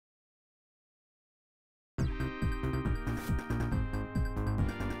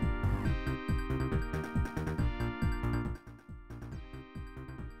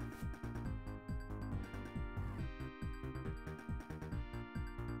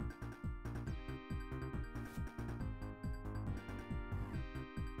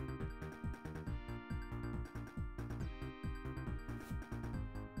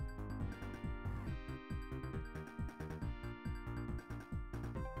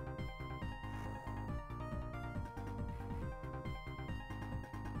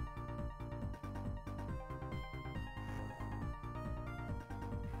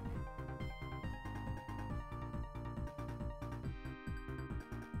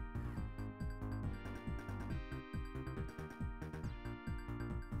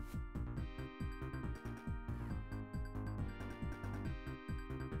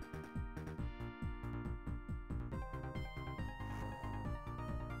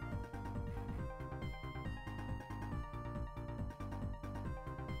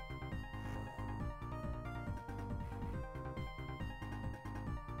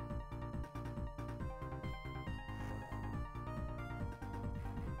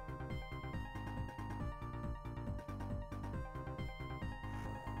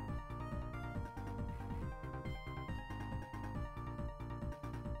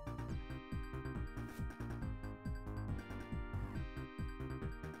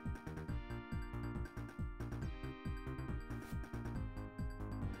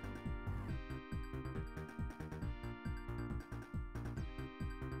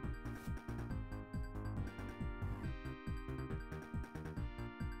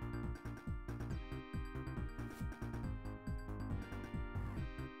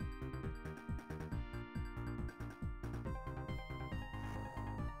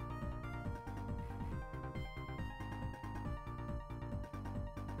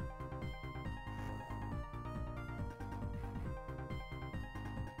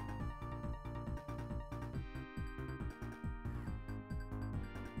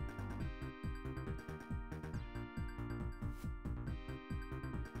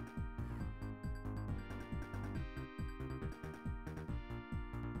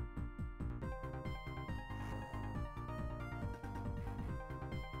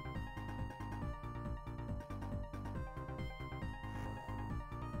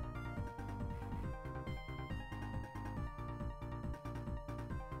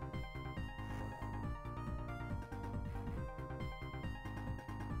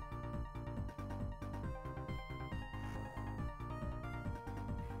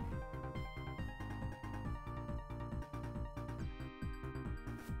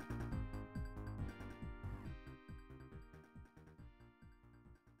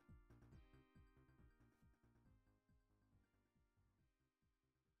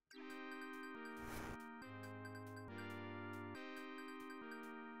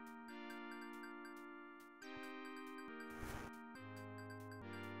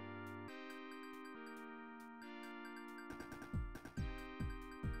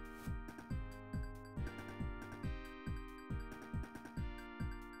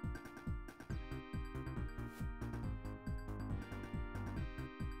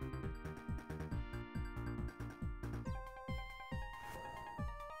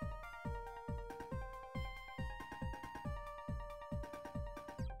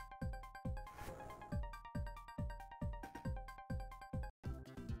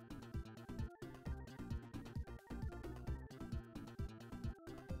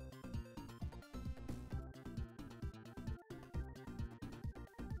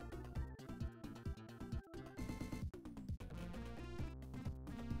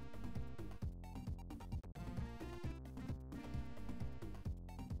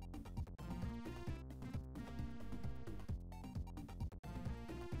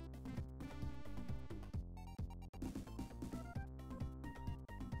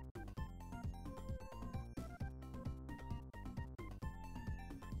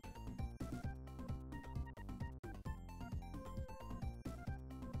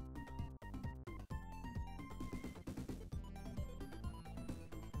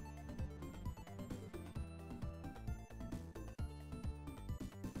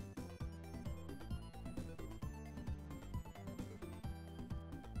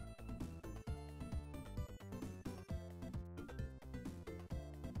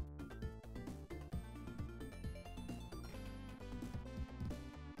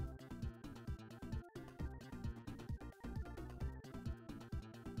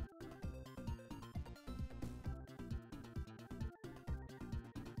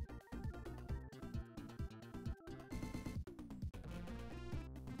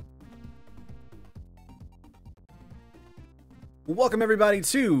Welcome everybody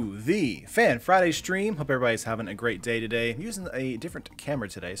to the Fan Friday stream. Hope everybody's having a great day today. I'm using a different camera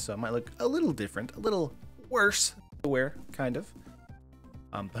today, so it might look a little different, a little worse to wear, kind of.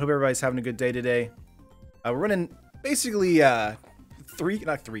 But hope everybody's having a good day today. We're running basically not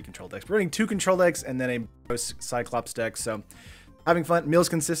three control decks. We're running 2 control decks and then a Boros Cyclops deck. So having fun. Mills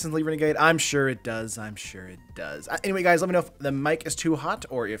consistently renegade. I'm sure it does. I'm sure it does. Anyway, guys, let me know if the mic is too hot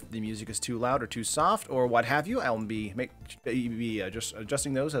or if the music is too loud or too soft or what have you. I'll be just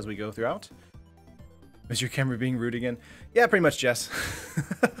adjusting those as we go throughout. Is your camera being rude again? Yeah, pretty much, Jess.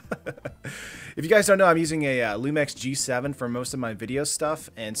 If you guys don't know, I'm using a Lumix G7 for most of my video stuff,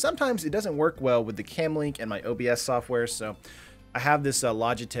 and sometimes it doesn't work well with the Cam Link and my OBS software, so I have this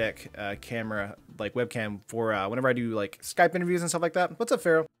Logitech camera, like webcam, for whenever I do like Skype interviews and stuff like that. What's up,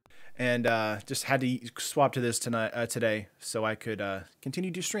 Pharaoh? And just had to swap to this today so I could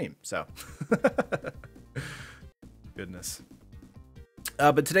continue to stream. So, goodness.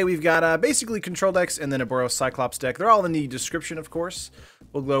 But today we've got basically control decks and then a Boros Cyclops deck. They're all in the description, of course.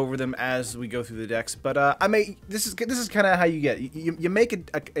 We'll go over them as we go through the decks. But this is kind of how you get you make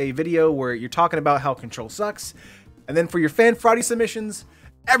a video where you're talking about how control sucks. And then for your Fan Friday submissions,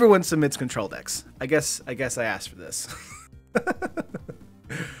 everyone submits control decks. I guess I asked for this.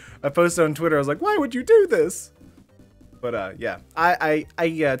 I posted on Twitter. I was like, "Why would you do this?" But yeah, I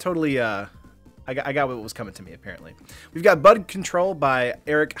totally I got what was coming to me. Apparently, we've got Bud Control by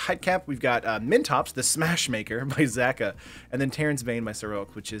Heitkamp. We've got Mentops, the Smash Maker by Zakading, and then Terran's Bane by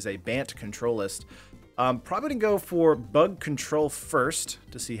SirEklz, which is a Bant control list. Probably gonna go for Bug Control first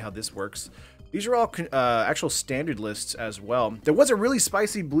to see how this works. These are all actual standard lists as well. There was a really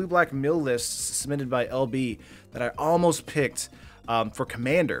spicy blue-black mill list submitted by LB that I almost picked for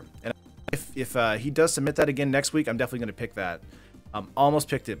Commander. And if he does submit that again next week, I'm definitely going to pick that. Almost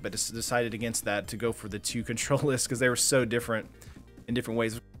picked it, but decided against that to go for the 2 control lists because they were so different in different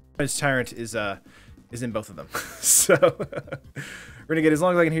ways. Tyrant is in both of them. So, Renegade, as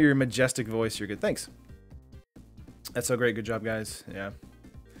long as I can hear your majestic voice, you're good. Thanks. That's so great. Good job, guys. Yeah.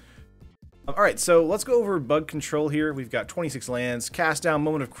 Alright, so let's go over Bug Control here. We've got 26 lands, Cast Down,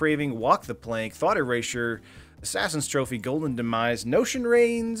 Moment of Craving, Walk the Plank, Thought Erasure, Assassin's Trophy, Golden Demise, Notion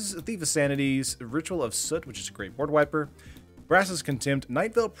Reigns, Thief of Sanities, Ritual of Soot, which is a great board wiper, Brass's Contempt,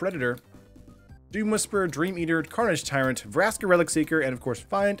 Nightveil Predator, Doom Whisperer, Dream Eater, Carnage Tyrant, Vraska Relic Seeker, and of course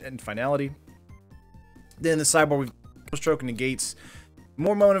Find and Finality. Then in the sideboard we've got Stroke Negates,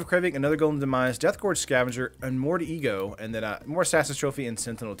 more Moment of Craving, another Golden Demise, Deathgorge Scavenger, and more to Ego, and then more Assassin's Trophy and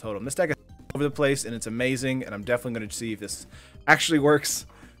Sentinel Totem. This deck is over the place, and it's amazing, and I'm definitely going to see if this actually works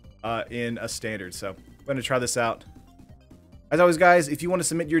in a standard. So I'm going to try this out. As always, guys, if you want to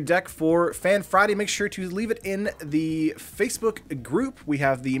submit your deck for Fan Friday, make sure to leave it in the Facebook group. We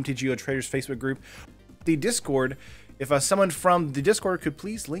have the MTGO Traders Facebook group. The Discord, if someone from the Discord could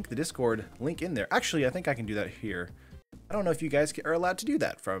please link the Discord link in there. Actually, I think I can do that here. I don't know if you guys are allowed to do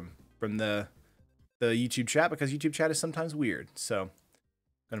that from the YouTube chat, because YouTube chat is sometimes weird. So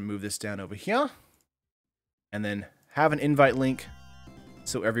I'm going to move this down over here and then have an invite link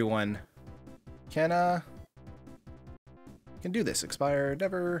so everyone can do this. Expire,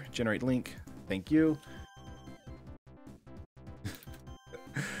 never, generate link. Thank you.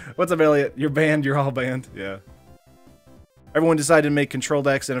 What's up, Elliot? You're banned. You're all banned. Yeah. Everyone decided to make control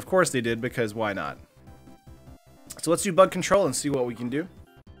decks, and of course they did, because why not? So let's do Bug Control and see what we can do.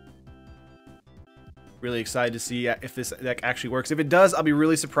 Really excited to see if this deck actually works. If it does, I'll be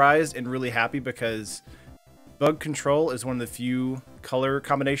really surprised and really happy, because Bug Control is one of the few color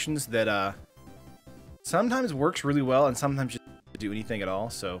combinations that sometimes works really well and sometimes just doesn't do anything at all.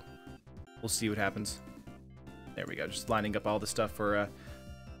 So we'll see what happens. There we go. Just lining up all the stuff for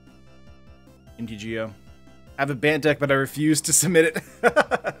MTGO. I have a Bant deck, but I refuse to submit it.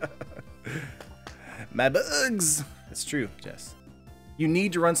 My bugs! It's true, Jess. You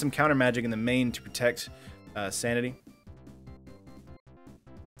need to run some counter magic in the main to protect sanity.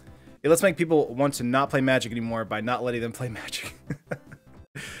 Yeah, let's make people want to not play Magic anymore by not letting them play Magic.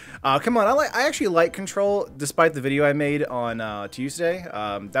 Come on, I actually like Control, despite the video I made on Tuesday.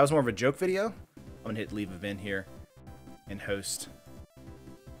 That was more of a joke video. I'm gonna hit leave event here and host.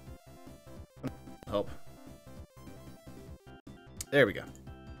 Help. There we go.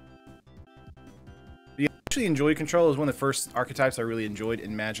 Actually enjoy Control. It was one of the first archetypes I really enjoyed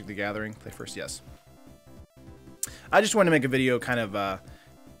in Magic the Gathering. Play first, yes. I just wanted to make a video kind of,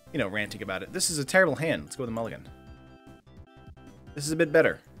 you know, ranting about it. This is a terrible hand. Let's go with a mulligan. This is a bit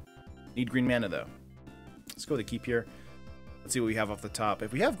better. Need green mana, though. Let's go with a keep here. Let's see what we have off the top.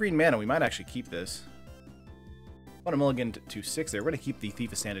 If we have green mana, we might actually keep this. I want a mulligan to 6 there. We're going to keep the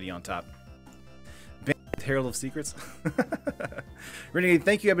Thief of Sanity on top. Herald of Secrets. Renegade,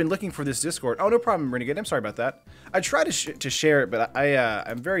 thank you. I've been looking for this Discord. Oh, no problem, Renegade. I'm sorry about that. I try to share it, but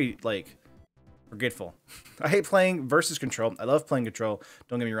I'm very, like, forgetful. I hate playing versus control. I love playing control.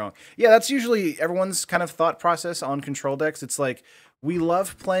 Don't get me wrong. Yeah, that's usually everyone's kind of thought process on control decks. It's like, we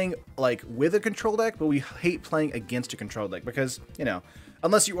love playing, like, with a control deck, but we hate playing against a control deck because, you know,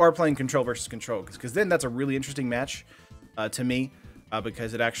 unless you are playing control versus control, because then that's a really interesting match to me.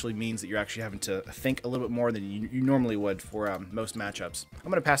 Because it actually means that you're actually having to think a little bit more than you normally would for most matchups. I'm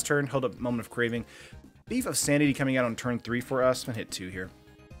going to pass turn, hold up Moment of Craving. Thief of Sanity coming out on turn 3 for us. I'm going to hit 2 here.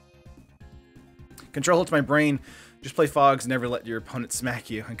 Control holds my brain. Just play Fogs, never let your opponent smack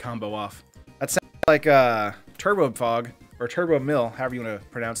you and combo off. That sounds like Turbo Fog, or Turbo Mill, however you want to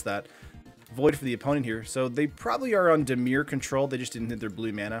pronounce that. Void for the opponent here. So they probably are on Dimir control. They just didn't hit their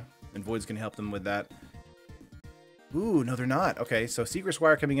blue mana, and Void's going to help them with that. Ooh, no, they're not. Okay, so Secret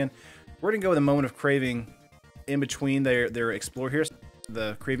Squire coming in. We're going to go with a Moment of Craving in between their Explore here.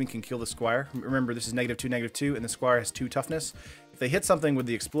 The Craving can kill the Squire. Remember, this is -2, -2, and the Squire has 2 toughness. If they hit something with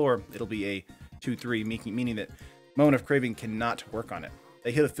the Explore, it'll be a 2/3, meaning that Moment of Craving cannot work on it.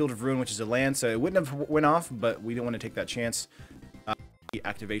 They hit a Field of Ruin, which is a land, so it wouldn't have went off, but we don't want to take that chance.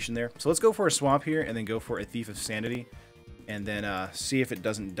 Activation there. So let's go for a Swamp here, and then go for a Thief of Sanity, and then see if it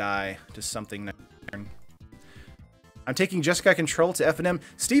doesn't die to something next turn. I'm taking Jeskai Control to FNM.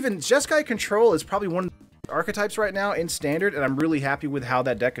 Steven, Jeskai Control is probably one of the archetypes right now in Standard, and I'm really happy with how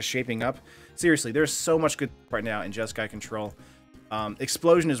that deck is shaping up. Seriously, there's so much good right now in Jeskai Control.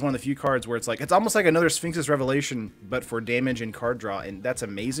 Explosion is one of the few cards where it's like, it's almost like another Sphinx's Revelation, but for damage and card draw, and that's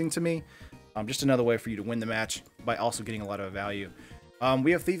amazing to me. Just another way for you to win the match by also getting a lot of value.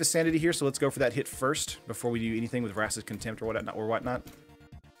 We have Thief of Sanity here, so let's go for that hit first before we do anything with Vraska's Contempt or whatnot.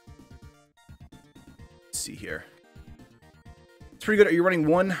 Let's see here. It's pretty good. Are you running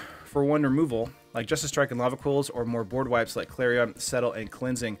 1-for-1 removal, like Justice Strike and Lava Quills, or more board wipes like Clarion, Settle, and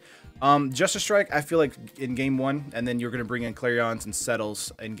Cleansing? Justice Strike, I feel like in Game 1, and then you're going to bring in Clarions and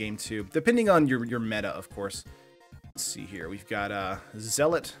Settles in Game 2, depending on your meta, of course. Let's see here. We've got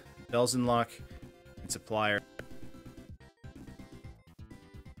Zealot, Belzenlock, and Supplier.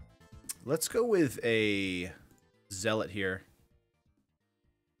 Let's go with a Zealot here.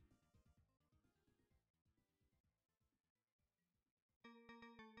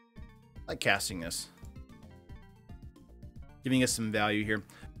 I like casting this. Giving us some value here.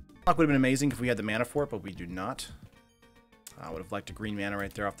 Lock would have been amazing if we had the mana for it, but we do not. I would have liked a green mana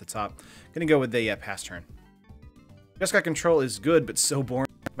right there off the top. Gonna go with the pass turn. Jeskai Control is good, but so boring.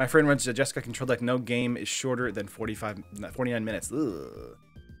 My friend runs a Jeskai Control deck. No game is shorter than 49 minutes. Ugh.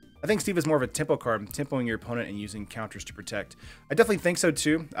 I think Steve is more of a tempo card, tempoing your opponent and using counters to protect. I definitely think so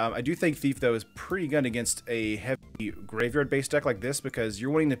too. I do think Thief, though, is pretty good against a heavy graveyard-based deck like this because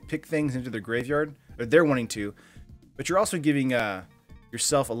you're wanting to pick things into their graveyard, or they're wanting to, but you're also giving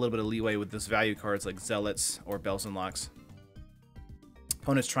yourself a little bit of leeway with those value cards like Zealots or Bells and Locks.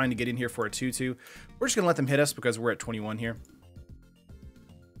 Opponent's trying to get in here for a 2/2. We're just going to let them hit us because we're at 21 here.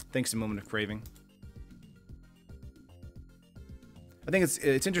 Thanks to Moment of Craving. I think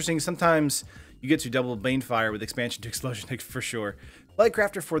it's interesting. Sometimes you get to double Bane Fire with expansion to Explosion for sure.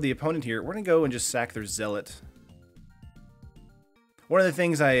 Lightcrafter for the opponent here. We're going to go and just sack their Zealot. One of the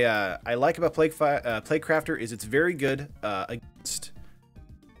things I like about Plaguecrafter is it's very good against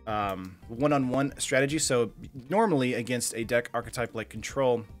one-on-one strategy. So normally against a deck archetype like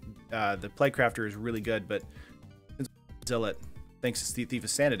Control, the Plaguecrafter is really good, but Zealot, thanks to Thief of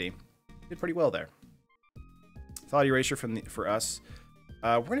Sanity, did pretty well there. Thought Erasure for us.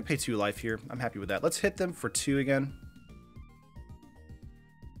 We're going to pay 2 life here. I'm happy with that. Let's hit them for 2 again.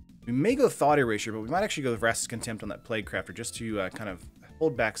 We may go Thought Erasure, but we might actually go with Vraska's Contempt on that Plaguecrafter just to kind of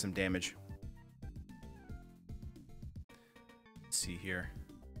hold back some damage. Let's see here.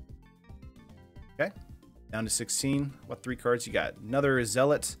 Okay. Down to 16. What 3 cards you got? Another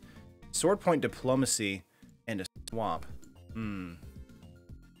Zealot, Sword Point Diplomacy, and a Swamp.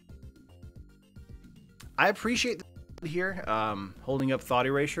 I appreciate here holding up Thought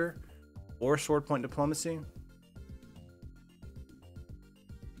Erasure or Sword Point Diplomacy.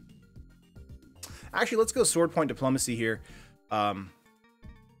 Actually, let's go Sword Point Diplomacy here. Okay.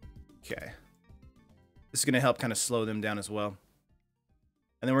 This is going to help kind of slow them down as well.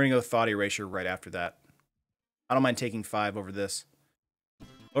 And then we're going to go Thought Erasure right after that. I don't mind taking 5 over this.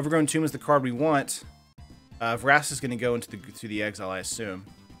 Overgrown Tomb is the card we want. Vraska is going to go into the exile, I assume.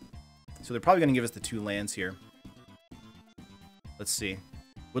 So they're probably going to give us the 2 lands here. Let's see.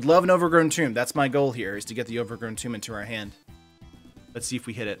 Would love an Overgrown Tomb. That's my goal here, is to get the Overgrown Tomb into our hand. Let's see if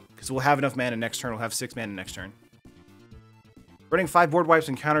we hit it. Because we'll have enough mana next turn. We'll have 6 mana next turn. Running 5 board wipes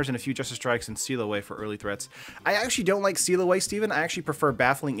and counters and a few Justice Strikes and Seal Away for early threats. I actually don't like Seal Away, Steven. I actually prefer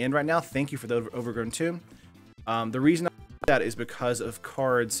Baffling End right now. Thank you for the Overgrown Tomb. The reason I like that is because of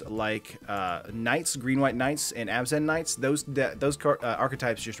cards like Knights, Green-White Knights, and Abzan Knights. Those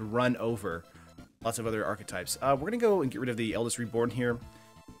archetypes just run over lots of other archetypes. We're going to go and get rid of the Eldest Reborn here.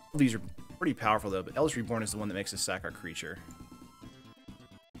 These are pretty powerful, though, but Eldest Reborn is the one that makes us sack our creature.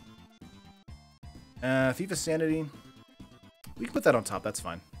 Thief of Sanity. We can put that on top, that's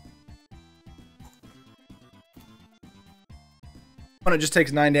fine. When it just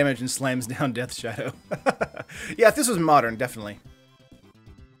takes 9 damage and slams down Death Shadow. Yeah, if this was modern, definitely.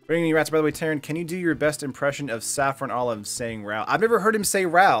 Bringing any rats, by the way, Terran, can you do your best impression of Saffron Olive saying Ral? I've never heard him say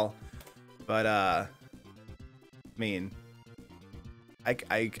Ral, but, I mean, I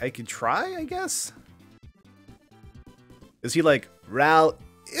could try, I guess? Is he like, Ral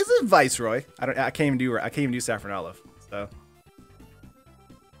is a Viceroy? I can't even do Saffron Olive, so.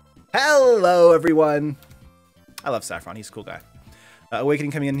 Hello, everyone. I love Saffron. He's a cool guy.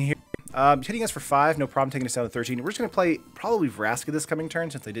 Awakening coming in here. Hitting us for 5. No problem taking us down to 13. We're just going to play probably Vraska this coming turn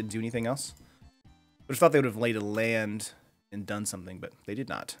since they didn't do anything else. I just thought they would have laid a land and done something, but they did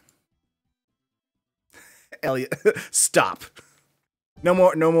not. Elliot, stop. No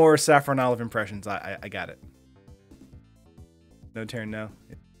more Saffron Olive impressions. I got it. No Terran, no.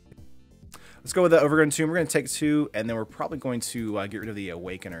 Let's go with the Overgrown Tomb. We're going to take 2, and then we're probably going to get rid of the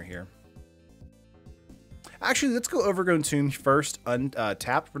Awakener here. Actually, let's go Overgrown Tomb first,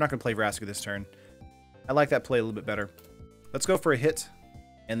 untapped. We're not going to play Vraska this turn. I like that play a little bit better. Let's go for a hit,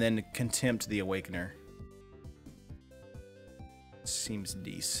 and then Contempt the Awakener. Seems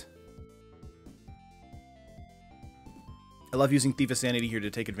decent. I love using Thief of Sanity here to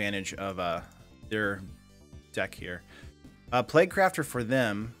take advantage of their deck here. Plaguecrafter for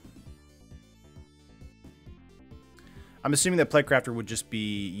them. I'm assuming that Plaguecrafter would just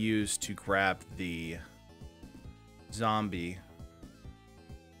be used to grab the zombie.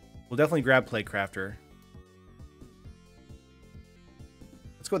 We'll definitely grab Plaguecrafter.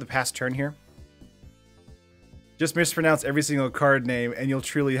 Let's go with the past turn here. Just mispronounce every single card name and you'll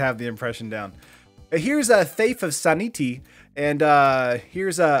truly have the impression down. Here's a Thief of Sanity, and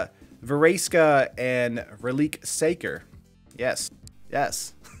here's a Vraska and Relique Saker. Yes,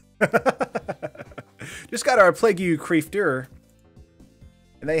 yes. Just got our Plague You Creafter,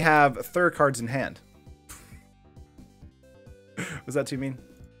 and they have 3 cards in hand. Was that too mean?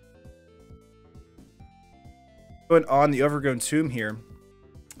 Going on the Overgrown Tomb here.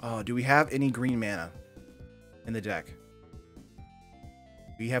 Oh, do we have any green mana in the deck?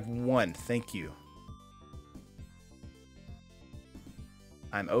 We have 1. Thank you.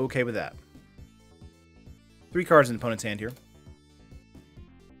 I'm okay with that. 3 cards in the opponent's hand here.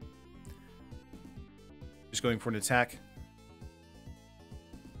 Just going for an attack.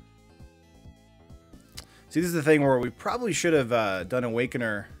 See, this is the thing where we probably should have done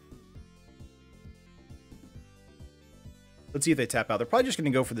Awakener. Let's see if they tap out. They're probably just going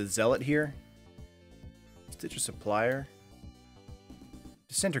to go for the Zealot here. Stitcher Supplier.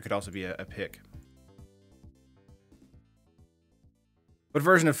 Dissenter could also be a pick. What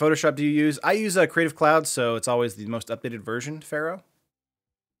version of Photoshop do you use? I use Creative Cloud, so it's always the most updated version, Pharaoh.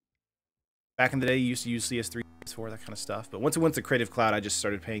 Back in the day, you used to use CS3, CS4, that kind of stuff. But once it went to Creative Cloud, I just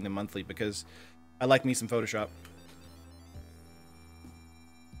started paying them monthly because I like me some Photoshop.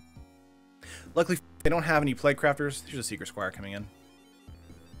 Luckily, they don't have any Plaguecrafters. Here's a Secret Squire coming in.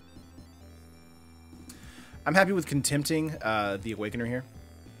 I'm happy with Contempting the Awakener here.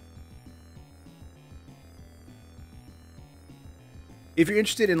 If you're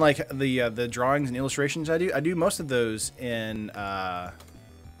interested in like the drawings and illustrations I do most of those in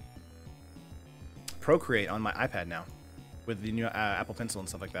Procreate on my iPad now with the new Apple Pencil and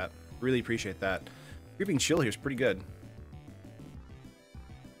stuff like that. Really appreciate that. Creeping Chill here is pretty good.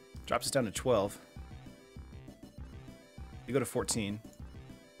 Drops us down to 12. You go to 14.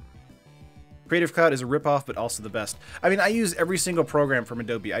 Creative Cloud is a ripoff, but also the best. I mean, I use every single program from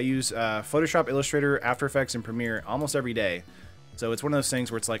Adobe. I use Photoshop, Illustrator, After Effects, and Premiere almost every day. So it's one of those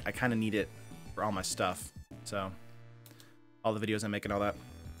things where it's like I kind of need it for all my stuff. So all the videos I make and all that.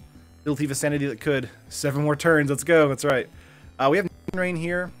 Little Thief of Sanity that could. 7 more turns. Let's go. That's right. We have Rain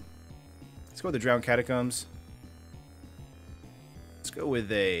here. Let's go with the Drowned Catacombs. Let's go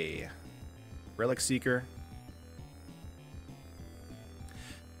with a Relic Seeker.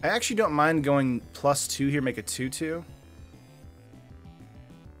 I actually don't mind going +2 here, make a 2/2.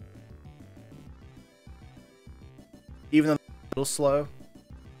 Even though it's a little slow.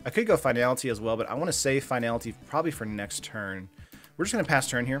 I could go Finality as well, but I want to save Finality probably for next turn. We're just going to pass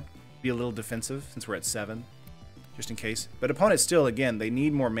turn here. Be a little defensive since we're at 7. just in case. But opponents still, again, they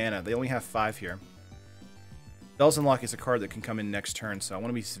need more mana. They only have 5 here. Bell's Unlock is a card that can come in next turn, so I want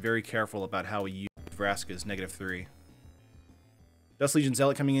to be very careful about how we use Vraska's -3. Dust Legion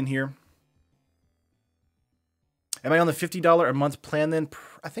Zealot coming in here. Am I on the $50 a month plan then?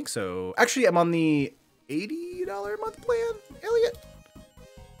 I think so. Actually, I'm on the $80 a month plan, Elliot.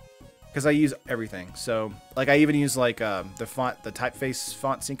 Because I use everything. So, like, I even use, like, the font, the typeface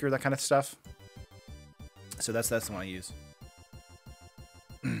font syncer, that kind of stuff. So that's the one I use.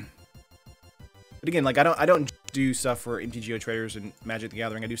 But again, like, I don't do stuff for MTGO traders and Magic the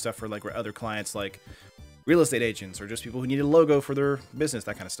Gathering. I do stuff for, like, other clients, like real estate agents or just people who need a logo for their business,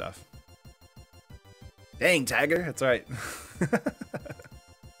 that kind of stuff. Dang, Tiger. That's right.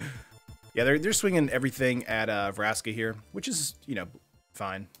 Yeah, they're swinging everything at Vraska here, which is, you know,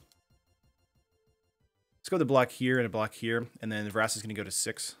 fine. Let's go with a block here and a block here, and then Vraska's going to go to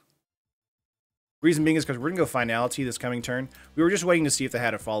 6. Reason being is because we're going to go Finality this coming turn. We were just waiting to see if they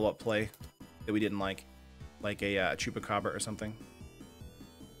had a follow-up play that we didn't like a Chupacabra or something.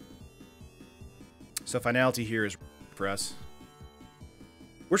 So Finality here is for us.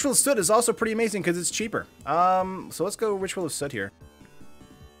 Ritual of Soot is also pretty amazing because it's cheaper. So let's go Ritual of Soot here.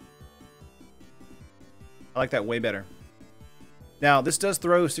 I like that way better. Now, this does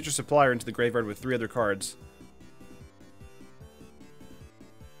throw Citrus Supplier into the graveyard with 3 other cards.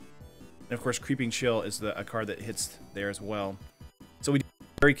 And of course, Creeping Chill is a card that hits there as well. So we need to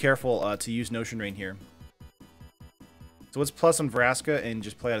be very careful to use Notion Rain here. So let's plus on Vraska and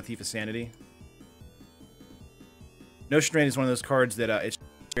just play out a Thief of Sanity. Notion Rain is one of those cards that it's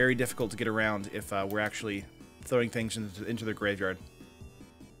very difficult to get around if we're actually throwing things into their graveyard.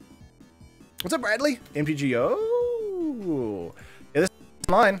 What's up, Bradley? MTGO. Yeah, this is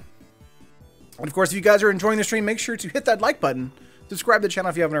online. And of course, if you guys are enjoying the stream, make sure to hit that like button. Subscribe to the channel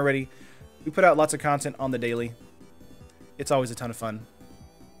if you haven't already. We put out lots of content on the daily. It's always a ton of fun.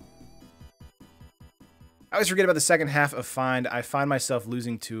 I always forget about the second half of Find. I find myself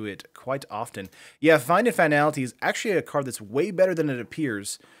losing to it quite often. Yeah, Find and Finality is actually a card that's way better than it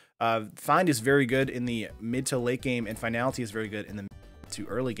appears. Find is very good in the mid to late game, and Finality is very good in the mid to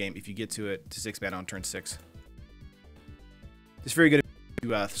early game if you get to it to 6-mana on turn 6. It's very good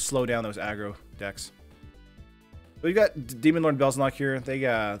to slow down those aggro decks. So we've got Demon Lord Bell's Unlock here. They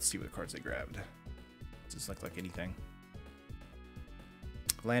let's see what cards they grabbed. Just like anything.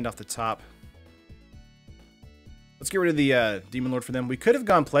 Land off the top. Let's get rid of the Demon Lord for them. We could have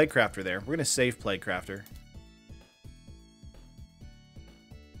gone Plaguecrafter there. We're going to save Plaguecrafter.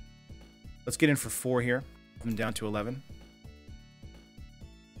 Let's get in for 4 here. Move them down to 11.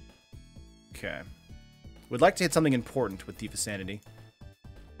 Okay. Would like to hit something important with Thief of Sanity.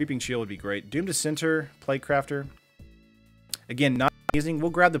 Creeping Shield would be great. Doom to Center, Plaguecrafter. Again, not amazing.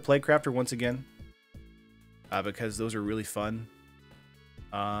 We'll grab the Plaguecrafter once again. Because those are really fun.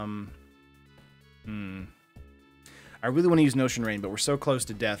 I really want to use Notion Rain, but we're so close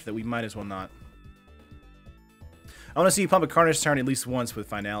to death that we might as well not. I want to see you pump a Carnage Tyrant at least once with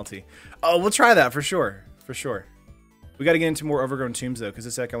Finality. Oh, we'll try that for sure. For sure. We got to get into more Overgrown Tombs, though, because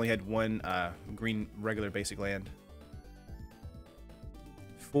this deck only had 1 green regular basic land.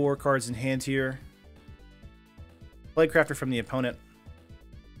 4 cards in hand here. Plaguecrafter from the opponent.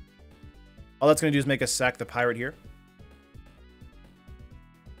 All that's going to do is make us sack the Pirate here.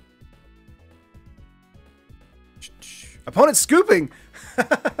 Opponent scooping!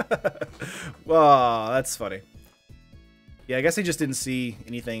 Wow, that's funny. Yeah, I guess they just didn't see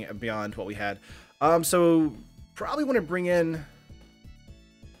anything beyond what we had. So, probably want to bring in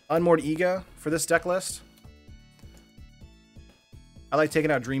Unmoored Ego for this deck list. I like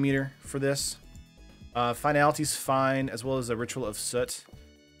taking out Dream Eater for this. Finality's fine, as well as a Ritual of Soot.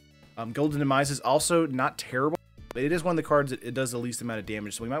 Golden Demise is also not terrible, but it is one of the cards that it does the least amount of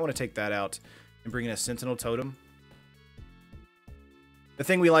damage, so we might want to take that out and bring in a Sentinel Totem. The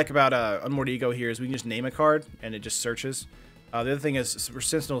thing we like about Unmoored Ego here is we can just name a card, and it just searches. The other thing is, for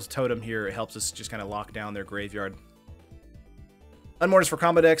Sentinel's Totem here, it helps us just kind of lock down their graveyard. Unmoored is for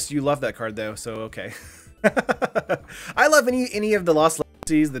combo decks. You love that card, though, so okay. I love any of the Lost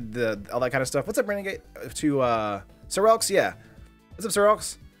Legacies, all that kind of stuff. What's up, Renegade? To SirEklz? Yeah. What's up,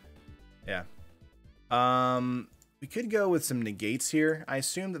 SirEklz? Yeah. We could go with some negates here. I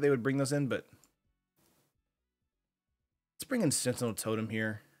assume that they would bring those in, but let's bring in Sentinel Totem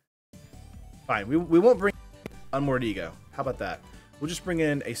here. Fine. We won't bring Unmoored Ego. How about that? We'll just bring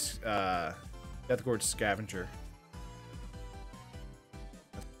in a Deathgorge Scavenger.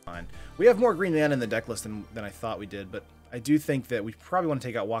 That's fine. We have more green mana in the deck list than I thought we did, but I do think that we probably want to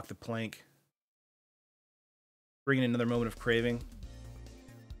take out Walk the Plank. Bring in another Moment of Craving.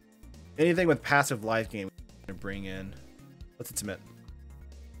 Anything with passive life gain gonna bring in. Let's submit.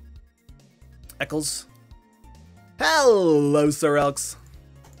 SirEklz. Hello, SirEklz.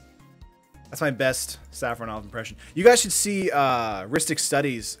 That's my best Saffronov impression. You guys should see Ristic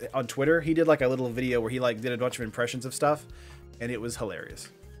Studies on Twitter. He did like a little video where he like did a bunch of impressions of stuff, and it was hilarious.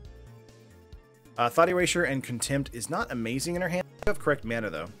 Thought Erasure and Contempt is not amazing in her hand. You have correct mana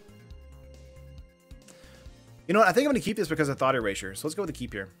though. You know what? I think I'm gonna keep this because of Thought Erasure. So let's go with the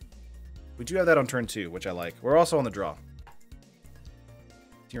keep here. We do have that on turn 2, which I like. We're also on the draw.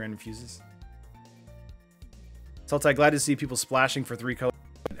 Terran infuses. Sultai, glad to see people splashing for 3 colors.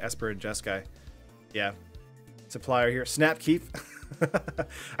 Esper and Jeskai. Yeah. Supplier here. Snap keep.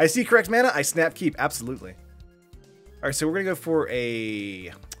 I see correct mana. I snap keep. Absolutely. Alright, so we're going to go for a...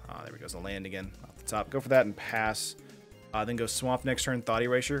 Oh, there we go. The land again. Off the top. Go for that and pass. Then go Swamp next turn. Thought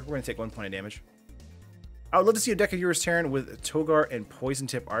Erasure. We're going to take 1 point of damage. I would love to see a deck of yours, Terran, with Togar and Poison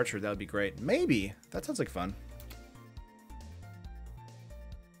Tip Archer. That would be great. Maybe. That sounds like fun.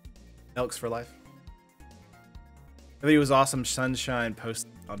 Elks for life. The video was awesome. Sunshine post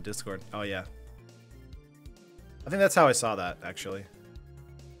on Discord. Oh, yeah. I think that's how I saw that, actually.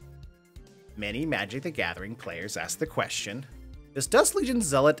 Many Magic the Gathering players ask the question, does Dust Legion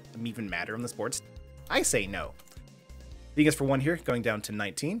Zealot even matter in the sports? I say no. Being us for 1 here, going down to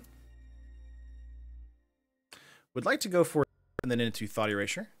 19. Would like to go for and then into Thought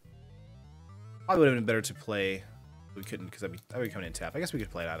Erasure. Probably would have been better to play. We couldn't because I'd be coming in tap. I guess we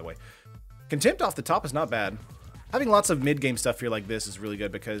could play it either way. Contempt off the top is not bad. Having lots of mid-game stuff here like this is really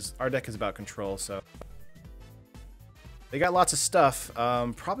good because our deck is about control, so... They got lots of stuff.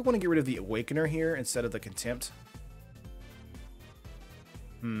 Probably want to get rid of the Awakener here instead of the Contempt.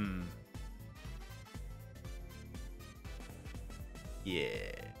 Yeah.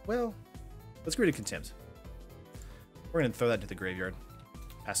 Well, let's get rid of Contempt. We're going to throw that to the graveyard.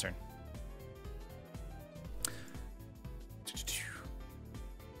 Pass turn.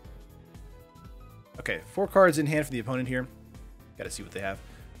 Okay, 4 cards in hand for the opponent here. Got to see what they have.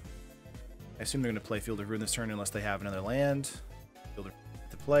 I assume they're going to play Field of Ruin this turn unless they have another land. Field of Ruin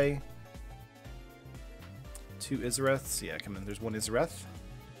to play. 2 Izareths. Yeah, come in. There's 1 Izareth.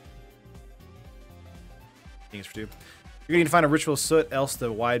 Things for 2. You're going to need to find a Ritual Soot, else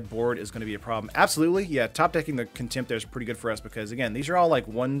the wide board is going to be a problem. Absolutely. Yeah, top decking the Contempt there is pretty good for us because, again, these are all like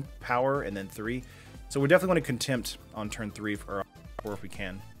 1 power and then 3. So we're definitely going to Contempt on turn 3 or if we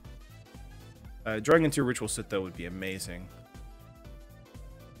can. Drawing into a Ritual Soot, though, would be amazing.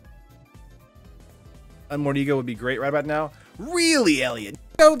 Unmoored Ego would be great right about now. Really, Elliot?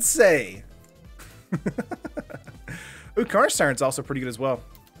 Don't say! Ooh, Carnage Tyrant's also pretty good as well.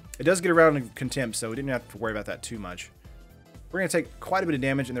 It does get around in Contempt, so we didn't have to worry about that too much. We're going to take quite a bit of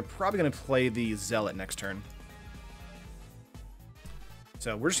damage, and they're probably going to play the Zealot next turn.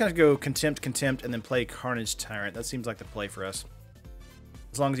 So we're just going to go Contempt, Contempt, and then play Carnage Tyrant. That seems like the play for us.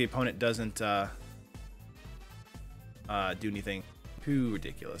 As long as the opponent doesn't do anything too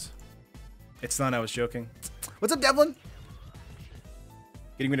ridiculous. It's not, I was joking. What's up, Devlin?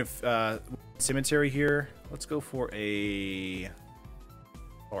 Getting rid of Cemetery here. Let's go for a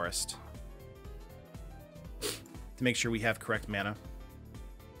Forest. To make sure we have correct mana.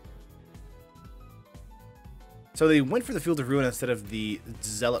 So they went for the Field of Ruin instead of the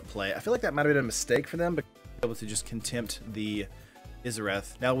Zealot play. I feel like that might have been a mistake for them, but able to just Contempt the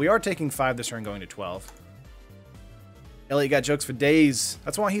Izareth. Now, we are taking 5 this turn, going to 12. Elliot got jokes for days.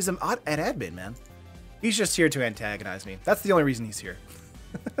 That's why he's at admin, man. He's just here to antagonize me. That's the only reason he's here.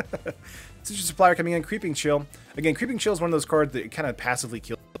 Signature Supplier coming in. Creeping Chill. Again, Creeping Chill is one of those cards that kind of passively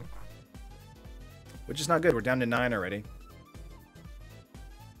kills, which is not good. We're down to 9 already.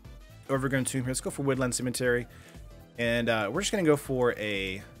 Overgrown Tomb here. Let's go for Woodland Cemetery. And we're just going to go for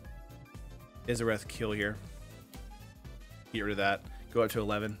a Izareth kill here. Get rid of that. Go up to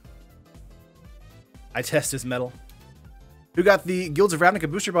 11. I test his metal. Who got the Guilds of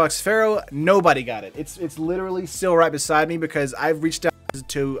Ravnica booster box? Pharaoh. Nobody got it. It's literally still right beside me because I've reached out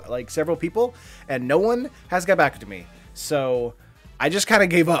to like several people and no one has got back to me. So I just kind of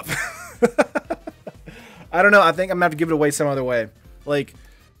gave up. I don't know. I think I'm gonna have to give it away some other way. Like,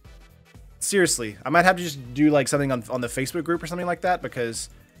 seriously, I might have to just do like something on the Facebook group or something like that because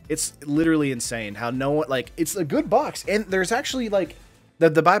it's literally insane how no one, like, it's a good box and there's actually like the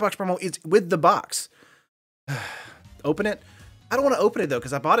buy box promo is with the box. Open it. I don't want to open it though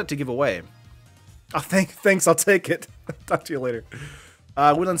because I bought it to give away. Oh, thanks. I'll take it. Talk to you later.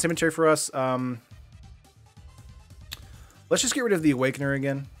 Woodland Cemetery for us. Let's just get rid of the Awakener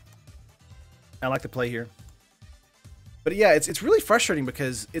again. I like the play here. But yeah, it's really frustrating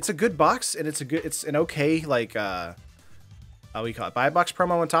because it's a good box and it's an okay like we call it buy box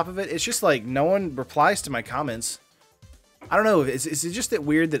promo on top of it. It's just like no one replies to my comments. I don't know. Is it just that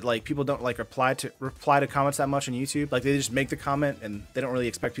weird that like people don't like reply to comments that much on YouTube? Like they just make the comment and they don't really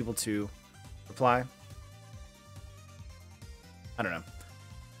expect people to reply. I don't know.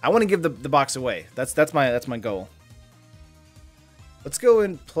 I want to give the box away. That's my goal. Let's go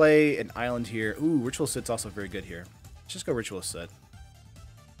and play an island here. Ooh, Ritual Soot's also very good here. Let's just go Ritual Soot.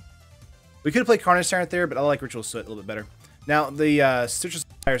 We could play Carnage Tyrant there, but I like Ritual Soot a little bit better. Now, the Citrus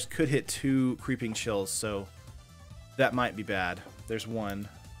Fires could hit 2 Creeping Chills, so that might be bad. There's one.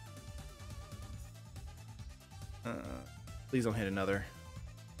 Please don't hit another.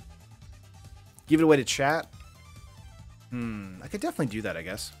 Give it away to chat. I could definitely do that, I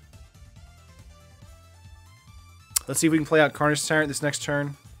guess. Let's see if we can play out Carnage Tyrant this next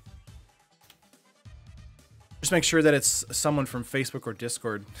turn. Just make sure that it's someone from Facebook or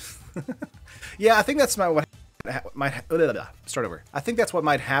Discord. Yeah, I think that's what might start over. I think that's what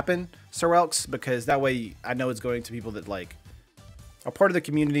might happen, SirEklz, because that way I know it's going to people that like are part of the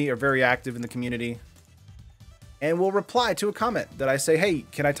community, are very active in the community, and will reply to a comment that I say, "Hey,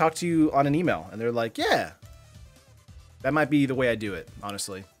 can I talk to you on an email?" And they're like, "Yeah." That might be the way I do it,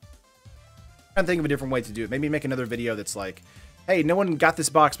 honestly. I'm trying to think of a different way to do it. Maybe make another video that's like, "Hey, no one got this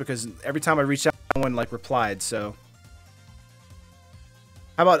box because every time I reached out, no one like replied." So,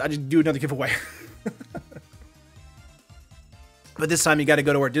 how about I just do another giveaway? But this time you got to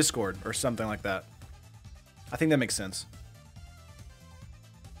go to our Discord or something like that. I think that makes sense.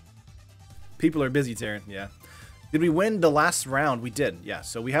 People are busy, Terran. Yeah. Did we win the last round? We did. Yeah.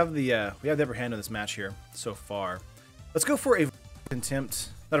 So we have the upper hand in this match here so far. Let's go for a Contempt,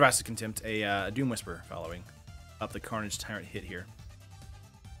 not a Vastic Contempt, a Doom Whisper following up the Carnage Tyrant hit here.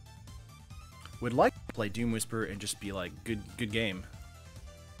 Would like to play Doom Whisper and just be like, good game.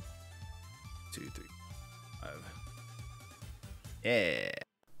 2, 3, 5. Yeah.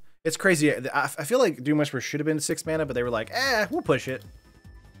 It's crazy. I feel like Doom Whisper should have been 6 mana, but they were like, we'll push it.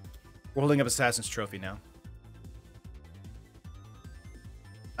 We're holding up Assassin's Trophy now.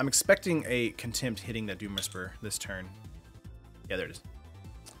 I'm expecting a Contempt hitting that Doom Whisper this turn. Yeah, there it is.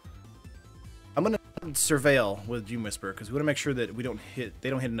 I'm gonna Surveil with Doom Whisper because we want to make sure that they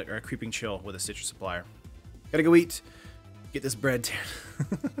don't hit a Creeping Chill with a Citrus Supplier. Gotta go eat. Get this bread.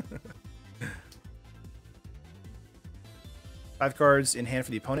 5 cards in hand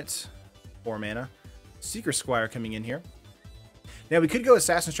for the opponent. 4 mana. Seeker Squire coming in here. Now we could go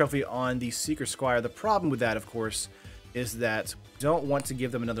Assassin's Trophy on the Seeker Squire. The problem with that, of course, is that we don't want to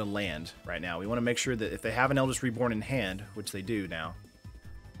give them another land right now. We want to make sure that if they have an Eldest Reborn in hand, which they do now,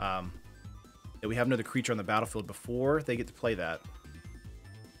 that we have another creature on the battlefield before they get to play that.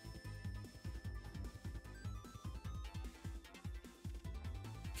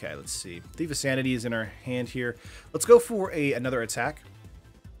 Okay, let's see. Thief of Sanity is in our hand here. Let's go for another attack.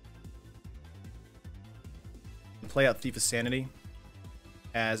 Play out Thief of Sanity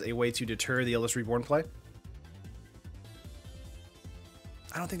as a way to deter the Eldest Reborn play.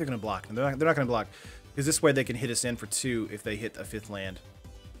 I don't think they're going to block. They're not going to block. Because this way they can hit us in for 2 if they hit a 5th land.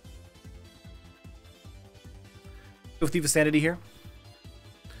 Go Thief of Sanity here.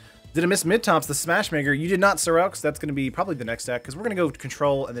 Did I miss Mentops, the Smashmaker? You did not, SirEklz. That's going to be probably the next deck. Because we're going to go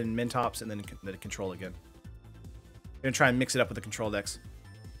Control and then Mentops and then Control again. Going to try and mix it up with the Control decks.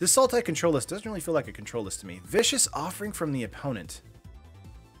 This Sultai Control list doesn't really feel like a Control list to me. Vicious Offering from the opponent.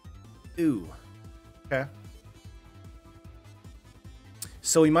 Ooh. Okay.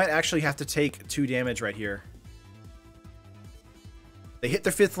 So we might actually have to take 2 damage right here. They hit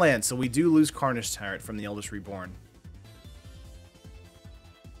their 5th land, so we do lose Carnage Tyrant from the Eldest Reborn.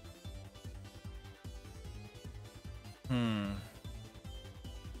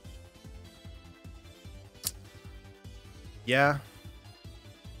 Yeah.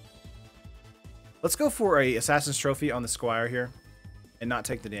 Let's go for a Assassin's Trophy on the Squire here and not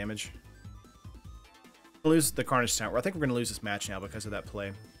take the damage. Lose the Carnage Tyrant. I think we're going to lose this match now because of that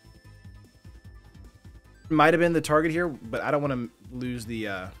play. Might have been the target here, but I don't want to lose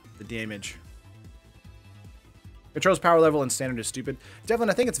the damage. Control's power level and standard is stupid. Devlin,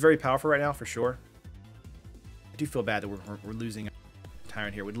 I think it's very powerful right now for sure. I do feel bad that we're losing a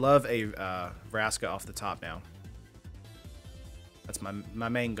Tyrant here. We'd love a Vraska off the top now. That's my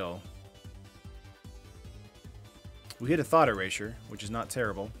main goal. We hit a Thought Erasure, which is not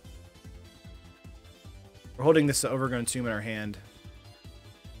terrible. We're holding this Overgrown Tomb in our hand.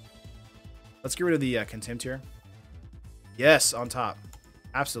 Let's get rid of the Contempt here. Yes, on top.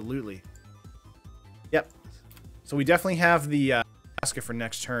 Absolutely. Yep. So we definitely have the Vraska for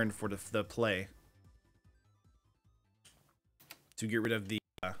next turn for the play. To get rid of the...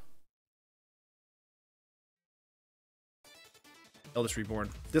 Eldest Reborn.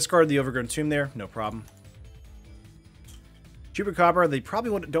 Discard the Overgrown Tomb there, no problem. Chupacabra, they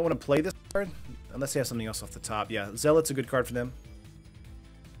probably don't want to play this card, unless they have something else off the top. Yeah, Zealot's a good card for them.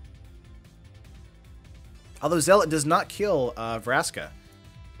 Although Zealot does not kill Vraska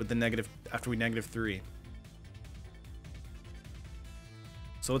with the negative after we -3.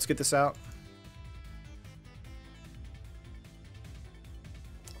 So let's get this out.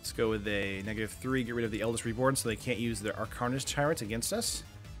 Let's go with a -3, get rid of the Eldest Reborn so they can't use their Arcanist Tyrant against us.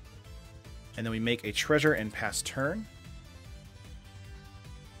 And then we make a treasure and pass turn.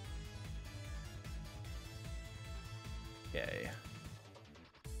 Yay.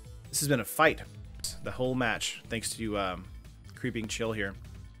 This has been a fight the whole match, thanks to Creeping Chill here.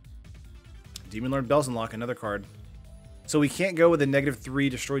 Demon Lord Belzenlock, another card. So we can't go with a -3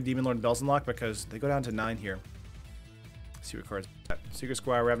 destroy Demon Lord Belzenlock because they go down to 9 here. Let's see what cards. Secret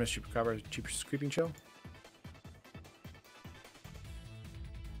Squire, Ravenous Chupacabra, Creeping Chill.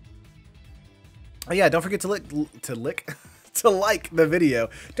 Oh yeah, don't forget to like the video.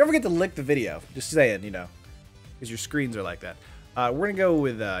 Don't forget to lick the video. Just saying, you know, because your screens are like that. We're gonna go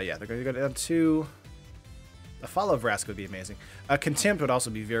with yeah, they're gonna go down to a follow of Vraska would be amazing. Contempt would also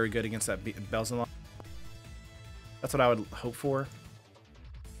be very good against that Belzenlock. That's what I would hope for.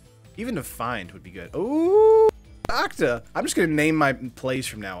 Even to find would be good. Ooh, Octa. I'm just gonna name my plays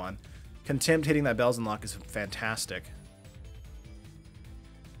from now on. Contempt hitting that Belzenlock is fantastic.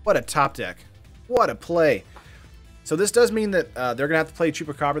 What a top deck. What a play. So this does mean that they're gonna have to play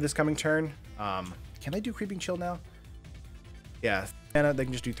Chupacabra this coming turn. Can they do Creeping Chill now? Yeah, they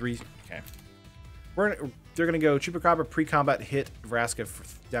can just do 3. Okay. They're gonna go Chupacabra pre-combat hit Vraska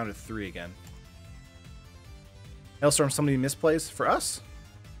down to 3 again. Hailstorm, somebody misplays for us.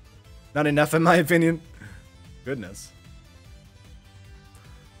 Not enough, in my opinion. Goodness.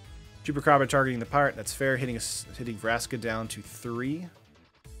 Chupacabra targeting the pirate. That's fair. Hitting Vraska down to 3.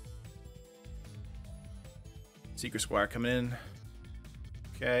 Secret Squire coming in.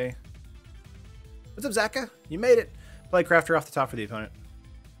 Okay. What's up, Zaka? You made it. Play Crafter off the top for the opponent.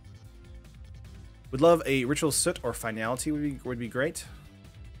 Would love a Ritual Soot or Finality would be great.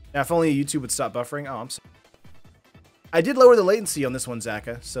 Now, if only YouTube would stop buffering. Oh, I'm sorry. I did lower the latency on this one,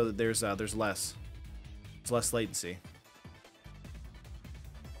 Zaka, so that there's less. It's less latency.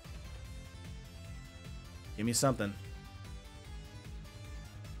 Give me something.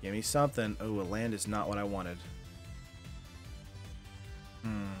 Give me something. Oh, a land is not what I wanted.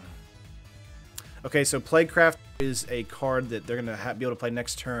 Okay, so Plaguecraft is a card that they're going to be able to play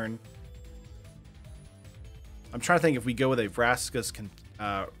next turn. I'm trying to think if we go with a Vraska's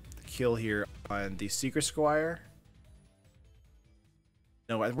kill here on the Secret Squire.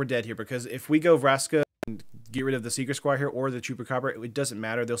 No, we're dead here because if we go Vraska and get rid of the Secret Squire here or the Chupacabra, it doesn't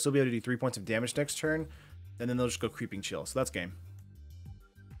matter. They'll still be able to do 3 points of damage next turn, and then they'll just go Creeping Chill. So that's game.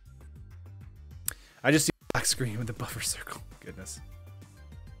 I just see a black screen with the buffer circle. Goodness.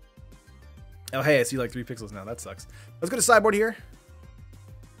 Oh, hey, I see like 3 pixels now. That sucks. Let's go to sideboard here.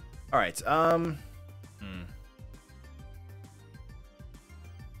 All right.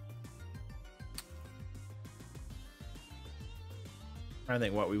 I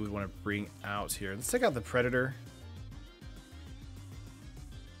think what we would want to bring out here. Let's take out the Predator.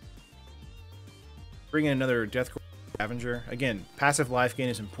 Bring in another Death Scavenger. Again, passive life gain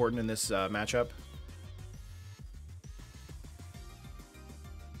is important in this matchup.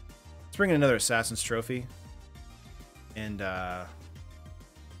 Let's bring in another Assassin's Trophy. And, you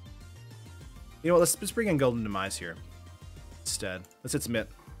know what? Let's bring in Golden Demise here instead. Let's hit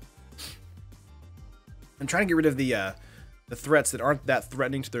Smith. I'm trying to get rid of the threats that aren't that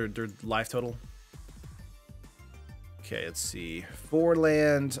threatening to their life total. Okay, let's see. 4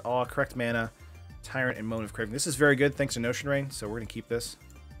 land, all correct mana, Tyrant, and Moan of Craving. This is very good thanks to Notion Rain, so we're going to keep this.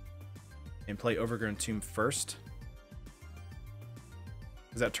 And play Overgrown Tomb first.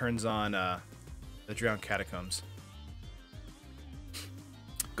 Because that turns on the Drowned Catacombs.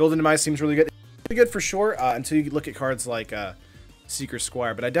 Golden Demise seems really good. It's really good for sure until you look at cards like Secret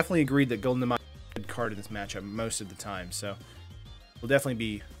Squire, but I definitely agreed that Golden Demise good card in this matchup most of the time, so we'll definitely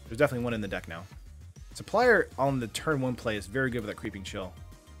be there's definitely one in the deck now. Supplier on the turn 1 play is very good with that Creeping Chill.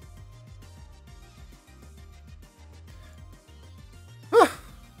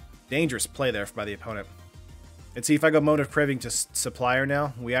 Dangerous play there by the opponent. And see, if I go Moan of Craving to Supplier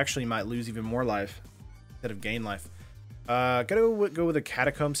now, we actually might lose even more life instead of gain life. Gotta go with the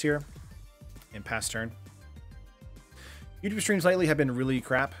Catacombs here and pass turn. YouTube streams lately have been really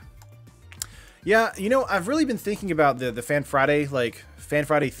crap. Yeah, you know, I've really been thinking about the Fan Friday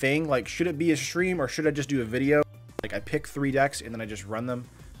thing. Like, should it be a stream or should I just do a video? Like, I pick 3 decks and then I just run them.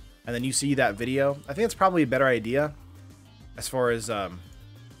 And then you see that video. I think it's probably a better idea. as far as how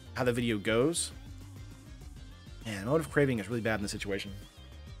the video goes. Man, Motive Craving is really bad in this situation.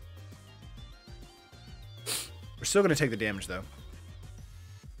 We're still going to take the damage, though.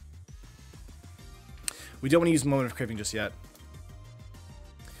 We don't want to use Moment of Craving just yet.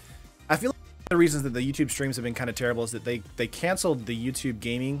 I feel like one of the reasons that the YouTube streams have been kind of terrible is that they canceled the YouTube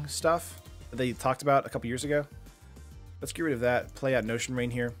gaming stuff that they talked about a couple years ago. Let's get rid of that. Play out Notion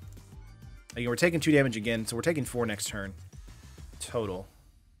Rain here. Again, we're taking 2 damage again, so we're taking 4 next turn. Total.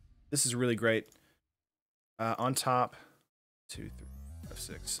 This is really great. On top. 2, 3, 5,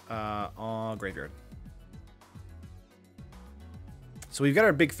 6. On Graveyard. So we've got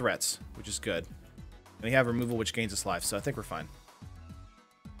our big threats, which is good. And we have removal, which gains us life, so I think we're fine.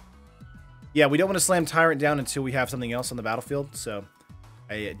 Yeah, we don't want to slam Tyrant down until we have something else on the battlefield, so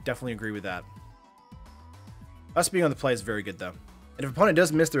I definitely agree with that. Us being on the play is very good, though. And if opponent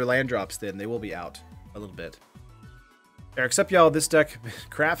does miss their land drops, then they will be out a little bit. There, except y'all, this deck,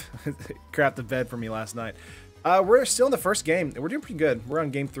 crap the bed for me last night. We're still in the first game. We're doing pretty good. We're on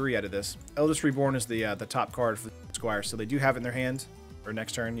game 3 out of this. Eldest Reborn is the top card for the Squire, so they do have it in their hand, or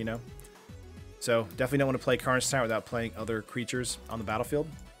next turn, you know. So definitely don't want to play Carnage Tyrant without playing other creatures on the battlefield.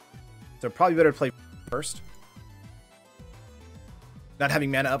 So probably better to play first. Not having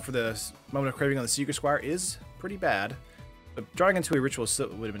mana up for the Moment of Craving on the Secret Squire is pretty bad. But drawing into a Ritual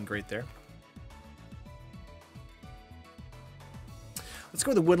Soot would have been great there. Let's go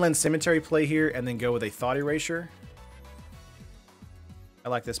with the Woodland Cemetery play here and then go with a Thought Erasure. I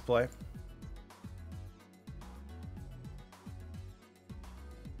like this play.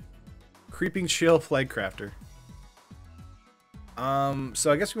 Creeping Chill, Plague Crafter.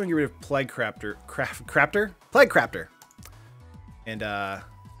 So I guess we're gonna get rid of Plague Crafter. Plague Crafter. And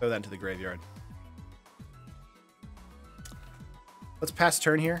throw that into the graveyard. Let's pass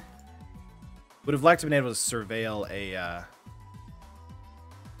turn here. Would have liked to have been able to surveil a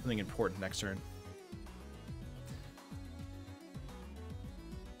something important next turn.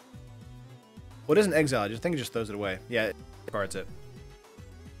 Well, it isn't exile. I think it just throws it away. Yeah, it cards it.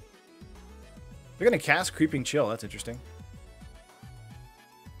 They're going to cast Creeping Chill. That's interesting.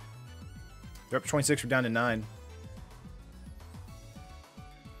 They're up to 26. We're down to 9.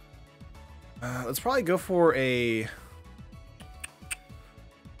 Let's probably go for a...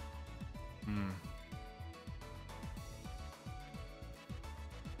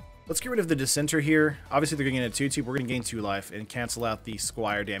 Let's get rid of the Dissenter here. Obviously, they're going to get a 2-2. We're going to gain 2 life and cancel out the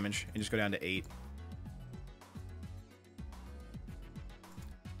Squire damage and just go down to 8.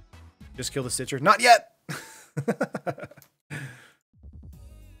 Just kill the Stitcher. Not yet!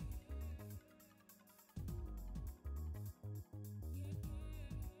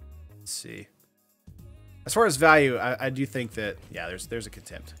 Let's see. As far as value, I do think that, yeah, there's a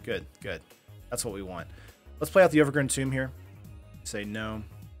Contempt. Good, good. That's what we want. Let's play out the Overgrown Tomb here. Say no.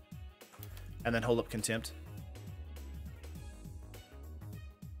 And then hold up Contempt.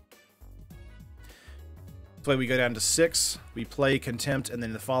 Play, we go down to 6. We play Contempt, and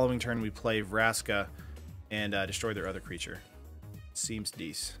then the following turn we play Vraska and destroy their other creature. Seems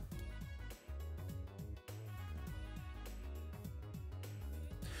decent.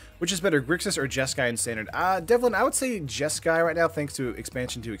 Which is better, Grixis or Jeskai in Standard? Devlin, I would say Jeskai right now, thanks to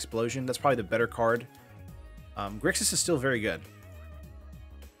expansion to Explosion. That's probably the better card. Grixis is still very good.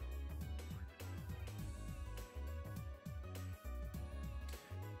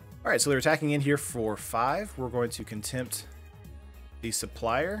 Alright, so they're attacking in here for 5. We're going to Contempt the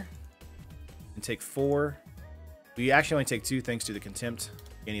Supplier and take 4. We actually only take 2 thanks to the Contempt,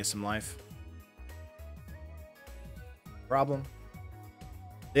 gaining us some life. Problem.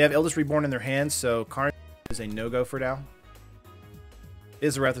 They have Eldest Reborn in their hands, so Carnage is a no-go for now.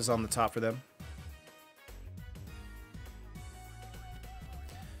 Izareth is on the top for them.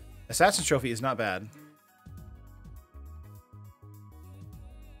 Assassin's Trophy is not bad.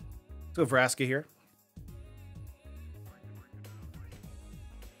 Let's go Vraska here.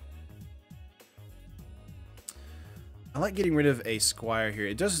 I like getting rid of a Squire here.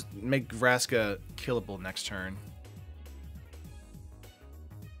 It does make Vraska killable next turn,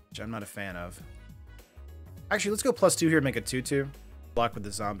 which I'm not a fan of. Actually, let's go +2 here and make a 2/2. Block with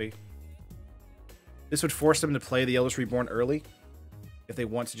the zombie. This would force them to play the Eldest Reborn early if they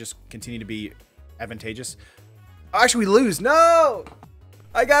want to just continue to be advantageous. Oh, actually, we lose. No!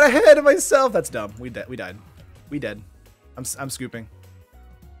 I got ahead of myself. That's dumb. We died. We dead. I'm scooping.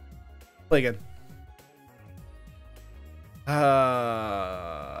 Play again.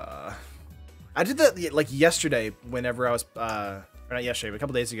 I did that like yesterday. Whenever I was or not yesterday, but a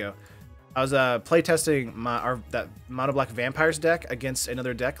couple days ago, I was playtesting that Mono Black Vampires deck against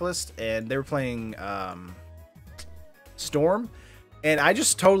another deck list, and they were playing Storm, and I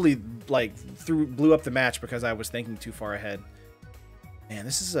just totally like blew up the match because I was thinking too far ahead. Man,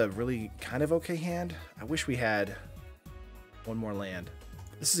 this is a really kind of okay hand. I wish we had one more land.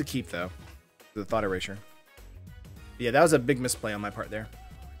 This is a keep though. The Thought Erasure. Yeah, that was a big misplay on my part there.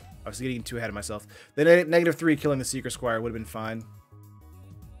 I was getting too ahead of myself. The -3 killing the Seeker Squire would have been fine.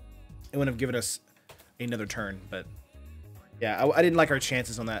 It wouldn't have given us another turn, but yeah, I didn't like our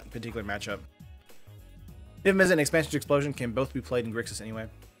chances on that particular matchup. If Mizzet and Expansion Explosion can both be played in Grixis anyway.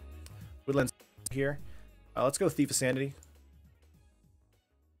 Woodlands here. Let's go Thief of Sanity.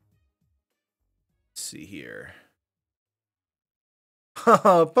 Let's see here.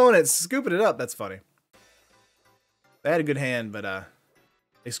 Opponent scooping it up. That's funny. They had a good hand, but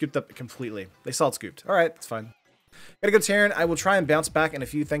they scooped up completely. They salt scooped. All right, that's fine. Gotta go Terran. I will try and bounce back in a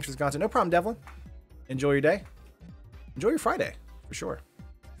few. Thanks for the content. No problem, Devlin. Enjoy your day. Enjoy your Friday, for sure.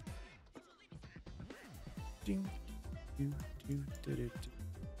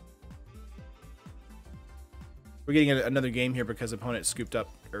 We're getting another game here because opponent scooped up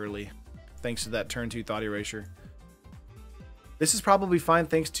early. Thanks to that turn 2 Thought Erasure. This is probably fine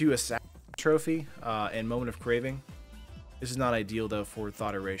thanks to Assassin Trophy and Moment of Craving. This is not ideal though for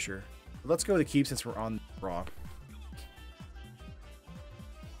Thought Erasure. But let's go with the keep since we're on Raw.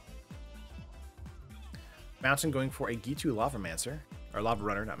 Mountain going for a Gitu Lava Mancer. Or Lava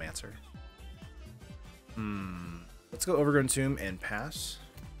Runner, not Mancer. Let's go Overgrown Tomb and pass.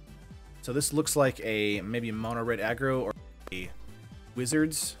 So this looks like a maybe a mono red aggro or a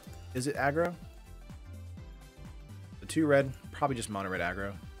Wizards. Is it aggro? The 2 red, probably just mono red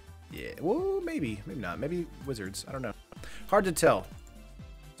aggro. Yeah, well, maybe not. Maybe Wizards. I don't know. Hard to tell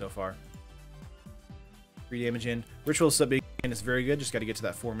so far. 3 damage in. Ritual Sub is very good. Just got to get to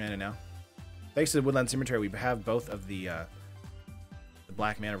that 4 mana now. Thanks to the Woodland Cemetery, we have both of the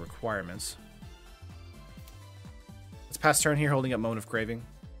black mana requirements. Let's pass turn here, holding up Moment of Craving.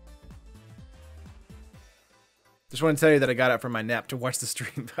 Just want to tell you that I got up from my nap to watch the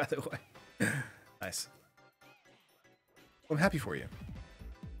stream, by the way. Nice. Well, I'm happy for you.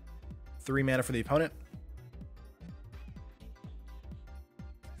 3 mana for the opponent.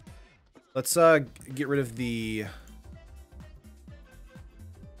 Let's get rid of the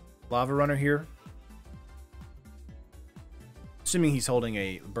Lava Runner here. Assuming he's holding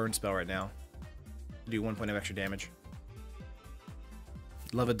a burn spell right now. Do 1 point of extra damage.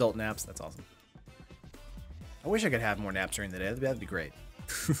 Love adult naps. That's awesome. I wish I could have more naps during the day. That'd be great.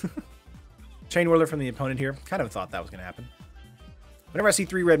 Chain Whirler from the opponent here. Kind of thought that was going to happen. Whenever I see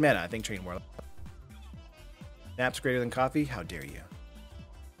 3 red mana, I think Chain Whirler. Naps greater than coffee? How dare you.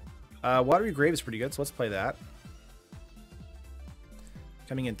 Watery Grave is pretty good, so let's play that.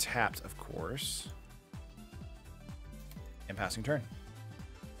 Coming in tapped, of course. And passing turn.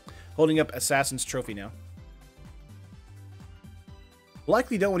 Holding up Assassin's Trophy now.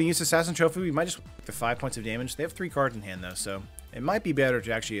 Likely don't want to use Assassin's Trophy. We might just the 5 points of damage. They have 3 cards in hand, though, so it might be better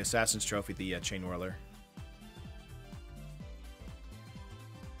to actually Assassin's Trophy the Chain Whirler.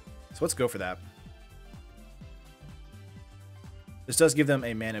 So let's go for that. This does give them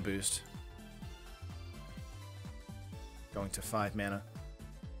a mana boost. Going to 5 mana.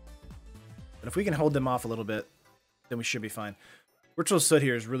 But if we can hold them off a little bit, then we should be fine. Ritual Soot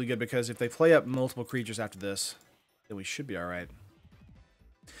here is really good because if they play up multiple creatures after this, then we should be alright.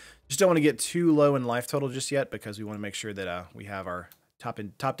 Just don't want to get too low in life total just yet because we want to make sure that we have our top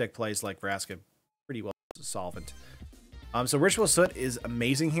deck plays like Vraska pretty well solvent. So Ritual Soot is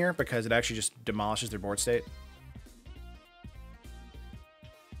amazing here because it actually just demolishes their board state.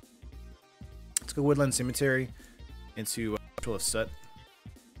 Let's go Woodland Cemetery into Ritual of Soot.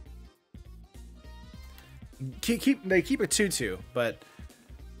 They keep a 2/2, but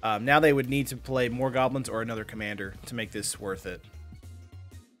now they would need to play more goblins or another commander to make this worth it.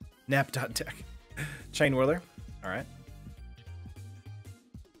 Nap.deck. Chain Whirler. Alright.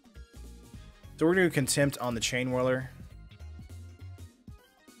 So we're going to do Contempt on the Chain Whirler.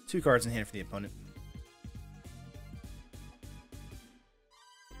 2 cards in hand for the opponent.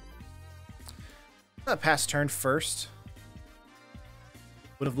 Pass turn first.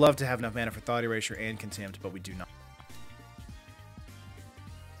 Would have loved to have enough mana for Thought Erasure and Contempt, but we do not.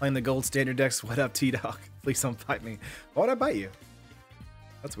 Playing the gold standard decks. What up, T-Dog? Please don't bite me. Why would I bite you?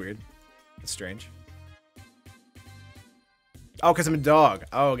 That's weird. That's strange. Oh, because I'm a dog.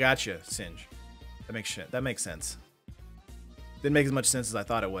 Oh, gotcha. Singe. That makes sense. Didn't make as much sense as I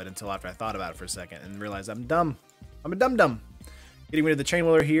thought it would until after I thought about it for a second and realized I'm dumb. I'm a dum-dum. Getting rid of the Chain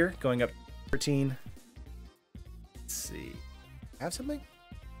Whirler here. Going up 13. Let's see. Have something?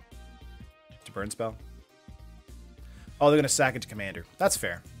 To burn spell? Oh, they're going to sack it to commander. That's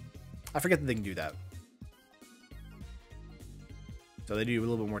fair. I forget that they can do that. So they do a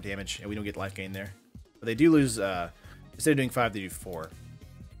little bit more damage, and we don't get life gain there. But they do lose, instead of doing 5, they do 4.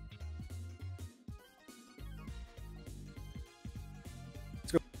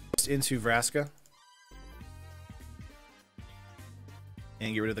 Let's go into Vraska.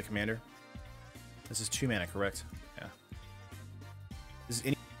 And get rid of the commander. This is 2 mana, correct? Yeah. This is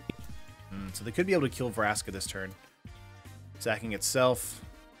any. So they could be able to kill Vraska this turn. Sacking itself.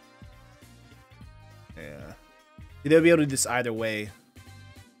 Yeah. They'll be able to do this either way.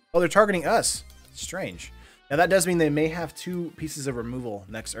 Oh, they're targeting us. Strange. Now that does mean they may have 2 pieces of removal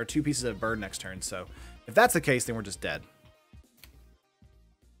next, or 2 pieces of burn next turn. So if that's the case, then we're just dead.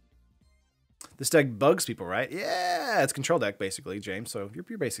 This deck bugs people, right? Yeah, it's control deck basically, James. So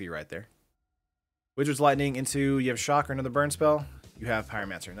you're basically right there. Wizard's Lightning into, you have Shock or another burn spell. You have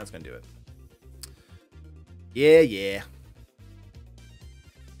Pyromancer, and that's gonna do it. Yeah.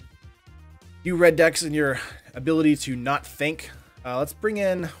 You red decks and your ability to not think. Let's bring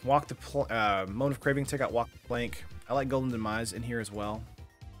in Walk the Moan of Craving. Take out Walk the Plank. I like Golden Demise in here as well.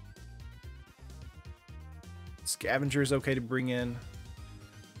 Scavenger is okay to bring in.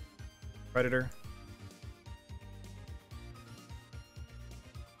 Predator.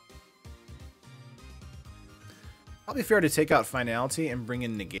 Probably fair to take out Finality and bring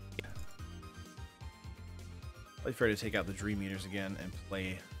in Negate. Probably fair to take out the Dream Eaters again and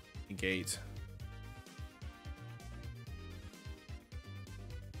play Negate.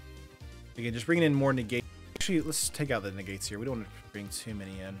 Again, just bringing in more Negate. Actually, let's take out the Negates here. We don't want to bring too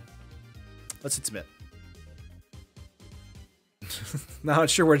many in. Let's hit submit. Not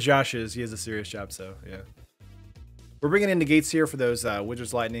sure where Josh is. He has a serious job, so yeah. We're bringing in Negates here for those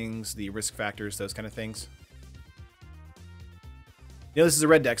Wizard's Lightnings, the risk factors, those kind of things. You know, this is a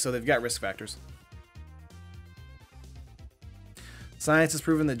red deck, so they've got risk factors. Science has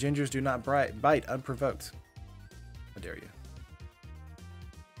proven that gingers do not bite unprovoked. How dare you?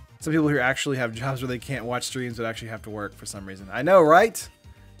 Some people here actually have jobs where they can't watch streams but actually have to work for some reason. I know, right?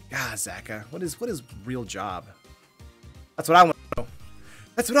 God, Zaka, what is real job? That's what I want to know.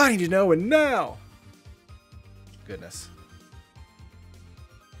 That's what I need to know, and now. Goodness.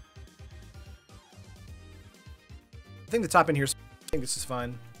 I think the top end here, I think this is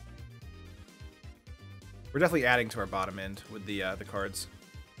fine. We're definitely adding to our bottom end with the cards.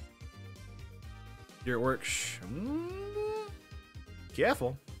 Here it works.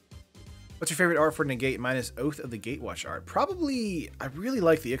 Careful. What's your favorite art for Negate minus Oath of the Gatewatch art? Probably, I really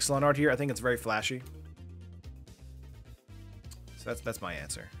like the Ixalan art here. I think it's very flashy. So that's my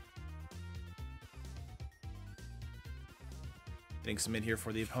answer. Getting submit here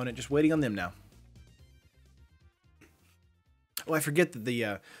for the opponent. Just waiting on them now. Oh, I forget that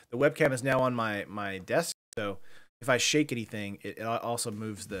the webcam is now on my desk. So if I shake anything, it also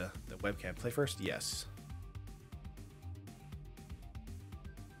moves the webcam. Play first? Yes.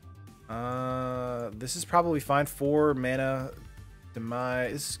 This is probably fine. 4 mana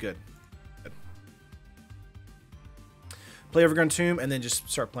demise. This is good. Play Overgrown Tomb and then just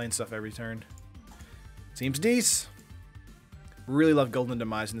start playing stuff every turn. Seems decent. Really love Golden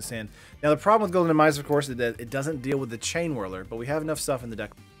Demise in this hand. Now the problem with Golden Demise, of course, is that it doesn't deal with the Chain Whirler, but we have enough stuff in the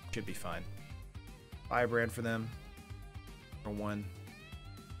deck. Should be fine. Firebrand for them. For 1.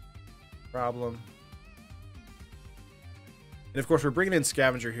 Problem. And of course, we're bringing in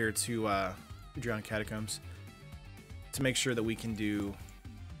Scavenger here to Drown Catacombs to make sure that we can do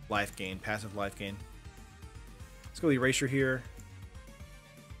life gain, passive life gain. Let's go with Erasure here.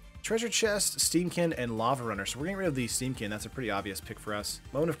 Treasure Chest, Steamkin, and Lava Runner. So we're getting rid of the Steamkin. That's a pretty obvious pick for us.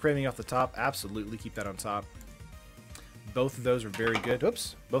 Moan of Craving off the top. Absolutely keep that on top. Both of those are very good.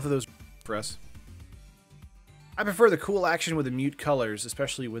 Oops. Both of those for us. I prefer the cool action with the mute colors,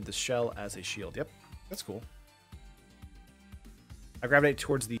 especially with the shell as a shield. Yep, that's cool. I gravitate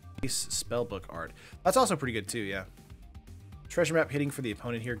towards the base spellbook art. That's also pretty good too, yeah. Treasure map hitting for the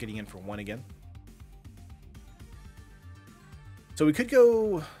opponent here, getting in for 1 again. So we could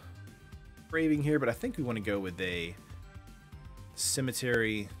go Craving here, but I think we want to go with a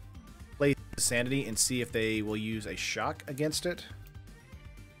Cemetery, play Sanity, and see if they will use a shock against it.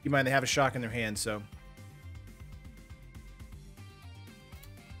 Keep in mind they have a shock in their hand, so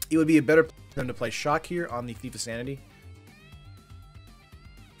it would be a better play for them to play shock here on the Thief of Sanity.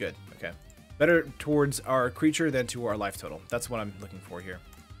 Good, okay. Better towards our creature than to our life total. That's what I'm looking for here.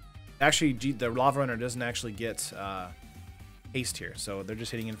 Actually, the Lava Runner doesn't actually get haste here, so they're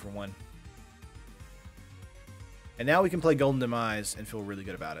just hitting in for 1. And now we can play Golden Demise and feel really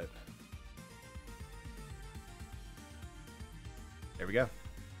good about it. There we go.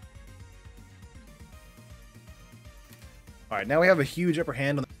 Alright, now we have a huge upper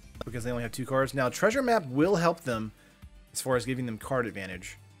hand on the because they only have 2 cards. Now, Treasure Map will help them as far as giving them card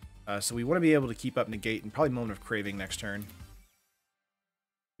advantage. So we want to be able to keep up Negate and probably Moment of Craving next turn.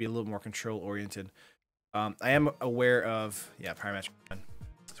 Be a little more control-oriented. I am aware of... Yeah, Power Match.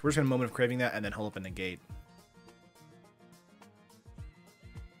 So we're just going to Moment of Craving that and then hold up a Negate.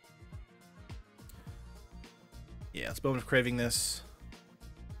 Yeah, let's Moment of Craving this.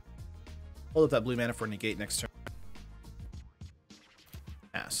 Hold up that blue mana for a Negate next turn.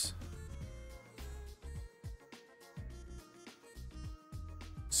 Pass.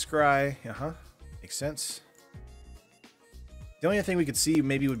 Scry. Makes sense. The only thing we could see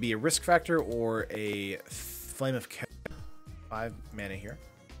maybe would be a Risk Factor or a Flame of Chaos. 5 mana here.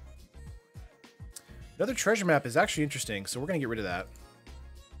 Another treasure map is actually interesting, so we're going to get rid of that.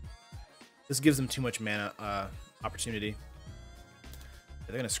 This gives them too much mana opportunity.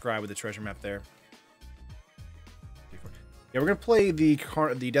 They're going to scry with the treasure map there. Yeah, we're going to play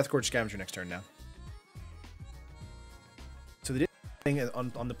the Death Gorge Scavenger next turn now. So they didn't do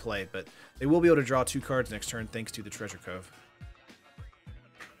anything on the play, but they will be able to draw 2 cards next turn thanks to the Treasure Cove.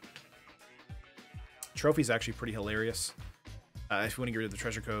 Trophy's actually pretty hilarious. If you want to get rid of the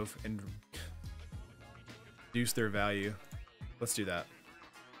Treasure Cove and reduce their value, let's do that.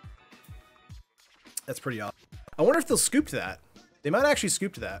 That's pretty awesome. I wonder if they'll scoop to that. They might actually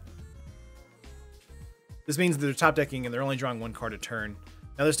scoop to that. This means they're top decking and they're only drawing 1 card a turn.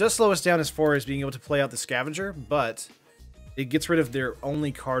 Now this does slow us down as far as being able to play out the Scavenger, but it gets rid of their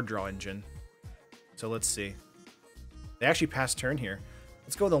only card draw engine. So let's see. They actually passed turn here.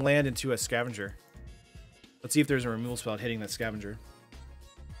 Let's go with a land into a Scavenger. Let's see if there's a removal spell hitting that Scavenger.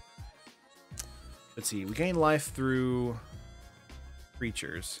 Let's see. We gain life through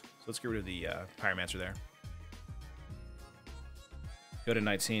creatures. So let's get rid of the Pyromancer there. Go to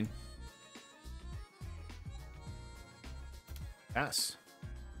Night Scene. Pass.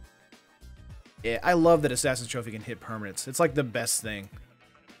 Yeah, I love that Assassin's Trophy can hit permanents. It's like the best thing.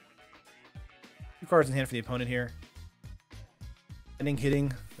 2 cards in hand for the opponent here. Ending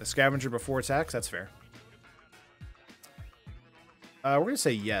hitting the Scavenger before attacks. That's fair. We're going to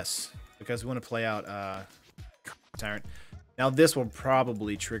say yes, because we want to play out Tyrant. Now this will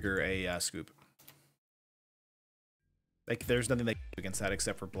probably trigger a scoop. Like, there's nothing they can do against that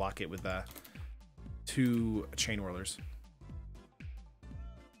except for block it with 2 Chain Whirlers.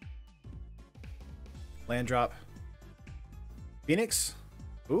 Land drop. Phoenix.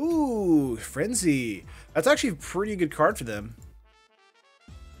 Ooh, Frenzy. That's actually a pretty good card for them.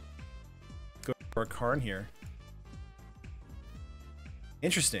 Go for a Karn here.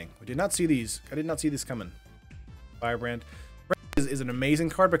 Interesting. We did not see these. I did not see this coming. Firebrand. Is an amazing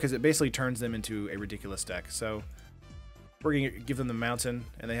card because it basically turns them into a ridiculous deck. So we're going to give them the Mountain,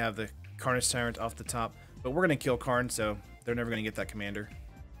 and they have the Carnage Tyrant off the top. But we're going to kill Karn, so they're never going to get that commander.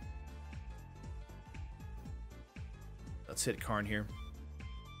 Let's hit Karn here.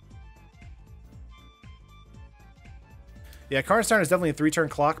 Yeah, Carnage Tyrant is definitely a 3-turn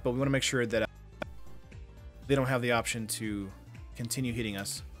clock, but we want to make sure that they don't have the option to continue hitting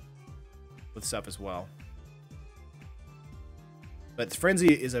us with stuff as well. But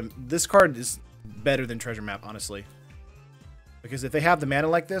Frenzy is this card is better than Treasure Map, honestly. Because if they have the mana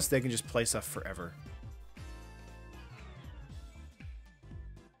like this, they can just play stuff forever.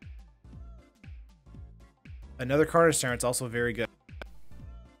 Another Carnage Tyrant's also very good.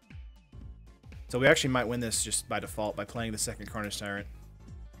 So we actually might win this just by default by playing the second Carnage Tyrant.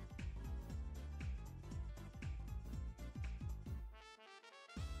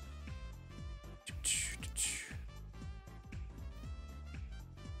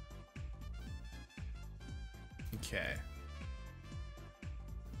 Okay.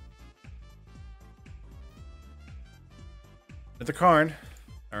 Another Karn.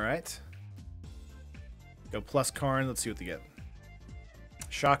 Alright. Go plus Karn. Let's see what they get.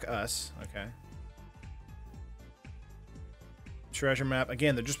 Shock us. Okay. Treasure Map.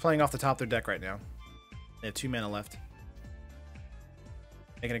 Again, they're just playing off the top of their deck right now. They have 2 mana left.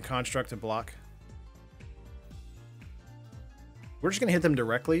 Making a construct to block. We're just going to hit them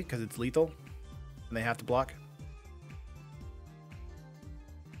directly because it's lethal. And they have to block.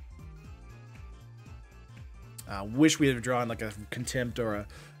 Wish we had drawn like a Contempt or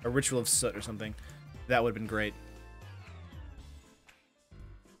a Ritual of Soot or something. That would have been great.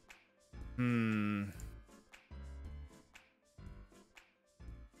 14-12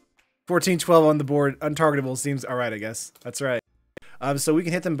 on the board. Untargetable seems alright, I guess. That's right. So we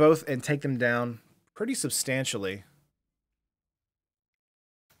can hit them both and take them down pretty substantially.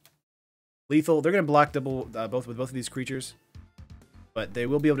 Lethal. They're going to block double both with both of these creatures. But they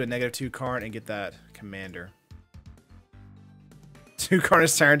will be able to -2 Karn and get that commander. 2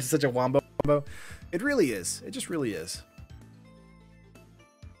 Carnage Tyrant is such a wombo. It really is. It just really is.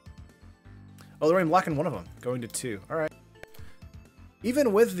 Oh, they're only blocking one of them, going to 2. All right.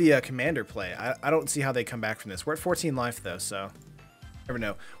 Even with the commander play, I don't see how they come back from this. We're at 14 life, though, so never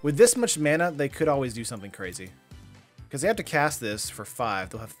know. With this much mana, they could always do something crazy. Because they have to cast this for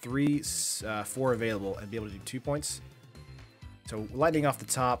 5. They'll have 3, 4 available and be able to do 2 points. So lightning off the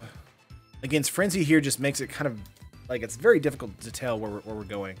top. Against Frenzy here just makes it kind of like it's very difficult to tell where we're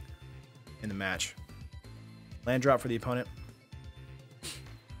going in the match. Land drop for the opponent.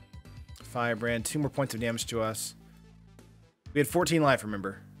 Firebrand, 2 more points of damage to us. We had 14 life,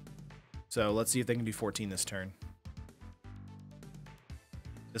 remember. So let's see if they can do 14 this turn.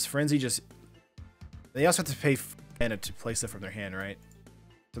 This Frenzy just... They also have to pay mana to play stuff from their hand, right?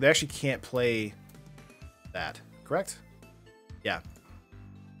 So they actually can't play that, correct? Yeah.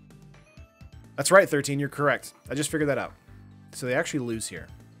 That's right, 13, you're correct. I just figured that out. So they actually lose here.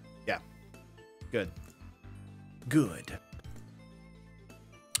 Yeah. Good. Good.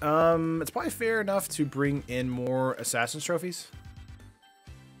 It's probably fair enough to bring in more Assassin's Trophies.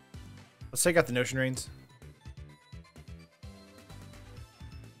 Let's take out the Notion Reigns.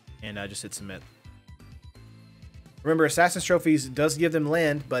 And just hit submit. Remember, Assassin's Trophies does give them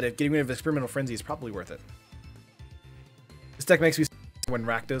land, but if getting rid of Experimental Frenzy is probably worth it. This deck makes me when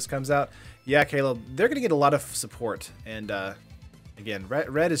Rakdos comes out. Yeah, Caleb, they're going to get a lot of support. And, again,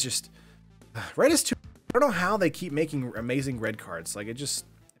 red is just... Red is too... I don't know how they keep making amazing red cards. Like, it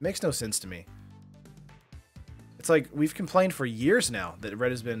makes no sense to me. It's like, we've complained for years now that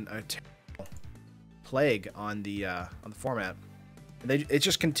red has been a terrible plague on the format. And it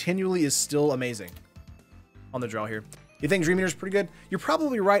just continually is still amazing on the draw here. You think Dream Eater's pretty good? You're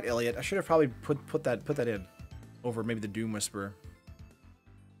probably right, Elliot. I should have probably put that in over maybe the Doom Whisperer.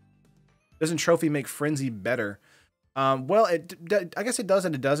 Doesn't Trophy make Frenzy better? Well, I guess it does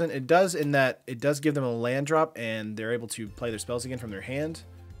and it doesn't. It does in that it does give them a land drop and they're able to play their spells again from their hand.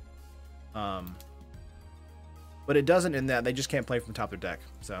 But it doesn't in that they just can't play from top of their deck.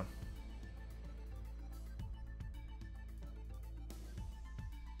 So.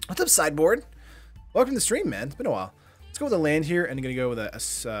 What's up, Sideboard? Welcome to the stream, man. It's been a while. Let's go with a land here and I'm going to go with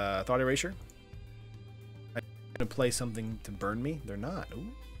a Thought Erasure. I'm going to play something to burn me. They're not. Ooh.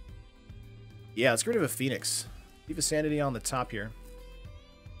 Yeah, let's get rid of a Phoenix. Leave a Sanity on the top here.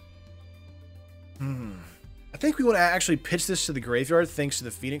 I think we want to actually pitch this to the graveyard thanks to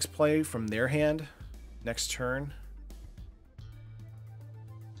the Phoenix play from their hand next turn.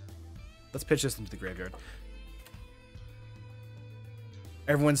 Let's pitch this into the graveyard.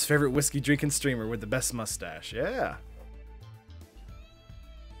 Everyone's favorite whiskey drinking streamer with the best mustache. Yeah.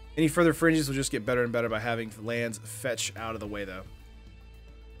 Any further fringes will just get better and better by having lands fetch out of the way, though.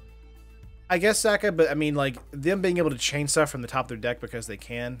 I guess, Zaka, but I mean, like, them being able to chain stuff from the top of their deck because they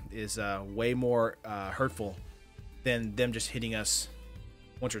can is way more hurtful than them just hitting us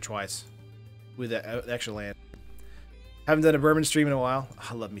once or twice with the extra land. Haven't done a bourbon stream in a while.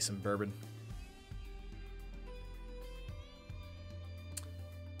 I love me some bourbon.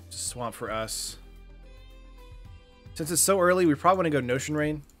 Just swamp for us. Since it's so early, we probably want to go Notion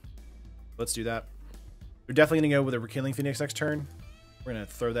Rain. Let's do that. We're definitely going to go with a Rekindling Phoenix next turn. We're going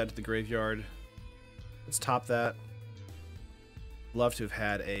to throw that to the graveyard. Let's top that. Love to have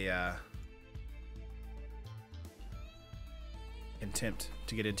had a Contempt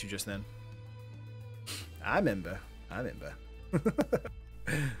to get into just then. I remember.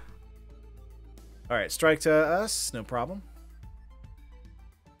 Alright, strike to us. No problem.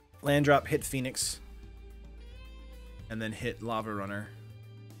 Land drop, hit Phoenix. And then hit Lava Runner.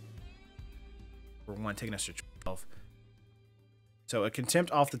 For 1, taking us to 12. So a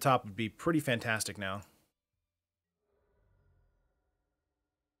Contempt off the top would be pretty fantastic now.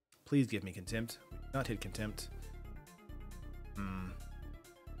 Please give me Contempt. Not hit Contempt.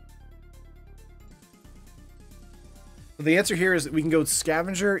 So the answer here is that we can go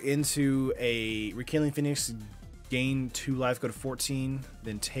Scavenger into a Rekindling Phoenix, gain 2 life, go to 14,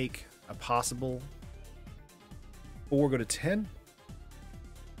 then take a possible 4, go to 10.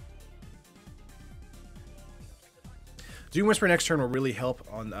 Doom Whisper next turn will really help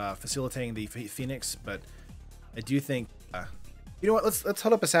on facilitating the Phoenix, but I do think, you know what? Let's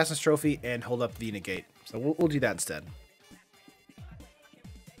hold up Assassin's Trophy and hold up the Negate. So we'll do that instead.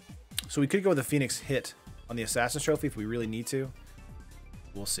 So we could go with the Phoenix hit on the Assassin's Trophy if we really need to.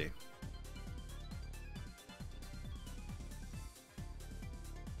 We'll see.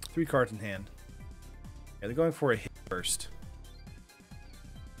 Three cards in hand. Yeah, they're going for a hit first.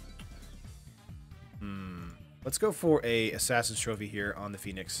 Let's go for a Assassin's Trophy here on the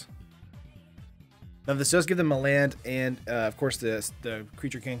Phoenix. Now this does give them a land, and of course the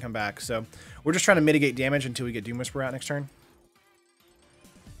creature can come back. So we're just trying to mitigate damage until we get Doom Whisper out next turn.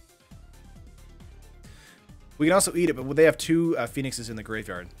 We can also eat it, but they have 2 Phoenixes in the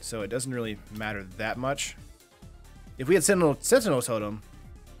graveyard, so it doesn't really matter that much. If we had Sentinel Totem,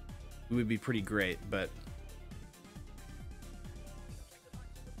 it would be pretty great, but...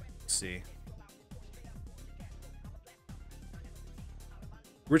 Let's see.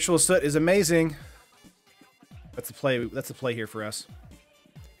 Ritual Soot is amazing. That's the play. That's the play here for us.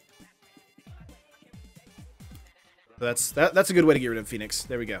 So that's a good way to get rid of Phoenix.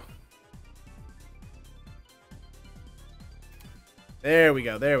 There we go. There we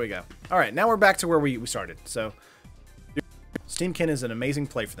go. There we go. All right, now we're back to where we started. So, Steamkin is an amazing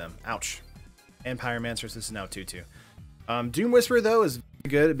play for them. Ouch. And Pyromancers. This is now 2/2. Doom Whisperer though is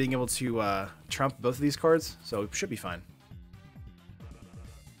good at being able to trump both of these cards, so it should be fine.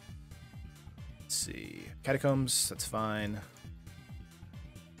 Let's see. Catacombs, that's fine.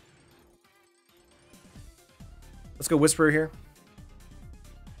 Let's go Whisperer here.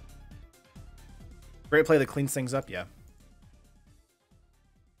 Great play that cleans things up, yeah.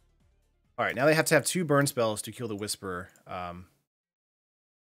 Alright, now they have to have 2 burn spells to kill the Whisperer.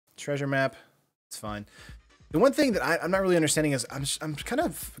 Treasure map, it's fine. The one thing that I'm not really understanding is I'm kind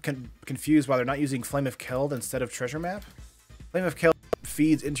of confused why they're not using Flame of Keld instead of Treasure map. Flame of Keld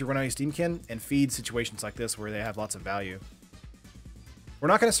feeds into Runaway Steamkin and feeds situations like this where they have lots of value. We're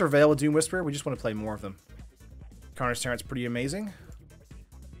not going to surveil with Doom Whisperer, we just want to play more of them. Carnage Tyrant's pretty amazing.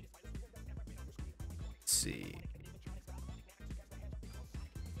 Let's see.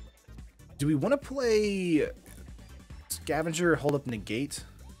 Do we want to play Scavenger, hold up Negate?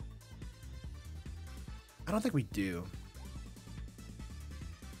 I don't think we do.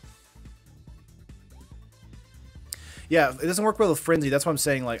 Yeah, it doesn't work well with Frenzy. That's what I'm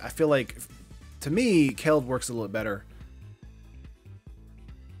saying. Like, I feel like, to me, Keld works a little bit better.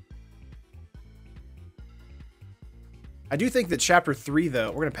 I do think that Chapter 3, though,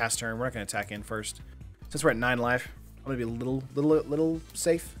 we're going to pass turn. We're not going to attack in first. Since we're at 9 life, I'm going to be a little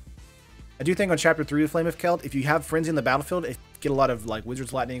safe. I do think on Chapter 3 of Flame of Keld, if you have Frenzy in the battlefield, if you get a lot of, like,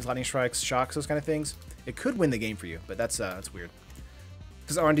 Wizard's Lightnings, Lightning Strikes, Shocks, those kind of things, it could win the game for you, but that's weird.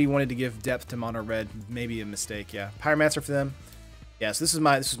 Because R&D wanted to give depth to Mono Red, maybe a mistake, yeah. Pyromancer for them. Yeah, so this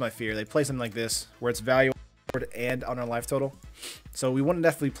is my fear. They play something like this, where it's value and on our life total. So we want to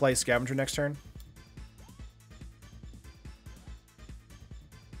definitely play Scavenger next turn.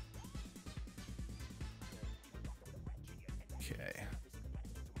 Okay.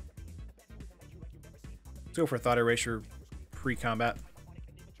 Let's go for Thought Erasure pre-combat.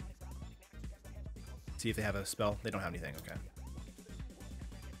 See if they have a spell. They don't have anything, okay.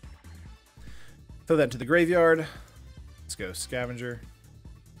 Throw that into the graveyard. Let's go Scavenger.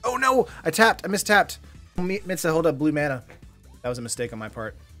 Oh no! I tapped! I mistapped! Meant to hold up blue mana. That was a mistake on my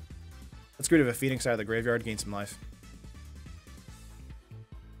part. Let's get rid of a Phoenix out of the graveyard, gain some life.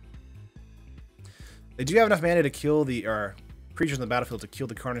 They do have enough mana to kill the creatures in the battlefield to kill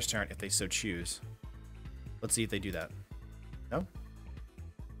the Carnage Tyrant if they so choose. Let's see if they do that. No?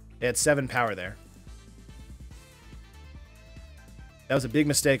 They had 7 power there. That was a big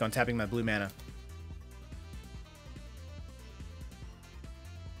mistake on tapping my blue mana.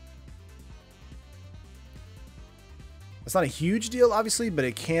 It's not a huge deal, obviously, but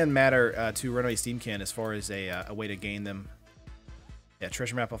it can matter to Runaway Steamkin as far as a way to gain them. Yeah,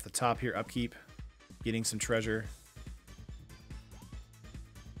 treasure map off the top here, upkeep. Getting some treasure.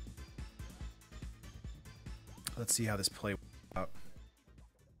 Let's see how this plays out.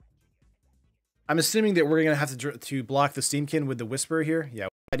 I'm assuming that we're going to have to block the Steamkin with the Whisperer here. Yeah,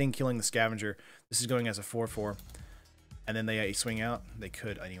 fighting, killing the Scavenger. This is going as a 4/4. And then they swing out. They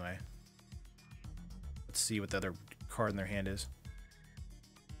could anyway. Let's see what the other card in their hand is.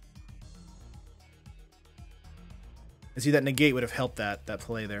 And see, that Negate would have helped that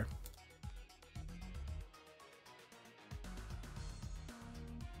play there.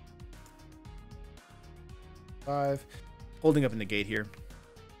 Five. Holding up a Negate here.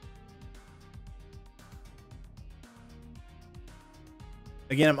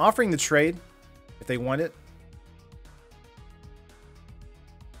 Again, I'm offering the trade if they want it.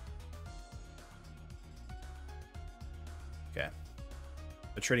 Okay.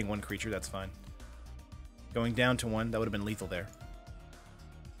 But trading 1 creature, that's fine. Going down to 1, that would have been lethal there.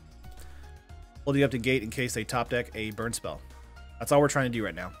 Holding up to gate in case they top deck a burn spell. That's all we're trying to do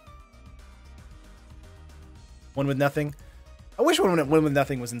right now. 1 with nothing. I wish 1 with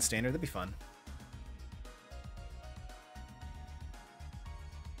nothing was in standard. That'd be fun.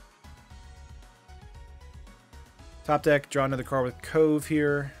 Top deck, draw another card with Cove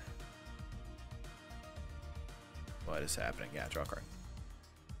here. What is happening? Yeah, draw a card.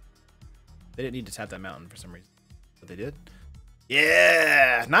 They didn't need to tap that mountain for some reason, but they did.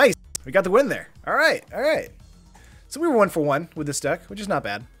 Yeah, nice. We got the win there. All right, all right. So we were 1 for 1 with this deck, which is not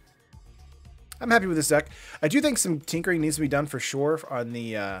bad. I'm happy with this deck. I do think some tinkering needs to be done for sure on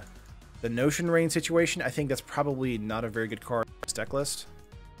the Notion Rain situation. I think that's probably not a very good card in this deck list.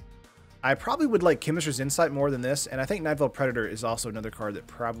 I probably would like Chemist's Insight more than this, and I think Nightveil Predator is also another card that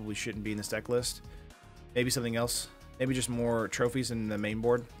probably shouldn't be in this deck list. Maybe something else. Maybe just more trophies in the main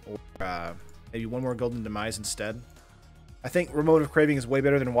board, or maybe one more Golden Demise instead. I think Remote of Craving is way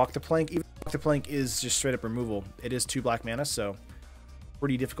better than Walk the Plank. Even Walk the Plank is just straight up removal. It is 2 black mana, so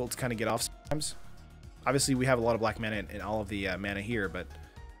pretty difficult to kind of get off sometimes. Obviously, we have a lot of black mana in all of the mana here, but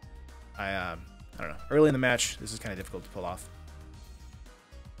I don't know. Early in the match, this is kind of difficult to pull off.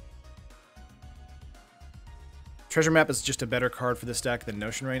 Treasure Map is just a better card for this deck than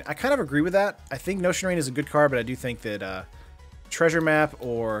Notion Rain. I kind of agree with that. I think Notion Rain is a good card, but I do think that Treasure Map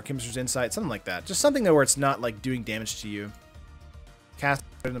or Chemist's Insight, something like that. Just something where it's not like doing damage to you. Cast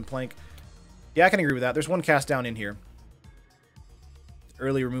better than Plank. Yeah, I can agree with that. There's one cast down in here.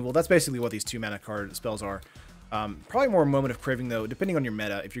 Early removal. That's basically what these 2 mana card spells are. Probably more Moment of Craving though, depending on your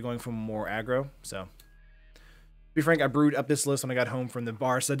meta, if you're going for more aggro. So, to be frank, I brewed up this list when I got home from the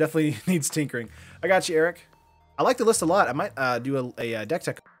bar, so it definitely needs tinkering. I got you, Eric. I like the list a lot. I might do a deck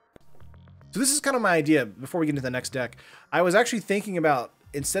tech. So this is kind of my idea before we get into the next deck. I was actually thinking about,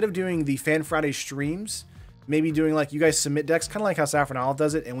 instead of doing the Fan Friday streams, maybe doing like you guys submit decks, kind of like how Saffron Olive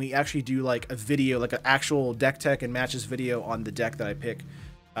does it, and we actually do like a video, like an actual deck tech and matches video on the deck that I pick,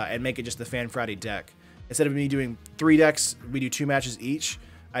 and make it just the Fan Friday deck. Instead of me doing 3 decks, we do 2 matches each.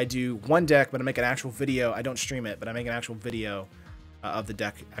 I do 1 deck, but I make an actual video. I don't stream it, but I make an actual video of the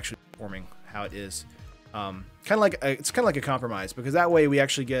deck actually performing how it is. It's kind of like a compromise, because that way we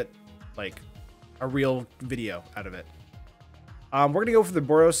actually get like a real video out of it. We're gonna go for the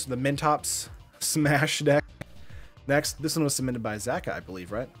Boros, the Mentops Smash deck next. This one was submitted by Zaka, I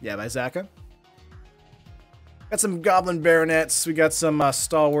believe, right? Yeah, by Zaka. Got some Goblin Baronets. We got some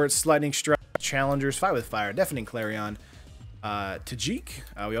Stalwarts, Lightning Strike, Challengers, Fight with Fire, Deafening Clarion, Tajik.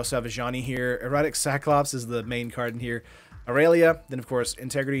 We also have Ajani here. Erotic Cyclops is the main card in here. Aurelia, then of course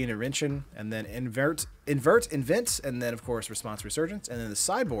Integrity and Intervention, and then Invent, and then of course Response Resurgence, and then the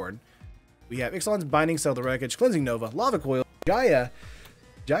sideboard we have Ixalan's Binding, Settle the Wreckage, Cleansing Nova, Lava Coil, Jaya,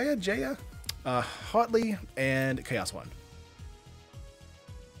 Hotly, and Chaos One.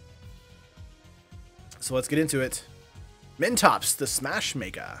 So let's get into it. Mentops, the Smash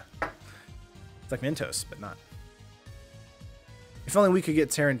Maker. It's like Mentos, but not. If only we could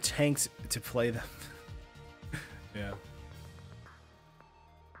get Terran tanked to play them. Yeah.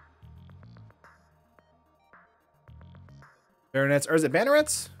 Baronets, or is it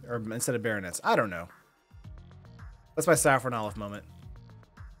Bannerets? Or instead of Baronets? I don't know. That's my Saffron Olive moment.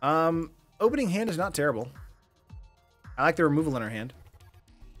 Opening hand is not terrible. I like the removal in our hand.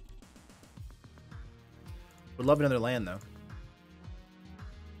 Would love another land, though.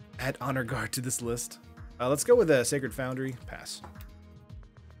 Add Honor Guard to this list. Let's go with a Sacred Foundry. Pass.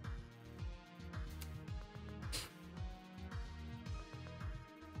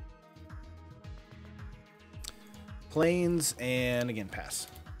 Plains, and again, pass.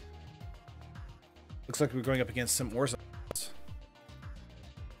 Looks like we're going up against some Orzhov.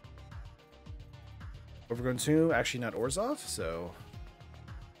 Overgrown Tomb, actually not Orzhov, so...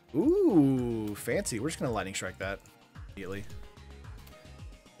 Ooh, fancy. We're just going to Lightning Strike that immediately.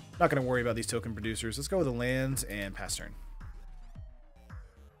 Not going to worry about these token producers. Let's go with the lands and pass turn.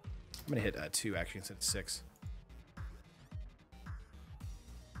 I'm going to hit 2 actually instead of 6.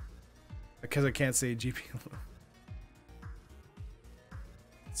 Because I can't say GP.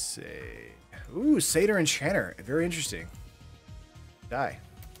 Let's see. Ooh, Satyr Enchanter. Very interesting. Die.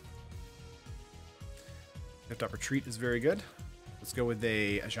 Lift-Up Retreat is very good. Let's go with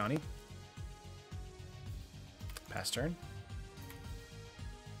a Ajani. Pass turn.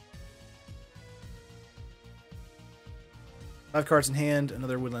 Five cards in hand.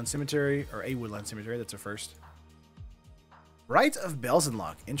 Another Woodland Cemetery. Or a Woodland Cemetery. That's our first. Rite of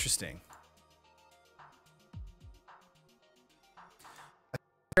Belzenlock. Interesting.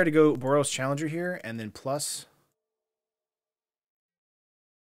 To go Boros Challenger here, and then plus,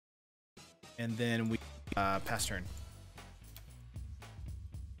 and then we pass turn,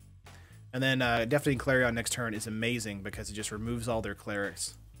 and then definitely Clarion next turn is amazing because it just removes all their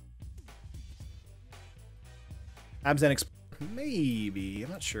clerics. Abzan maybe, I'm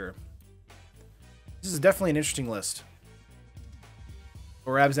not sure. This is definitely an interesting list.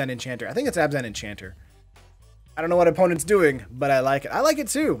 Or Abzan Enchanter. I think it's Abzan Enchanter. I don't know what opponent's doing, but I like it. I like it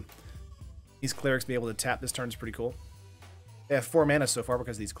too. These clerics be able to tap this turn is pretty cool. They have 4 mana so far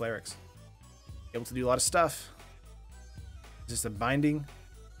because of these clerics. Able to do a lot of stuff. Is this a Binding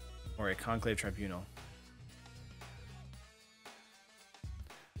or a Conclave Tribunal?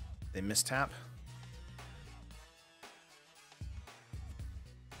 They mistap.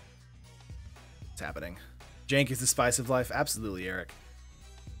 What's happening? Jank is the spice of life. Absolutely, Eric.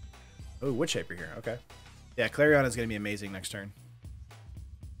 Oh, Wood Shaper here. Okay. Yeah, Clarion is going to be amazing next turn.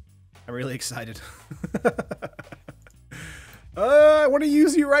 I'm really excited. I want to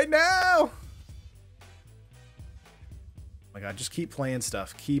use you right now. Oh my God, just keep playing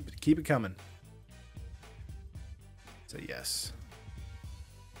stuff. Keep it coming. So yes.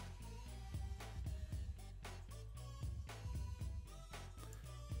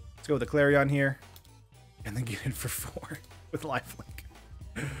 Let's go with the Clarion here. And then get in for 4 with lifelink.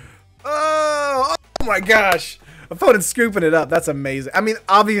 Oh my gosh. Opponent's scooping it up. That's amazing. I mean,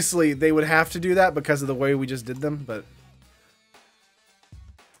 obviously, they would have to do that because of the way we just did them, but...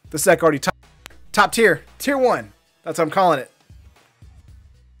 The sec already top tier. Tier 1. That's what I'm calling it.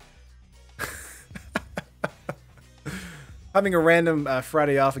 Having a random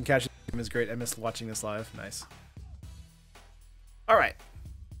Friday off and catching him is great. I missed watching this live. Nice. Alright.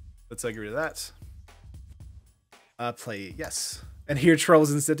 Let's get rid of that. Play, yes. And here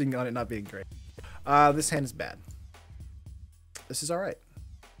trolls and sitting on it not being great. This hand is bad. This is alright.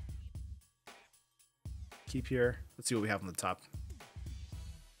 Keep here. Let's see what we have on the top.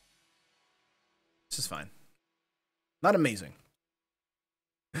 This is fine. Not amazing.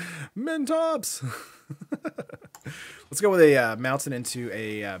 Mentops! Let's go with a mountain into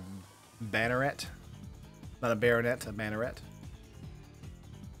a banneret. Not a baronet, a banneret.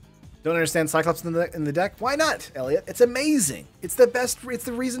 Don't understand Cyclops in the deck? Why not, Elliot? It's amazing. It's the best. It's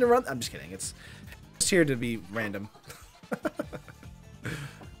the reason to run. I'm just kidding. It's just here to be random.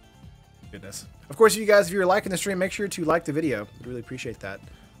 Goodness. Of course, if you're liking the stream, make sure to like the video. We'd really appreciate that.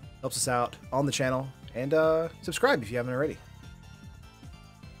 Helps us out on the channel. And subscribe if you haven't already.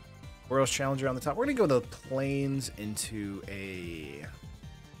 Boros Challenger on the top. We're going to go the planes into a...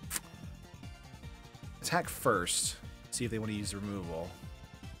 Attack first. See if they want to use removal.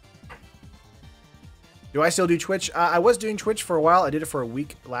 Do I still do Twitch? I was doing Twitch for a while. I did it for a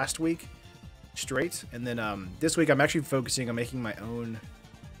week last week straight. And then this week I'm actually focusing on making my own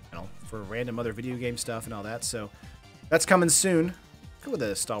channel for random other video game stuff and all that. So that's coming soon. Let's go with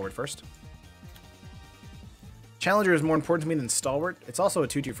the Stalwart first. Challenger is more important to me than Stalwart. It's also a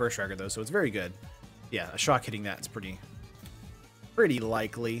 2/2 first striker though, so it's very good. Yeah, a shock hitting that is pretty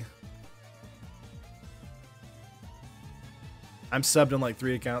likely. I'm subbed on like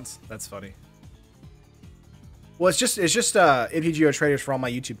 3 accounts. That's funny. Well, it's just MTGO traders for all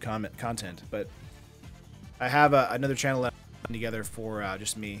my YouTube content, but I have another channel that I'm putting together for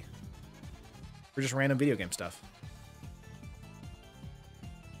just me, for just random video game stuff.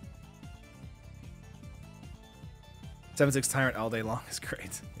 Seven-six Tyrant all day long is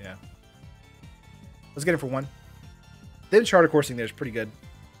great. Yeah. Let's get it for 1. Then Charter Coursing there is pretty good.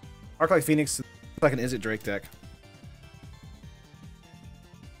 Arclight Phoenix is like an Is It Drake deck.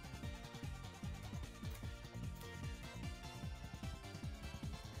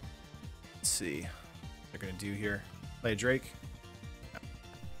 Let's see what they're going to do here. Play a Drake. No.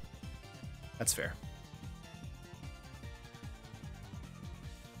 That's fair.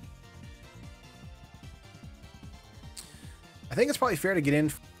 I think it's probably fair to get in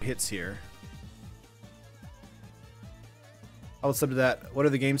hits here. I'll sub to that. What are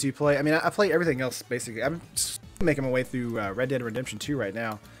the games you play? I mean, I play everything else, basically. I'm just making my way through Red Dead Redemption 2 right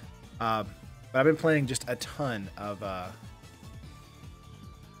now. But I've been playing just a ton of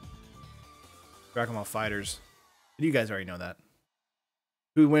Dragon Ball Fighters. But you guys already know that.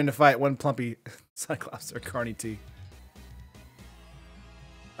 Who would win a fight? One plumpy Cyclops or Carney T?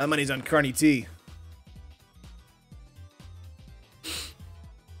 My money's on Carney T.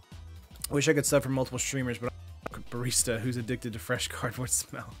 I wish I could sub for multiple streamers, but I'm a barista who's addicted to fresh cardboard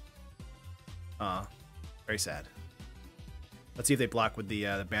smell. Very sad. Let's see if they block with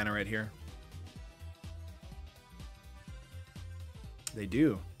the banner right here. They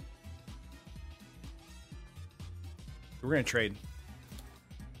do. We're gonna trade.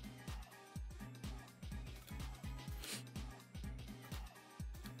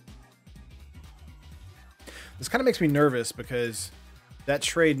 This kind of makes me nervous because that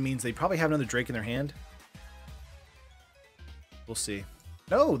trade means they probably have another Drake in their hand. We'll see.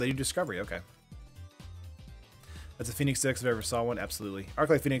 No, they do Discovery. Okay. That's a Phoenix deck if I ever saw one. Absolutely.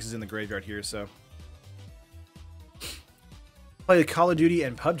 Arclight Phoenix is in the graveyard here, so. Played Call of Duty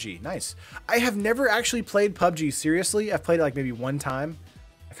and PUBG. Nice. I have never actually played PUBG seriously. I've played it like maybe one time.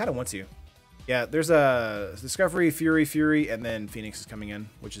 I kind of want to. Yeah, there's a Discovery, Fury, and then Phoenix is coming in,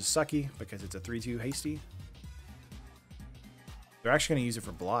 which is sucky because it's a 3/2 hasty. They're actually going to use it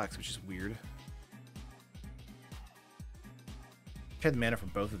for blocks, which is weird. I had the mana for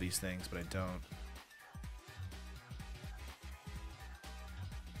both of these things, but I don't.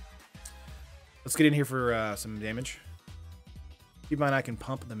 Let's get in here for some damage. Keep in mind I can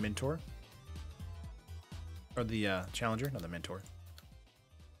pump the Mentor. Or the Challenger, not the Mentor.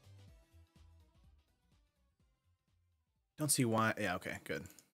 Don't see why. Yeah, okay, good.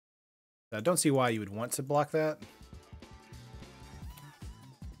 Don't see why you would want to block that.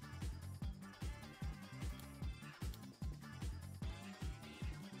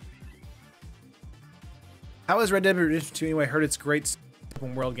 How has Red Dead Redemption 2 anyway? Heard it's a great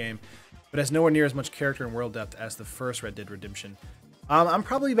open world game, but has nowhere near as much character and world depth as the first Red Dead Redemption. I'm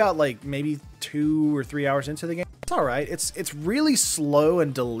probably about like maybe 2 or 3 hours into the game. It's all right. It's really slow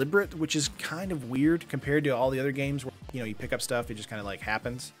and deliberate, which is kind of weird compared to all the other games where, you know, you pick up stuff, it just kind of like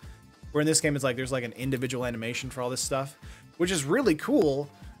happens. Where in this game, it's like there's like an individual animation for all this stuff, which is really cool.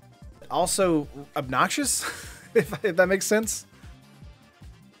 Also obnoxious, if that makes sense.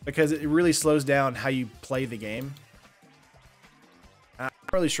 Because it really slows down how you play the game. I'm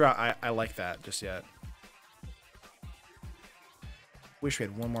not really sure I like that just yet. Wish we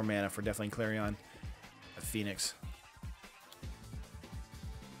had one more mana for definitely Clarion. A Phoenix.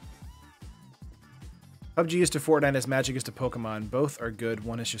 PUBG is to Fortnite as Magic is to Pokemon. Both are good.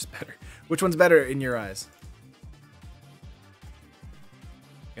 One is just better. Which one's better in your eyes?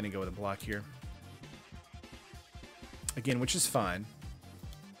 Gonna go with a block here. Again, which is fine.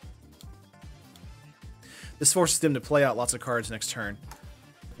 This forces them to play out lots of cards next turn.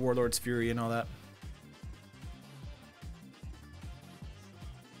 Warlord's Fury and all that.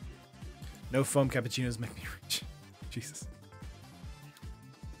 No foam cappuccinos make me rich. Jesus.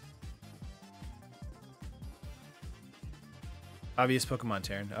 Obvious Pokemon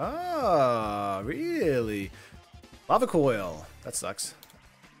Terran. Oh, really? Lava Coil. That sucks.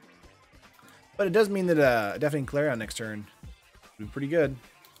 But it does mean that definitely Clarion next turn would be pretty good.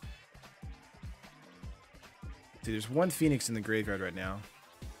 See, there's one Phoenix in the graveyard right now.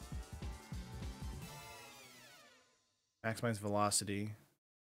 Maximize velocity.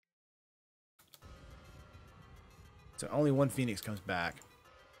 So only one Phoenix comes back.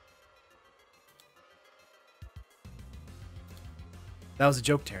 That was a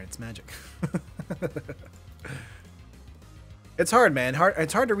joke, Terran. It's magic. It's hard, man.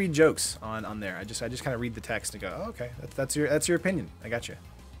 It's hard to read jokes on there. I just kind of read the text and go, oh, okay, that's your opinion. I got you.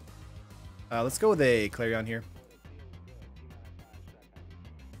 Let's go with a Clarion here.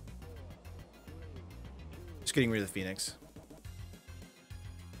 Just getting rid of the Phoenix.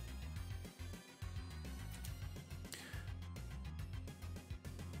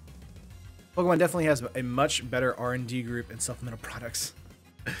 Pokemon definitely has a much better R&D group and supplemental products.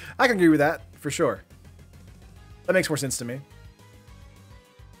 I can agree with that, for sure. That makes more sense to me.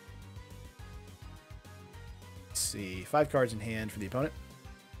 Let's see. 5 cards in hand for the opponent.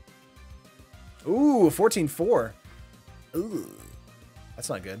 Ooh, 14-4. Ooh, that's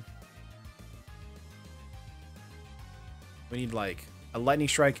not good. We need, like, a Lightning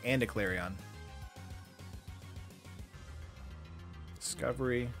Strike and a Clarion.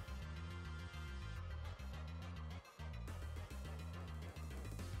 Discovery.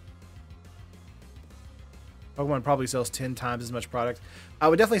 Pokemon probably sells 10 times as much product. I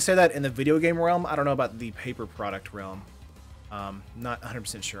would definitely say that in the video game realm. I don't know about the paper product realm. Not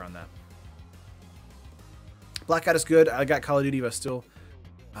 100% sure on that. Blackout is good. I got Call of Duty, but still...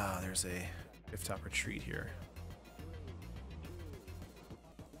 there's a Rooftop Retreat here.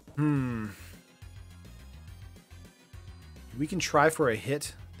 We can try for a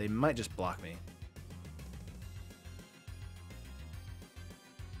hit. They might just block me.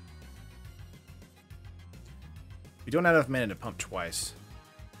 We don't have enough mana to pump twice.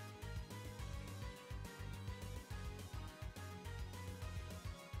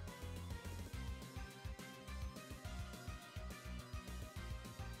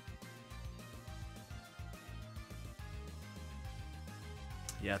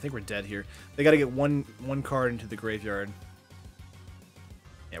 Yeah, I think we're dead here. They got to get one card into the graveyard.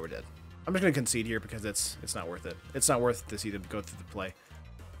 Yeah, we're dead. I'm just going to concede here because it's not worth it. It's not worth to see them go through the play.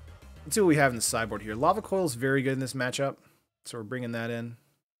 Let's see what we have in the sideboard here. Lava Coil is very good in this matchup, so we're bringing that in.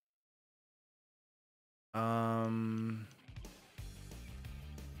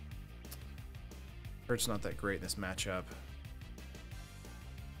 Hurt's not that great in this matchup.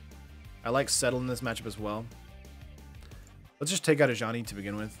 I like Settle in this matchup as well. Let's just take out Ajani to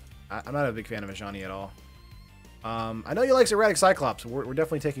begin with. I'm not a big fan of Ajani at all. I know he likes Erratic Cyclops. We're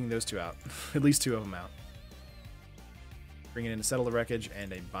definitely taking those two out. At least 2 of them out. Bringing in a Settle the Wreckage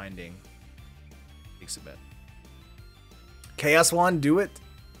and a Binding. Takes a bit. Chaos Wand, do it.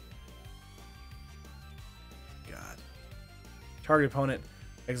 God. Target opponent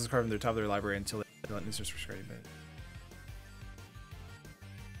exits a card from the top of their library until they let new source ready.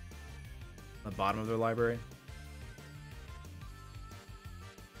 The bottom of their library.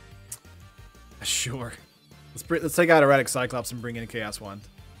 Sure. Let's take out Erratic Cyclops and bring in a Chaos Wand.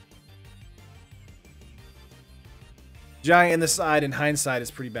 Giant in the side and hindsight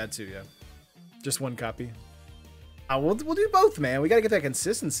is pretty bad too, yeah. Just one copy. We'll do both, man. We gotta get that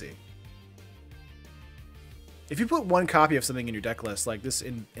consistency. If you put one copy of something in your deck list, like this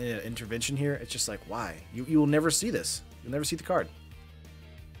in intervention here, it's just like, why? You will never see this. You'll never see the card.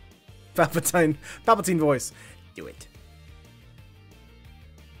 Palpatine voice. Do it.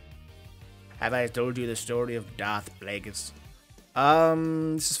 Have I told you the story of Darth Plagueis?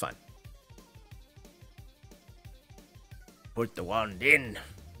 This is fine. Put the wand in.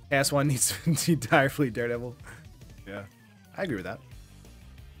 Chaos Wand needs to die Fleet Daredevil. Yeah, I agree with that.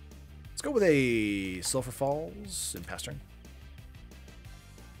 Let's go with a Sulphur Falls and pass turn.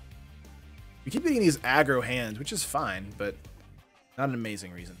 We keep getting these aggro hands, which is fine, but not an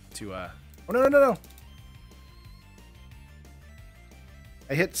amazing reason to, Oh, no.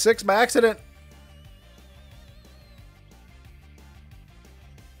 I hit 6 by accident.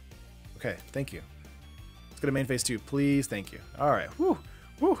 Okay, thank you. Let's go to main phase 2, please. Thank you. All right. Woo.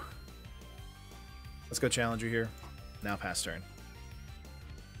 Let's go Challenger here. Now pass turn.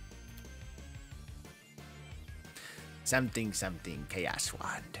 Something, Chaos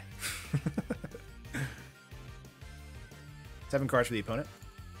Wand. 7 cards for the opponent.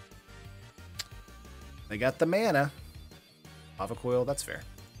 They got the mana. Lava Coil, that's fair.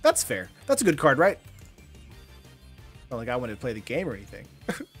 That's fair. That's a good card, right? Not like I wanted to play the game or anything.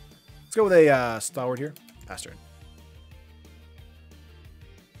 Let's go with a Stalwart here. Pass turn.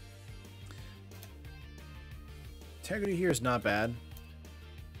 Integrity here is not bad.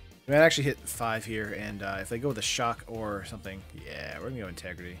 We might actually hit 5 here, and if they go with a Shock or something, yeah, we're going to go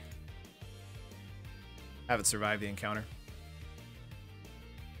Integrity. Have it survive the encounter.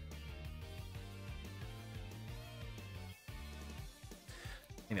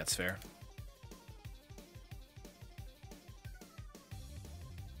 I think that's fair.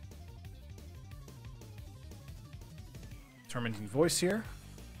 Tormenting Voice here.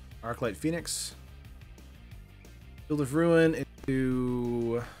 Arclight Phoenix. Field of Ruin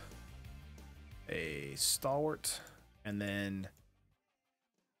into a Stalwart. And then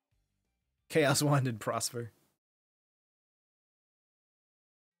Chaos Wand and Prosper.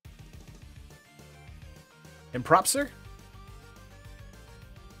 And Propser?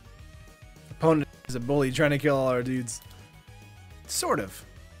 Opponent is a bully trying to kill all our dudes. Sort of.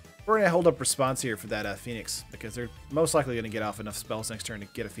 We're going to hold up response here for that Phoenix, because they're most likely going to get off enough spells next turn to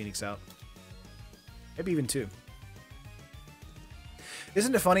get a Phoenix out. Maybe even 2.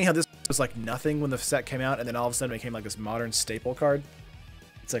 Isn't it funny how this was like nothing when the set came out, and then all of a sudden it became like this modern staple card?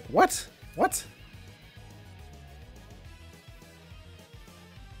 It's like, what? What?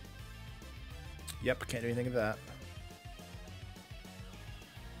 Yep, can't do anything with that.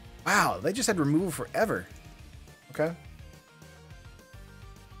 Wow, they just had removal forever. Okay.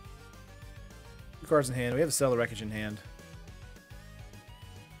 2 cards in hand. We have a Stellar Wreckage in hand.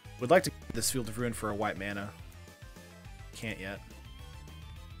 Would like to get this Field of Ruin for a white mana. Can't yet.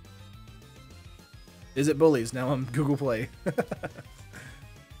 Is it bullies? Now on Google Play.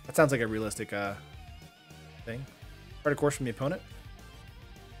 That sounds like a realistic thing. Card of course from the opponent.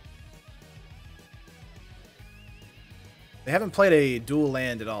 They haven't played a dual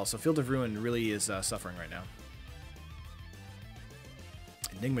land at all, so Field of Ruin really is suffering right now.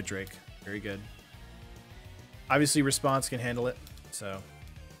 Enigma Drake. Very good. Obviously, Response can handle it, so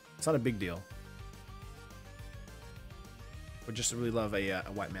it's not a big deal. Would just really love a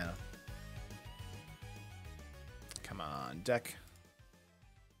white mana. Come on, deck.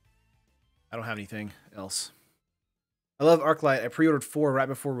 I don't have anything else. I love Arclight. I pre-ordered 4 right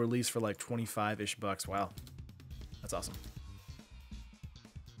before release for like 25-ish bucks. Wow. That's awesome.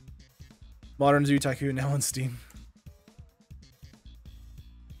 Modern Zoo Tycoon now on Steam.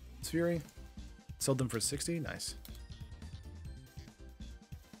 Fury. Sold them for 60. Nice.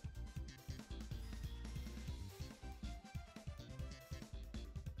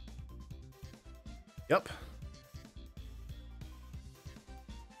 Yep.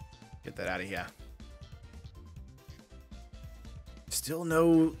 Get that out of here. Still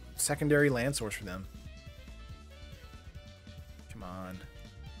no secondary land source for them. Come on.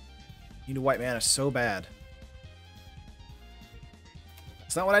 Need a white mana so bad.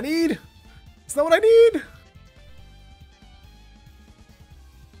 It's not what I need. It's not what I need.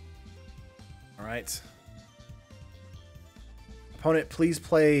 All right. Opponent, please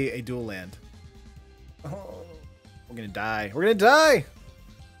play a dual land. Oh, We're gonna die. We're gonna die!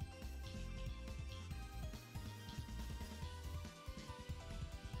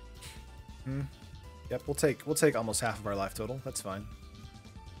 Yep, we'll take almost half of our life total. That's fine.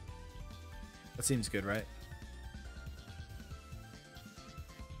 That seems good, right?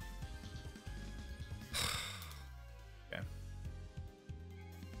 Okay.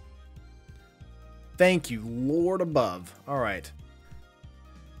 Thank you, Lord above. All right.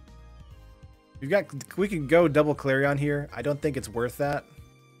 We could go double Clarion here. I don't think it's worth that.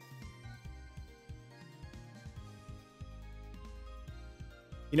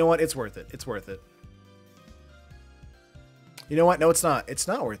 You know what? It's worth it. It's worth it. You know what? No, it's not. It's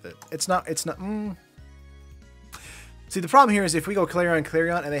not worth it. It's not. See, the problem here is if we go Clarion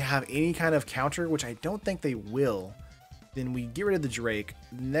and they have any kind of counter, which I don't think they will, then we get rid of the Drake.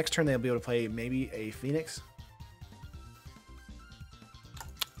 Next turn they'll be able to play maybe a Phoenix.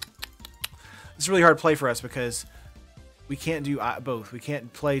 It's a really hard play for us because we can't do both. We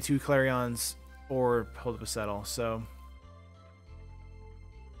can't play 2 Clarions or hold up a settle. So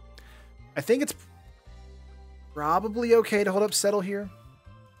I think it's probably okay to hold up settle here.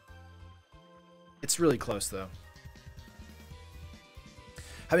 It's really close though.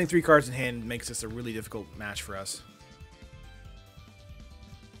 Having 3 cards in hand makes this a really difficult match for us.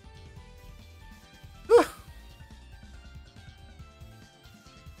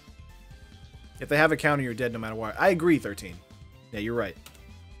 If they have a counter, you're dead no matter what. I agree, 13. Yeah, you're right.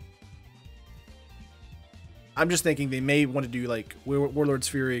 I'm just thinking they may want to do like Warlord's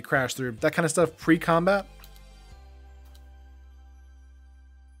Fury, Crash Through, that kind of stuff pre-combat.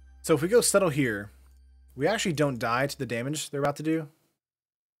 So if we go settle here, we actually don't die to the damage they're about to do.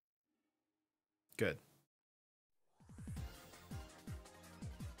 Good.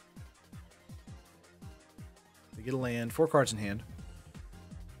 They get a land, 4 cards in hand.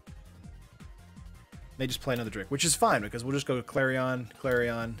 They just play another Drake, which is fine because we'll just go Clarion,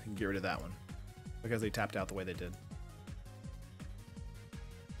 and get rid of that one. Because they tapped out the way they did.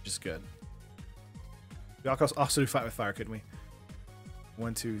 Which is good. We also do Fight with Fire, couldn't we?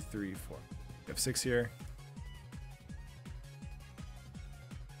 1, 2, 3, 4. We have 6 here.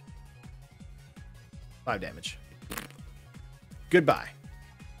 Five damage. Goodbye.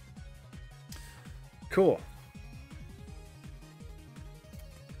 Cool.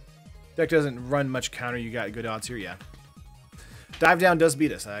 Deck doesn't run much counter. You got good odds here, yeah. Dive Down does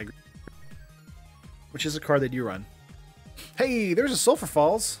beat us, I agree. Which is a card they do run. Hey, there's a Sulfur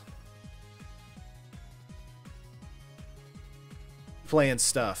Falls. Playing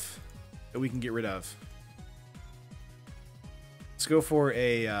stuff that we can get rid of. Let's go for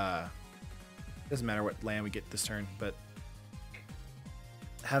a... doesn't matter what land we get this turn, but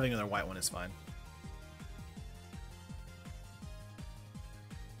having another white one is fine.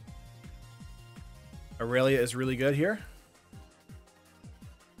 Aurelia is really good here.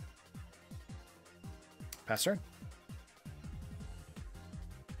 Pass turn.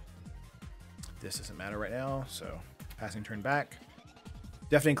 This doesn't matter right now, so passing turn back.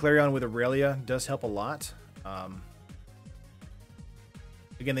 Deafening Clarion with Aurelia does help a lot.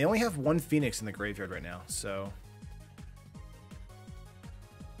 Again, they only have 1 Phoenix in the graveyard right now, so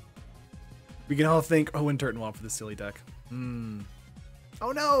we can all think, oh, and Turtonwall for the silly deck.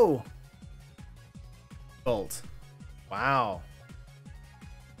 Oh no! Bolt. Wow.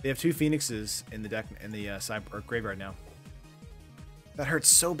 They have 2 Phoenixes in the deck in the graveyard now. That hurts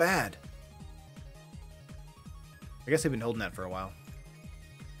so bad. I guess they've been holding that for a while.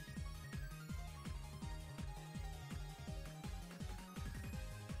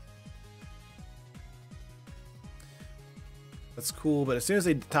 That's cool, but as soon as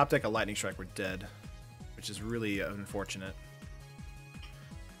they top deck a Lightning Strike, we're dead, which is really unfortunate.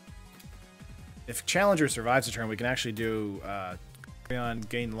 If Challenger survives the turn, we can actually do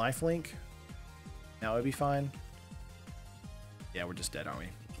gain lifelink. That would be fine. Yeah, we're just dead, aren't we?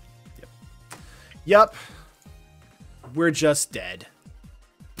 Yep. Yep. We're just dead.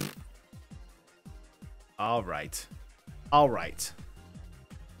 All right. All right.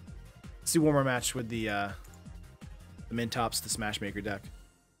 Let's do one more match with the Mentops, the Smashmaker deck.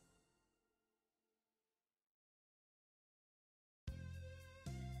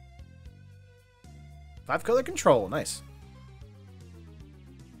 5-color control, nice.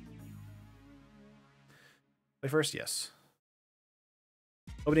 Play first, yes.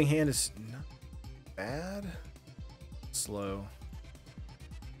 Opening hand is not bad. Slow.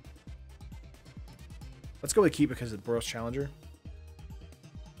 Let's go with keep because of the Boros Challenger.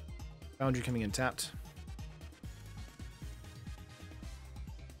 Boundary coming in tapped.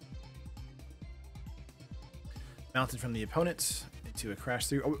 Mounted from the opponent into a crash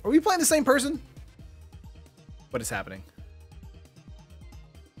through. Are we playing the same person? What is happening?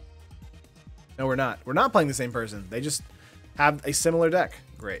 No, we're not. We're not playing the same person. They just have a similar deck.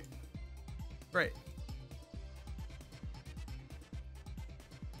 Great. Great.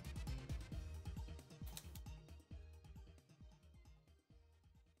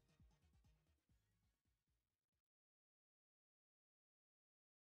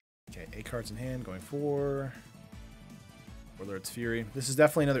 Okay, 8 cards in hand, going for Warlord's Fury. This is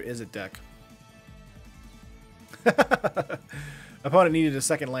definitely another Is It deck. Opponent needed a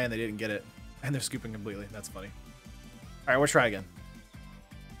second land, they didn't get it. And they're scooping completely. That's funny. Alright, we'll try again.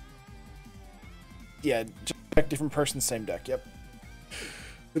 Yeah, check different person, same deck, yep.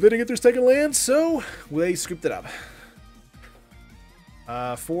 They didn't get their second land, so they scooped it up.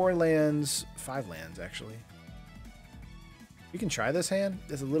 4 lands, 5 lands, actually. We can try this hand.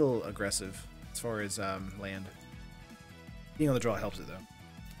 It's a little aggressive as far as land. Being on the draw helps it, though.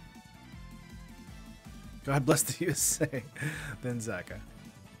 God bless the USA. Then Zaka.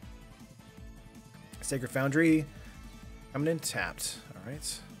 Sacred Foundry. Coming in tapped.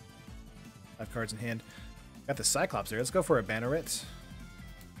 Alright. 5 cards in hand. Got the Cyclops there. Let's go for a Banneret.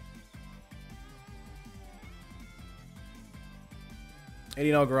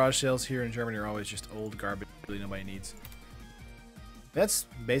 $80 garage sales here in Germany are always just old garbage really nobody needs. That's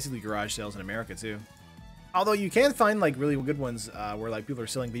basically garage sales in America too. Although you can find like really good ones where like people are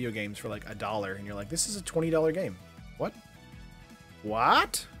selling video games for like $1 and you're like, this is a $20 game. What?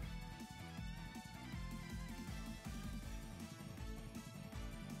 What?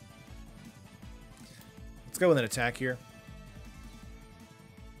 Let's go with an attack here.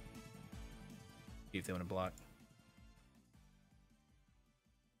 See if they want to block.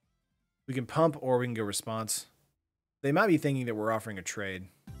 We can pump or we can go response. They might be thinking that we're offering a trade.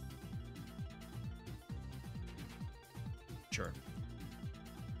 Sure.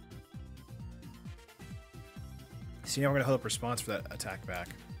 See, now we're going to hold up response for that attack back.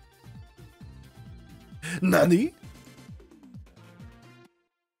 Nani?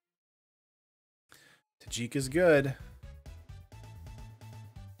 Tajik is good.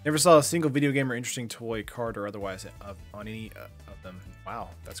 Never saw a single video game or interesting toy, card, or otherwise on any of them. Wow,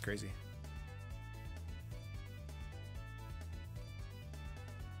 that's crazy.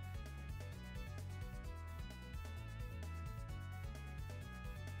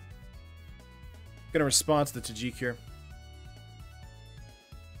 Gonna respond to the Tajik here.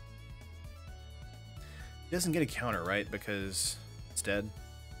 It doesn't get a counter, right? Because it's dead.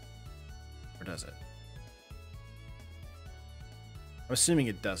 Or does it? I'm assuming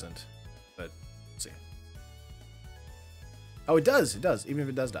it doesn't, but let's see. Oh, it does. It does. Even if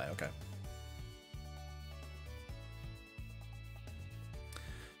it does die. Okay.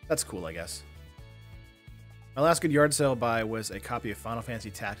 That's cool, I guess. My last good yard sale buy was a copy of Final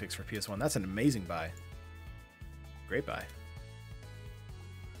Fantasy Tactics for PS1. That's an amazing buy. Great buy.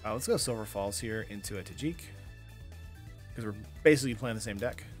 Let's go Silver Falls here into a Tajik. Because we're basically playing the same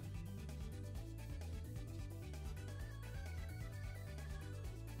deck.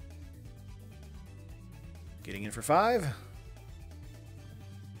 Getting in for 5.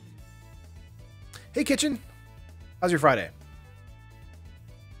 Hey, Kitchen. How's your Friday?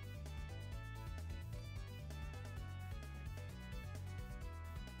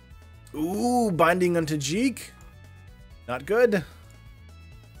 Ooh, binding on Tajik. Not good. I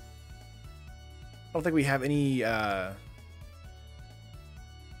don't think we have any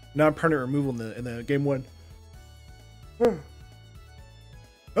non-permanent removal in the game 1. Oh,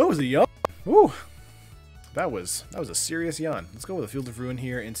 it was a yawn. Ooh. That was a serious yawn. Let's go with a Field of Ruin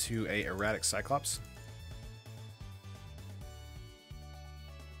here into a erratic Cyclops.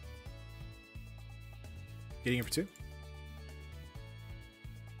 Getting in for 2.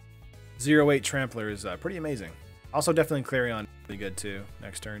 0-8 Trampler is pretty amazing. Also, definitely Clarion really good too.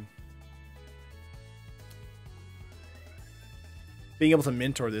 Next turn. Being able to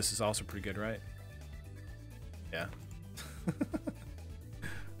mentor this is also pretty good, right? Yeah.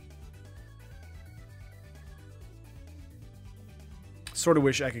 Sort of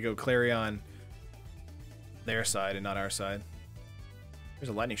wish I could go Clarion their side and not our side. There's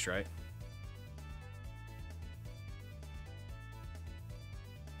a Lightning Strike.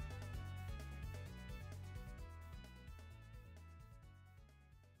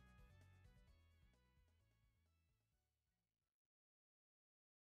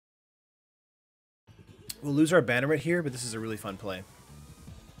 We'll lose our Banneret here, but this is a really fun play.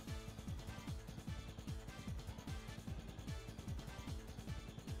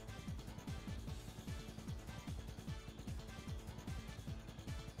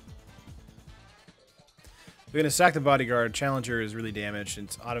 We're going to sack the Bodyguard. Challenger is really damaged, and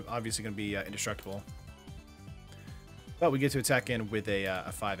it's obviously going to be indestructible. But we get to attack in with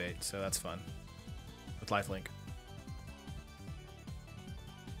a 5/8, so that's fun. With lifelink.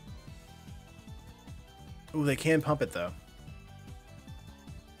 Ooh, they can pump it though.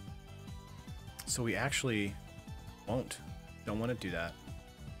 So we actually won't. Don't want to do that.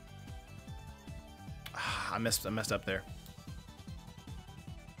 I messed up there.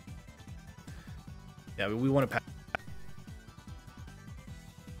 Yeah, we want to pass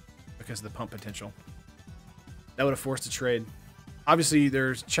because of the pump potential. That would have forced a trade. Obviously,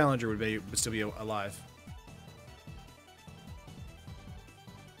 their challenger would still be alive.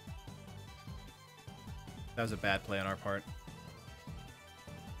 That was a bad play on our part.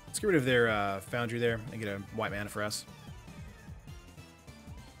 Let's get rid of their foundry there and get a white mana for us.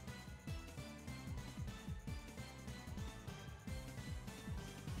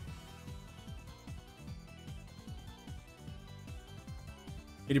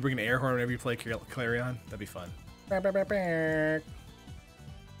 Can you bring an air horn whenever you play Clarion? That'd be fun. Pump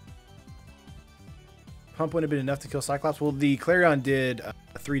wouldn't have been enough to kill Cyclops. Well, the Clarion did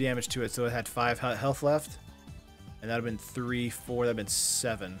 3 damage to it, so it had 5 health left. And that would have been 3, 4, that would have been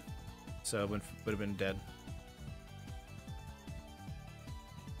 7. So it would have been dead.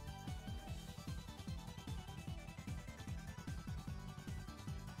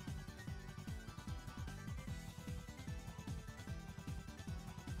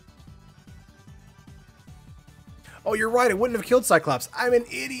 Oh, you're right. It wouldn't have killed Cyclops. I'm an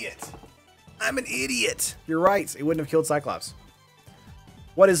idiot. I'm an idiot. You're right. It wouldn't have killed Cyclops.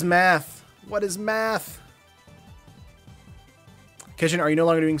 What is math? What is math? Kitchen, are you no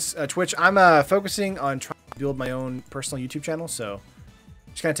longer doing Twitch? I'm focusing on trying to build my own personal YouTube channel, so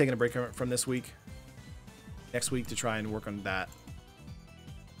just kind of taking a break from this week. Next week to try and work on that.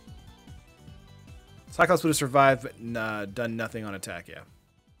 Cyclops would have survived, but done nothing on attack, yeah.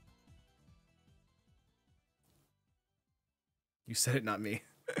 You said it, not me.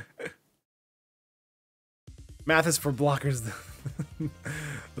 Math is for blockers.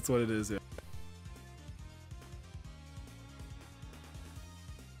 That's what it is, yeah.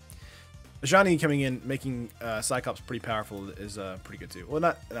 Johnny coming in, making Cyclops pretty powerful is pretty good too. Well,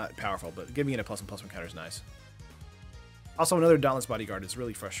 not powerful, but giving it a +1/+1 counter is nice. Also, another Dauntless Bodyguard is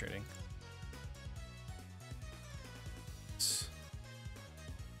really frustrating.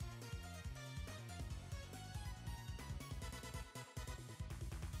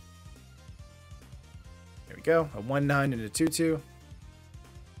 There we go. A 1/9 and a 2/2.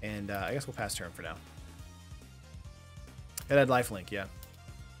 And I guess we'll pass turn for now. It had lifelink, yeah.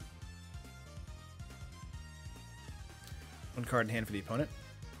 1 card in hand for the opponent.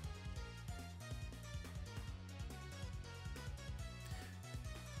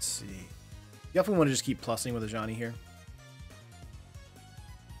 Let's see. Definitely want to just keep plussing with a Johnny here.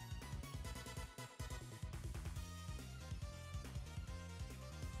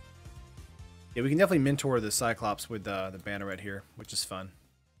 Yeah, we can definitely mentor the Cyclops with the banner right here, which is fun.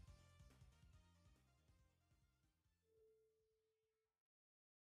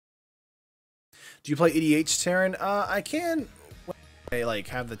 Do you play EDH, Terran? I can when I like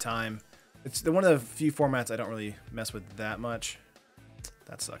have the time. It's one of the few formats I don't really mess with that much.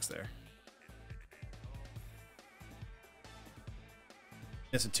 That sucks there.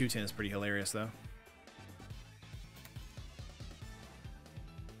 It's a 2/10 is pretty hilarious though.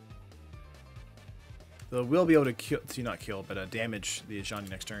 So we'll be able to kill, not kill, but damage the Ajani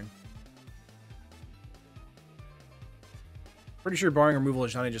next turn. Pretty sure barring removal,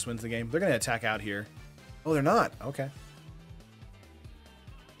 Ajani just wins the game. They're going to attack out here. Oh, they're not. Okay.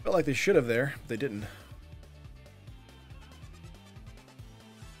 Felt like they should have there, but they didn't.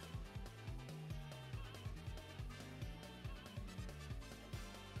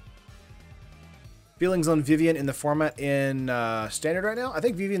 Feelings on Vivian in the format in Standard right now? I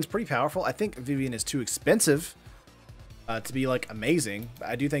think Vivian's pretty powerful. I think Vivian is too expensive to be, like, amazing. But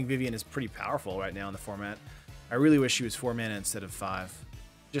I do think Vivian is pretty powerful right now in the format. I really wish she was 4 mana instead of 5.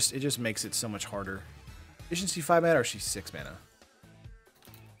 It just makes it so much harder. Isn't she 5 mana or is she 6 mana?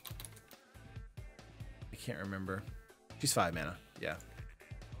 I can't remember. She's 5 mana, yeah.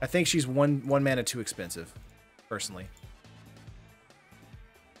 I think she's one mana too expensive, personally.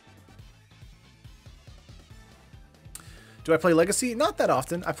 Do I play Legacy? Not that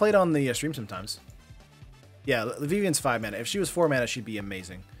often. I play it on the stream sometimes. Yeah, Vivian's 5 mana. If she was 4 mana, she'd be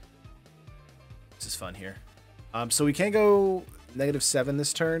amazing. This is fun here. So we can go -7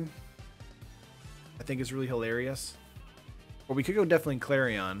 this turn. I think is really hilarious. Or we could go definitely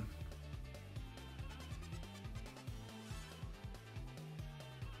Clarion.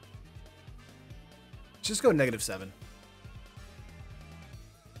 Let's just go -7.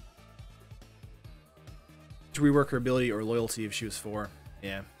 To rework her ability or loyalty if she was 4.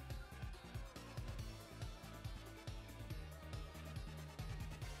 Yeah.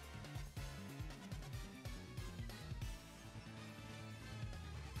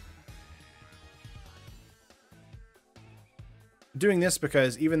 Doing this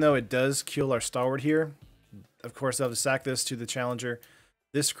because even though it does kill our stalwart here, of course I'll have to sack this to the challenger.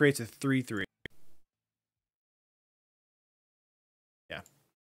 This creates a 3/3. Yeah.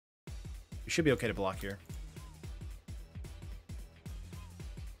 You should be okay to block here.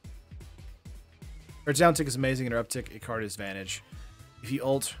 Her down tick is amazing and her up tick a card is advantage. If you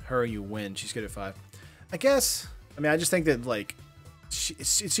ult her, you win. She's good at 5. I guess. I mean, I just think that like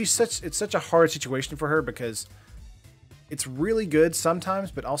it's such a hard situation for her because it's really good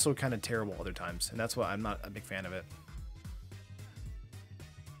sometimes, but also kind of terrible other times, and that's why I'm not a big fan of it.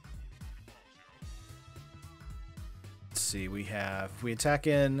 Let's see. If we attack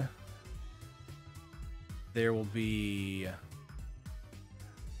in, there will be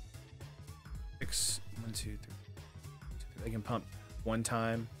 6, 1, 2, 3. They can pump 1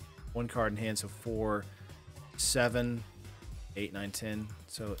 time, 1 card in hand, so 4, 7, 8, 9, 10.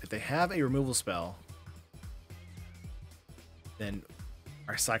 So if they have a removal spell, then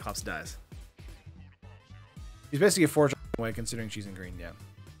our Cyclops dies. He's basically a 4 away considering she's in green, yeah.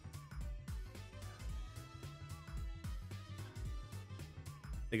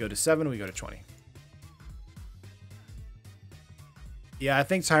 They go to 7, we go to 20. Yeah, I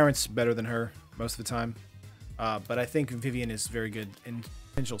think Tyrant's better than her most of the time. But I think Vivian is very good in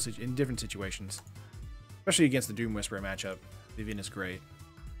different situations. Especially against the Doom Whisperer matchup. Vivian is great.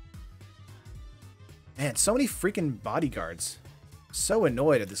 Man, so many freaking bodyguards. So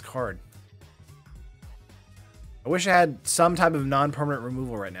annoyed at this card. I wish I had some type of non-permanent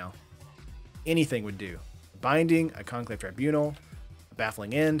removal right now. Anything would do. A binding, a Conclave Tribunal, a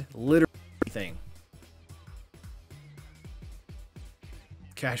Baffling End, literally anything.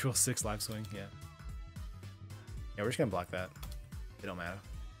 Casual 6 live swing, yeah. Yeah, we're just gonna block that. It don't matter.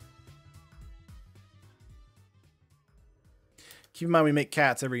 Keep in mind we make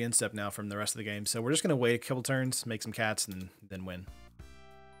cats every instep now from the rest of the game, so we're just gonna wait a couple turns, make some cats, and then win.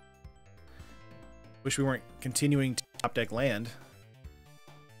 Wish we weren't continuing to top deck land.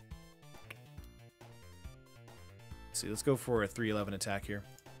 Let's see, let's go for a 3/11 attack here.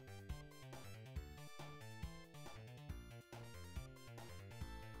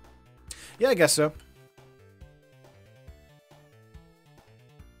 Yeah, I guess so.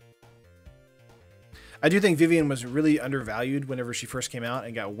 I do think Vivian was really undervalued whenever she first came out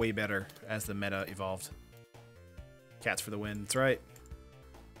and got way better as the meta evolved. Cats for the win. That's right.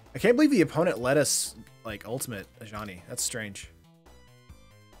 I can't believe the opponent let us, like, ultimate Ajani. That's strange. I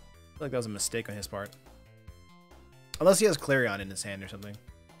feel like that was a mistake on his part. Unless he has Clarion in his hand or something.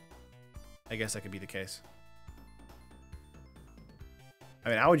 I guess that could be the case. I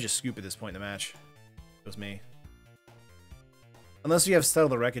mean, I would just scoop at this point in the match. If it was me. Unless you have Settle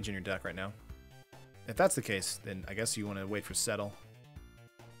the Wreckage in your deck right now. If that's the case, then I guess you want to wait for Settle.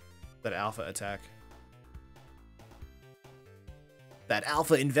 That alpha attack. That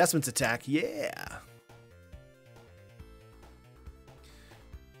alpha investments attack, yeah!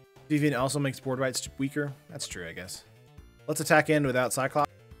 Vivian also makes board rights weaker. That's true, I guess. Let's attack in without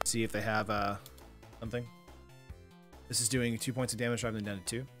Cyclops. See if they have something. This is doing 2 points of damage, driving them down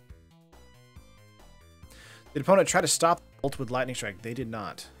to 2. Did opponent try to stop ult with Lightning Strike? They did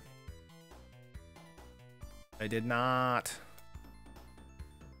not. They did not.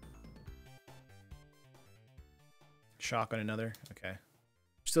 Shock on another. Okay.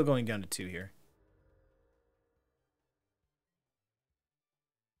 Still going down to 2 here.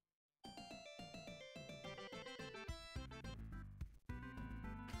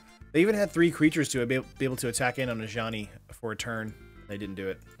 They even had 3 creatures to be able to attack in on Ajani for a turn. They didn't do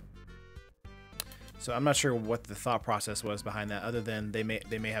it. So I'm not sure what the thought process was behind that, other than they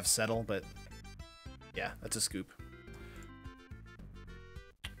may have Settle, but yeah, that's a scoop.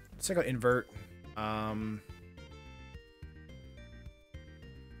 Let's check out Invert.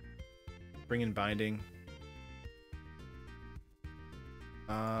 Bring in Binding.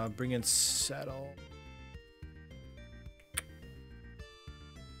 Bring in Settle.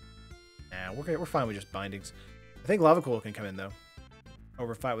 Nah, we're fine with just Bindings. I think Lava Coil can come in though.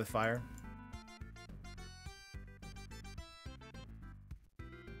 Over Fight with Fire.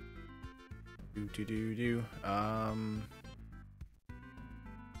 Do.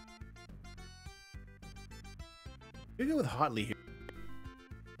 We go with Hotly here.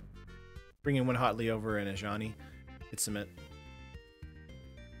 Bring in 1 Hotly over and Ajani. Hit Submit.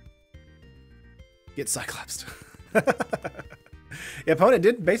 Get Cyclops. Yeah, opponent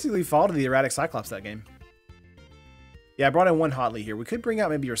did basically fall to the erratic Cyclops that game. Yeah, I brought in one Hotly here. We could bring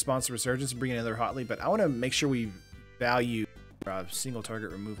out maybe Response to Resurgence and bring in another Hotly, but I want to make sure we value single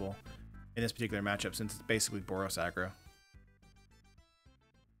target removal in this particular matchup since it's basically Boros aggro.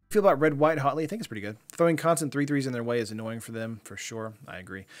 Feel about red-white Hotly? I think it's pretty good. Throwing constant 3/3s in their way is annoying for them, for sure. I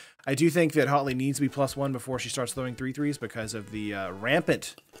agree. I do think that Hotly needs to be +1 before she starts throwing 3/3s because of the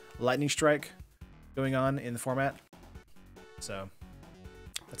rampant lightning strike going on in the format. So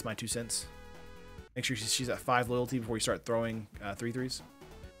that's my 2 cents. Make sure she's at 5 loyalty before you start throwing 3/3s.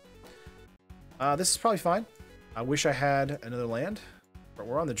 This is probably fine. I wish I had another land, but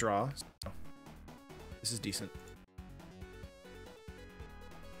we're on the draw. So this is decent.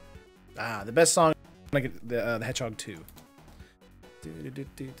 The best song, like the Hedgehog 2. We're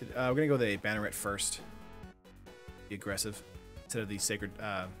gonna go the Banneret first. Be aggressive instead of the Sacred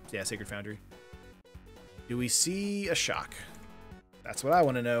Foundry. Do we see a shock? That's what I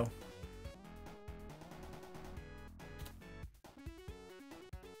want to know.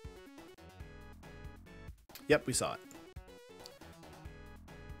 Yep, we saw it.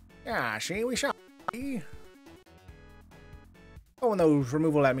 Yeah, see, we saw it. Oh, and those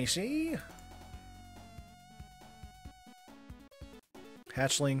removal, let me see.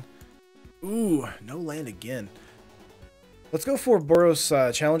 Hatchling. Ooh, no land again. Let's go for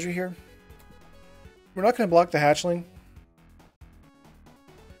Boros Challenger here. We're not going to block the Hatchling.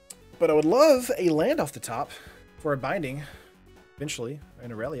 But I would love a land off the top for a binding eventually.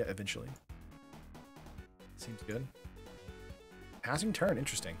 An Aurelia eventually. Seems good. Passing turn,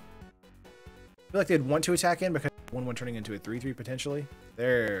 interesting. I feel like they'd want to attack in because 1/1 turning into a 3/3 potentially.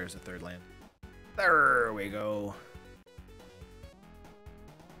 There's a third land. There we go.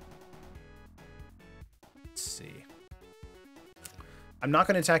 Let's see. I'm not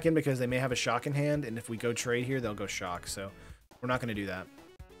going to attack in because they may have a shock in hand, and if we go trade here, they'll go shock. So we're not going to do that.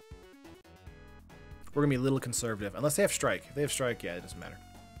 We're going to be a little conservative. Unless they have strike. If they have strike, yeah, it doesn't matter.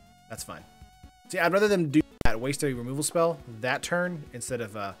 That's fine. See, I'd rather them do that, waste a removal spell that turn instead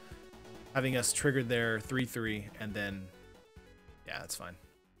of having us trigger their 3/3 and then, yeah, that's fine.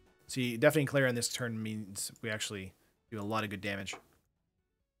 See, definitely clear on this turn means we actually do a lot of good damage.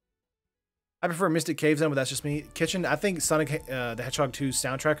 I prefer Mystic Cave Zone, but that's just me. Kitchen, I think Sonic the Hedgehog 2's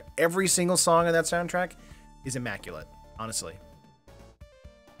soundtrack, every single song on that soundtrack is immaculate, honestly.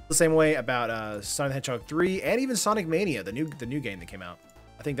 The same way about Sonic the Hedgehog 3 and even Sonic Mania, the new game that came out.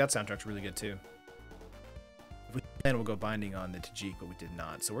 I think that soundtrack's really good too. If we can, we'll go binding on the Tajik, but we did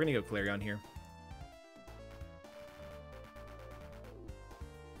not. So we're gonna go Clarion here.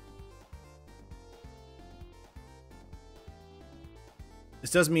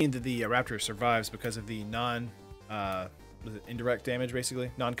 This does mean that the Raptor survives because of the indirect damage,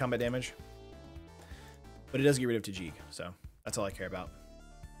 basically, non-combat damage. But it does get rid of Tajik, so that's all I care about.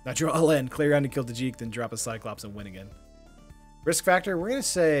 Now draw a land, Clarion to kill Tajik, then drop a Cyclops and win again. Risk factor, we're gonna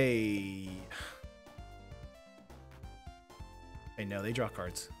say. Hey, no, they draw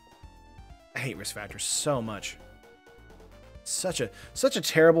cards. I hate risk factor so much. Such a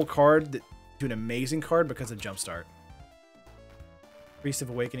terrible card to an amazing card because of Jumpstart. Priest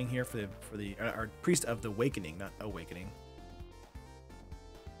of Awakening here for the or Priest of the Awakening, not Awakening.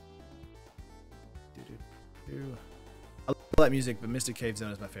 I love that music, but Mystic Cave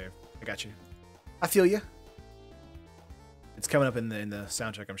Zone is my favorite. I got you. I feel you. It's coming up in the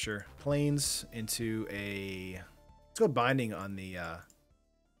soundtrack, I'm sure. Planes into a. Let's go binding on the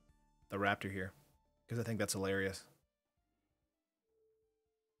Raptor here because I think that's hilarious.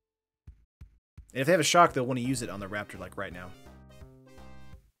 And if they have a shock, they'll want to use it on the Raptor like right now.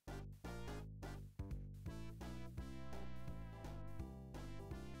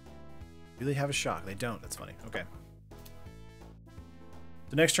 Do they have a shock? They don't. That's funny. Okay.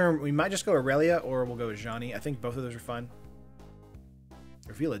 The next turn, we might just go Aurelia or we'll go Ajani. I think both of those are fine.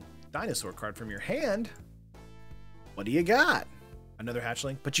 Reveal a dinosaur card from your hand. What do you got? Another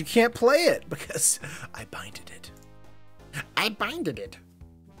hatchling. But you can't play it because I binded it. I binded it.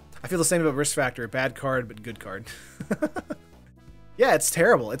 I feel the same about Risk Factor. Bad card, but good card. Yeah, it's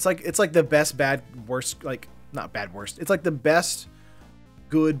terrible. It's like the best bad worst, like not bad worst. It's like the best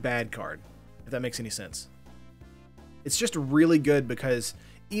good bad card, if that makes any sense. It's just really good because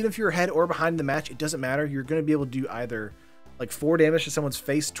even if you're ahead or behind in the match, it doesn't matter. You're going to be able to do either like 4 damage to someone's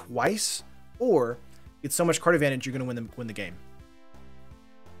face twice, or get so much card advantage you're going to win the game.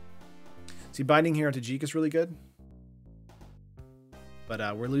 See, binding here onto Tajik is really good.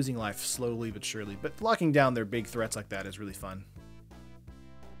 But we're losing life slowly but surely. But locking down their big threats like that is really fun.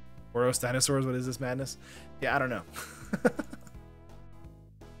 Boros dinosaurs, what is this madness? Yeah, I don't know.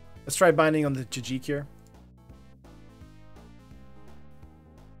 Let's try binding on the Tajik here.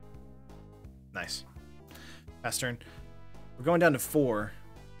 Nice. Pass turn. We're going down to 4,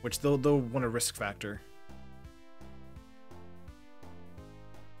 which they'll want a risk factor.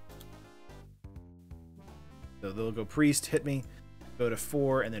 So they'll go priest, hit me, go to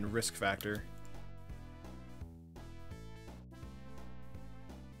 4, and then risk factor.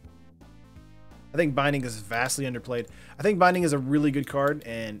 I think Binding is vastly underplayed. I think Binding is a really good card,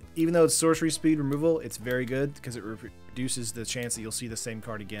 and even though it's sorcery speed removal, it's very good because it reduces the chance that you'll see the same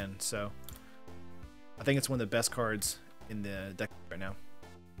card again. So I think it's one of the best cards in the deck right now.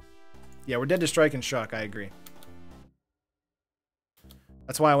 Yeah, we're dead to strike and shock. I agree.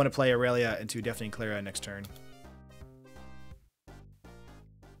 That's why I want to play Aurelia into Deafening Clara next turn.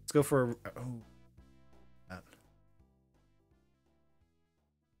 Let's go for... Oh.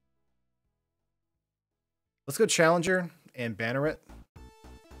 Let's go Challenger and Banneret.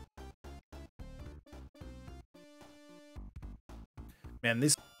 Man,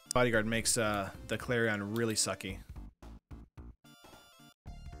 this bodyguard makes the Clarion really sucky.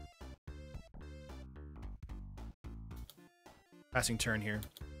 Passing turn here.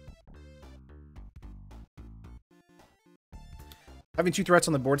 Having 2 threats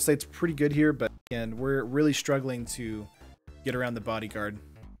on the board state's pretty good here, but again, we're really struggling to get around the bodyguard.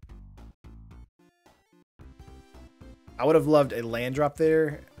 I would have loved a land drop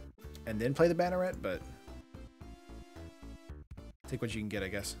there and then play the Banneret, but take what you can get, I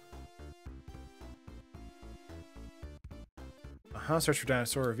guess. Search for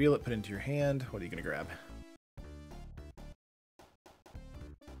dinosaur, reveal it, put it into your hand. What are you going to grab?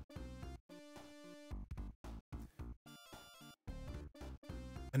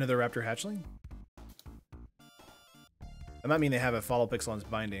 Another Raptor Hatchling? That might mean they have a Follow Pixelon's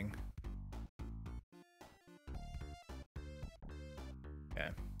Binding.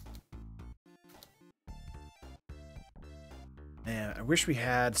 Man, I wish we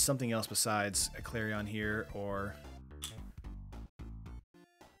had something else besides a Clarion here, or...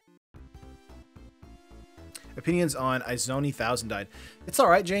 Opinions on Izoni 1000 died. It's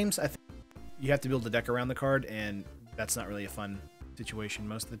alright, James. I think you have to build a deck around the card, and that's not really a fun situation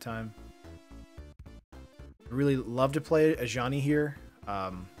most of the time. I really love to play Ajani here,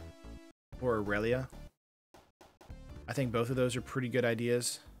 or Aurelia. I think both of those are pretty good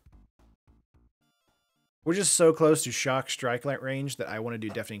ideas. We're just so close to Shock Strike Light range that I want to do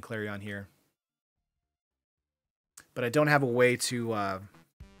Deafening Clarion here. But I don't have a way to... I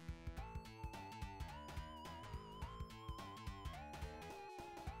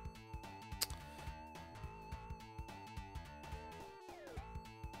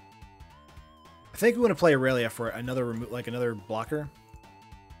think we want to play Aurelia for another another blocker.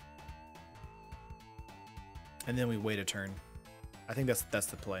 And then we wait a turn. I think that's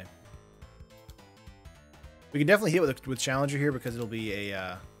the play. We can definitely hit with Challenger here because it'll be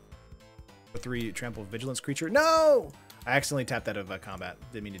a 3 trample vigilance creature. No! I accidentally tapped out of combat.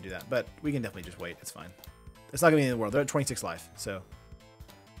 Didn't mean to do that, but we can definitely just wait. It's fine. It's not going to be in the world. They're at 26 life, so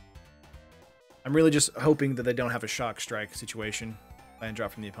I'm really just hoping that they don't have a shock strike situation. Land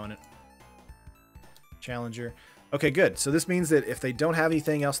drop from the opponent. Challenger. Okay, good. So this means that if they don't have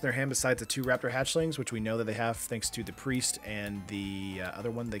anything else in their hand besides the 2 Raptor Hatchlings, which we know that they have thanks to the Priest and the other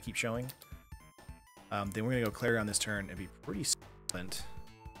one they keep showing, then we're going to go Clarion this turn and be pretty silent.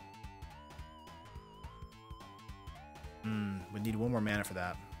 We need 1 more mana for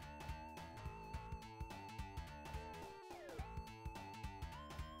that.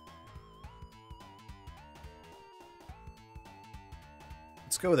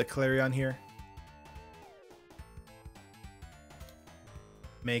 Let's go with a Clarion here.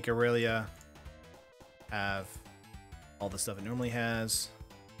 Make Aurelia have all the stuff it normally has.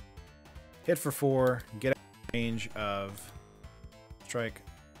 Hit for 4, get out of range of strike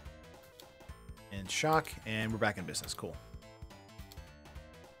and shock, and we're back in business. Cool.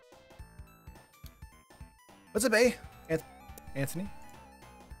 What's up, A? Anthony?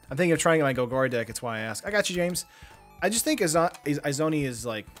 I'm thinking of trying my Golgari deck. It's why I ask. I got you, James. I just think Izoni is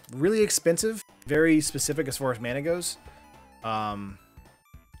like really expensive, very specific as far as mana goes.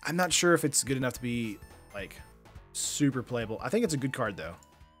 I'm not sure if it's good enough to be like super playable. I think it's a good card though.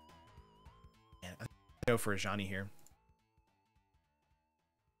 Man, I think I'll go for Ajani here.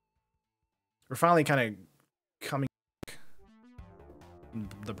 We're finally kind of coming from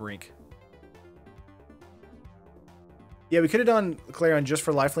the brink. Yeah, we could have done Clarion just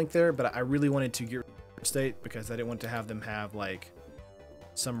for lifelink there, but I really wanted to get rid of state because I didn't want to have them have like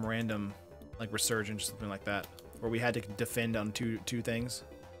some random like resurgence or something like that, where we had to defend on two things.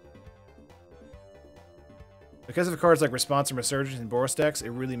 Because of cards like Response and Resurgence in Boros decks,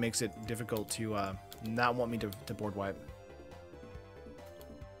 it really makes it difficult to not want me to board wipe.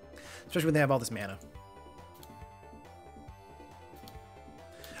 Especially when they have all this mana.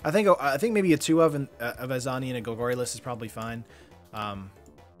 I think maybe a 2 of Azani and a Golgari list is probably fine.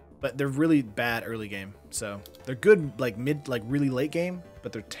 But they're really bad early game. So they're good like really late game,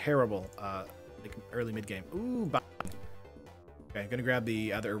 but they're terrible like early mid game. Ooh, Bant. Okay, gonna grab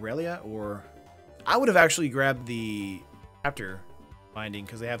the either Aurelia or I would have actually grabbed the Raptor binding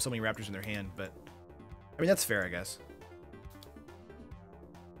because they have so many Raptors in their hand, but I mean that's fair, I guess.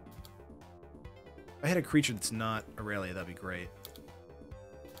 If I hit a creature that's not Aurelia, that'd be great.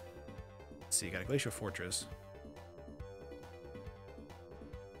 Let's see, got a Glacial Fortress.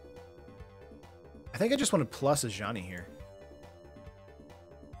 I think I just want to plus Ajani here.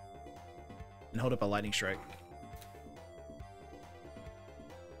 And hold up a Lightning Strike.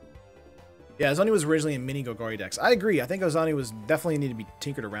 Yeah, Ozani was originally in mini Golgari decks. I agree. I think Ozani was definitely need to be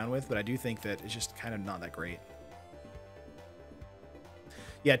tinkered around with, but I do think that it's just kind of not that great.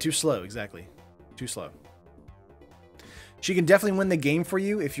 Yeah, too slow, exactly. Too slow. She can definitely win the game for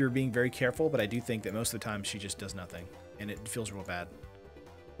you if you're being very careful, but I do think that most of the time she just does nothing, and it feels real bad.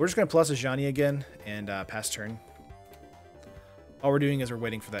 We're just going to plus Ajani again and pass turn. All we're doing is we're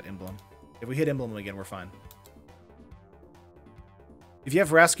waiting for that emblem. If we hit emblem again, we're fine. If you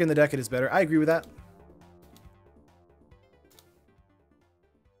have Vraska in the deck, it is better. I agree with that.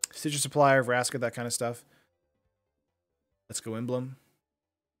 Stitcher Supplier, Vraska, that kind of stuff. Let's go emblem.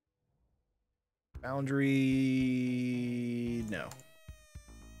 Boundary, no.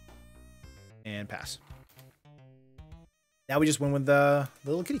 And pass. Now we just win with the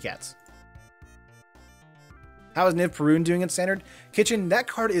little kitty cats. How is Niv Perun doing in Standard? Kitchen, that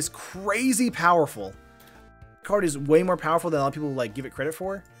card is crazy powerful. The card is way more powerful than a lot of people like give it credit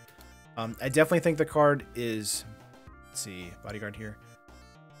for. I definitely think the card is... Let's see, Bodyguard here.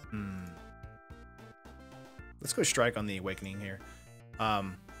 Let's go Strike on the Awakening here. I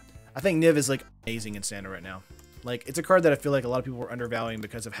think Niv is like amazing in Standard right now. Like, it's a card that I feel like a lot of people were undervaluing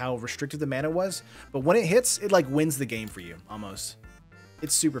because of how restricted the mana was. But when it hits, it like wins the game for you, almost.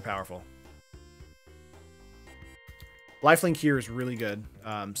 It's super powerful. Lifelink here is really good,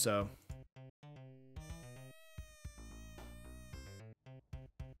 so...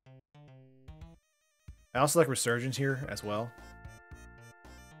 I also like Resurgence here as well.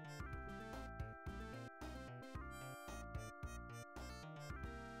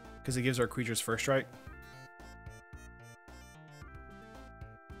 Because it gives our creatures first strike.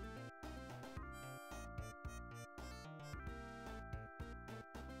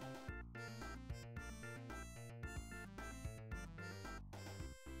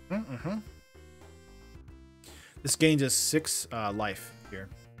 This gains us 6 life here.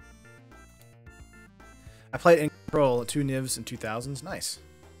 I played in control 2 Nivs in 2000s. Nice.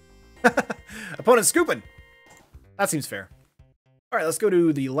 Opponent scooping. That seems fair. All right, let's go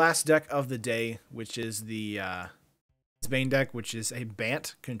to the last deck of the day, which is the Bane deck, which is a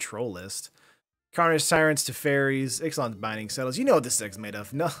Bant control list. Carnage Tyrants to Fairies, Ixalan's Binding Settles. You know what this deck's made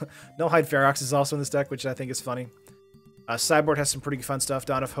of. No Hide Ferox is also in this deck, which I think is funny. Sideboard has some pretty fun stuff.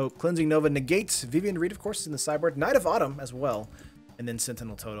 Dawn of Hope, Cleansing Nova, Negate, Vivian Reed, of course, is in the sideboard. Night of Autumn as well. And then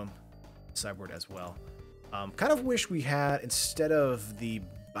Sentinel Totem, sideboard as well. Kind of wish we had, instead of the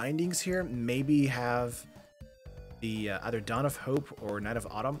bindings here, maybe have the either Dawn of Hope or Night of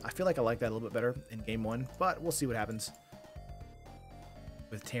Autumn. I feel like I like that a little bit better in game 1, but we'll see what happens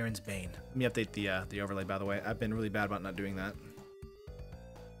with Terran's Bane. Let me update the overlay, by the way. I've been really bad about not doing that.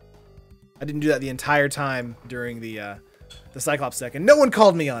 I didn't do that the entire time during the Cyclops deck, and no one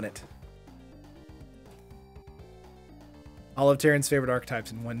called me on it. All of Terran's favorite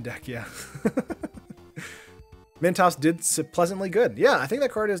archetypes in one deck, yeah. Mentops did pleasantly good. Yeah, I think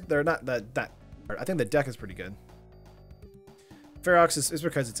that card is... They're not that I think the deck is pretty good. Ferox is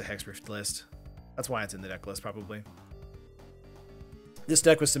because it's a hexproof list. That's why it's in the deck list, probably. This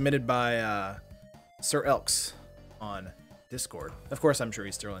deck was submitted by SirEklz on Discord. Of course, I'm sure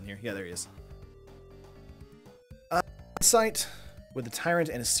he's still in here. Yeah, there he is. Insight with a Tyrant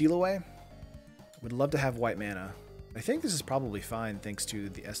and a Seal Away. Would love to have white mana. I think this is probably fine thanks to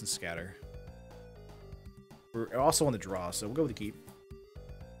the Essence Scatter. We're also on the draw, so we'll go with the keep.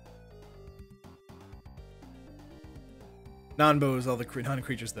 Non-bows, all the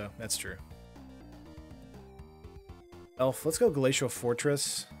non-creatures, though. That's true. Elf, let's go Glacial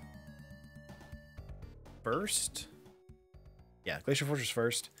Fortress first. Yeah, Glacial Fortress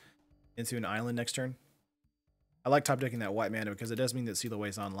first. Into an island next turn. I like top decking that white mana because it does mean that Seal Away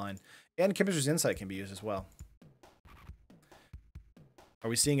is online. And Kempister's Insight can be used as well. Are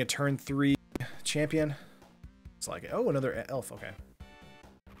we seeing a turn 3 champion? It's like, oh, another elf, okay.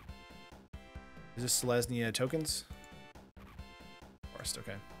 Is this Selesnya tokens? Forest,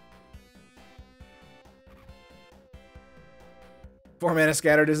 okay. 4 mana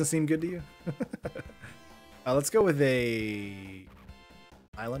scatter doesn't seem good to you? Let's go with a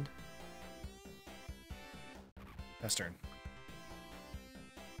island. Pass turn.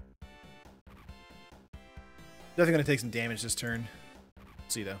 Definitely going to take some damage this turn.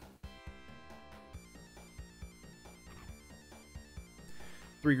 Let's see, though.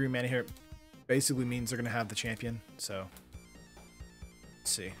 3 green mana here basically means they're going to have the champion, so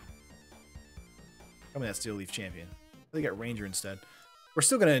let's see. Tell me that Steel Leaf champion. They got Ranger instead. We're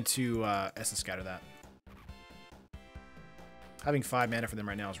still going to Essence Scatter that. Having 5 mana for them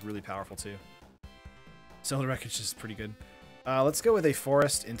right now is really powerful, too. Solar Wreckage is pretty good. Let's go with a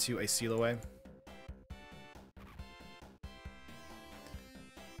Forest into a Seal Away.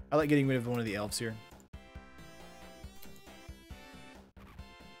 I like getting rid of one of the elves here.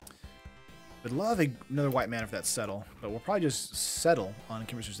 Would love another white mana for that Settle, but we'll probably just settle on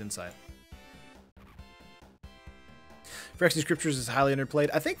Commissioner's Insight. Phyrexian Scriptures is highly underplayed.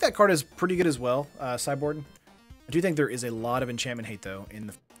 I think that card is pretty good as well, sideboard. I do think there is a lot of enchantment hate, though, in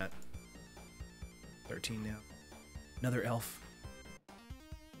the format. 13 now. Another elf.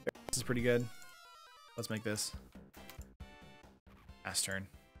 This is pretty good. Let's make this. Last turn.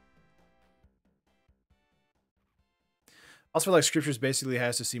 Also feel like Scriptures basically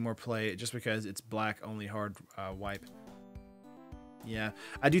has to see more play just because it's black only hard wipe. Yeah,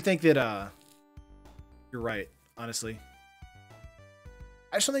 I do think that you're right, honestly.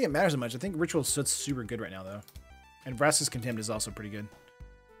 I just don't think it matters that much. I think Ritual Soot's super good right now, though. And Vraska's Contempt is also pretty good.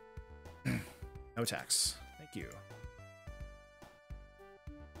 No attacks. Thank you.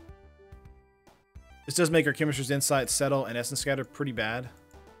 This does make our Chemistry's Insight, Settle, and Essence Scatter pretty bad.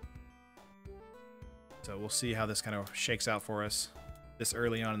 So we'll see how this kind of shakes out for us this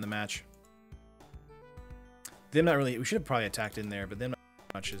early on in the match. Them not really... We should have probably attacked in there, but them not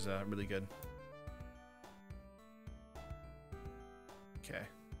much is really good. Okay.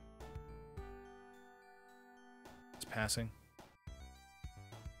 It's passing.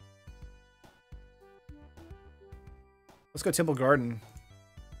 Let's go Temple Garden.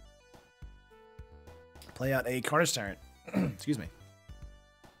 Play out a Carnage Tyrant. Excuse me.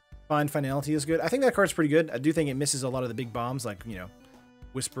 Find Finality is good. I think that card's pretty good. I do think it misses a lot of the big bombs, like, you know,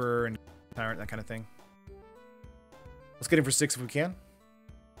 Whisperer and Tyrant, that kind of thing. Let's get him for 6 if we can.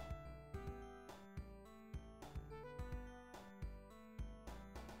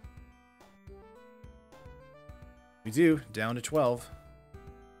 We do. Down to 12.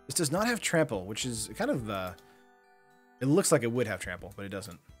 This does not have Trample, which is kind of... it looks like it would have Trample, but it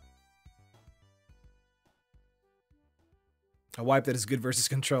doesn't. A wipe that is good versus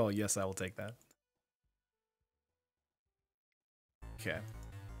control. Yes, I will take that. Okay.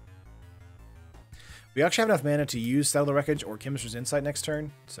 We actually have enough mana to use Settle Wreckage or Chemistry's Insight next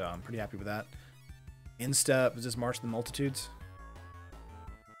turn, so I'm pretty happy with that. Insta, is this March of the Multitudes?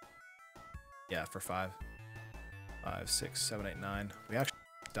 Yeah, for 5. 5, 6, 7, 8, 9. We actually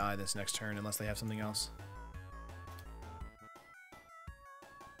die this next turn unless they have something else.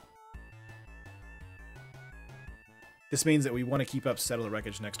 This means that we want to keep up Settle the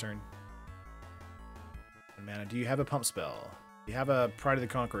Wreckage next turn. Mana, do you have a pump spell? Do you have a Pride of the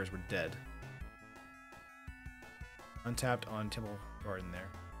Conquerors? We're dead. Untapped on Temple Garden there.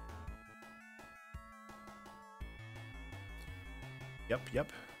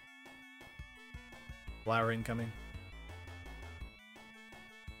 Yep. Flower incoming.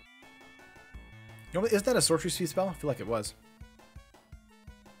 You know, isn't that a Sorcery Speed spell? I feel like it was.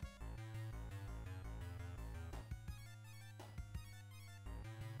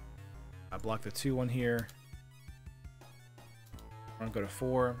 I block the 2-1 here. I'm gonna go to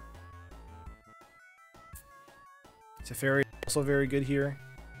 4. Teferi also very good here.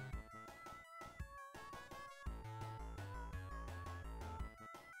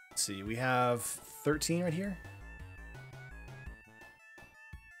 Let's see, we have 13 right here.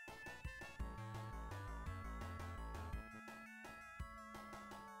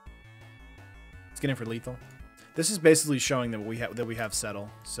 Let's get in for lethal. This is basically showing that we have Settle,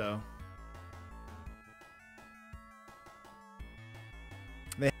 so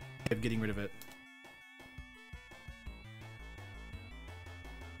they have getting rid of it.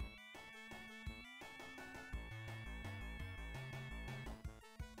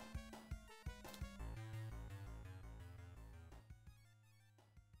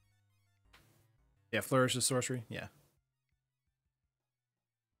 Yeah, Flourish is sorcery. Yeah.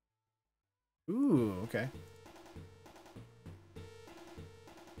 Ooh, okay.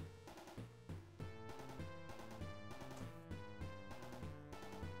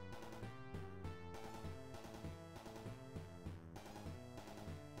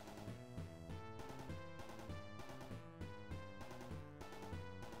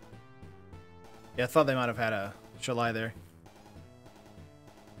 Yeah, I thought they might have had a Shalai there.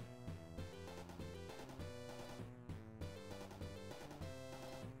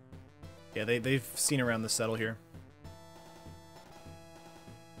 Yeah, they've seen around the settle here.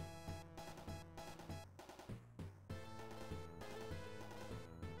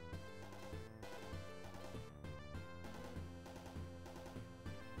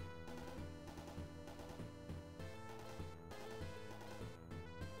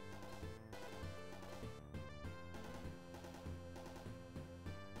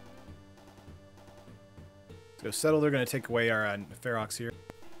 Let's go settle. They're going to take away our Ferox here.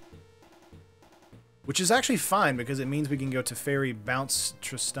 Which is actually fine, because it means we can go to Fairy, bounce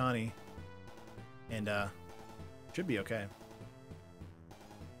Tristani, and should be okay.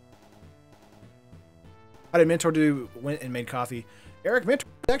 How did Mentor do? Went and made coffee. Eric, Mentor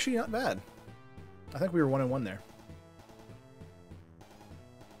is actually not bad. I think we were 1-1 there.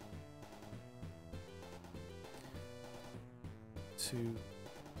 Two,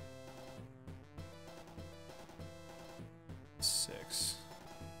 6.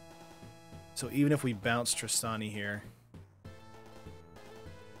 So even if we bounce Tristani here,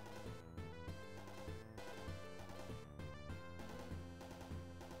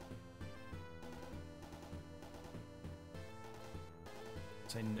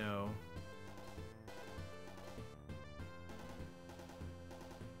 say no.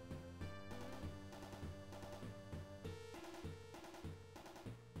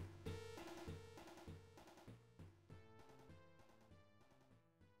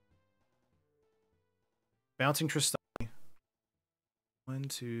 Bouncing Tristani. 1,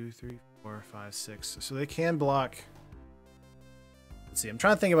 2, 3, 4, 5, 6. So they can block. Let's see. I'm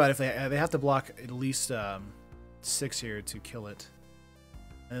trying to think about if they have to block at least 6 here to kill it,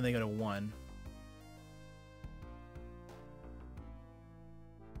 and then they go to 1.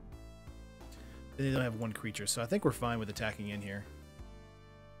 Then they don't have 1 creature, so I think we're fine with attacking in here.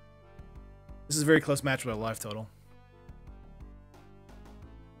 This is a very close match with a life total.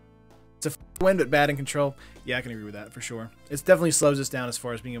 It's a win, but bad in control. Yeah, I can agree with that for sure. It definitely slows us down as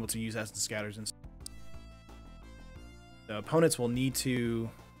far as being able to use Essence Scatters. And the opponents will need to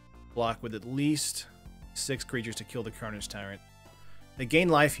block with at least 6 creatures to kill the Carnage Tyrant. They gain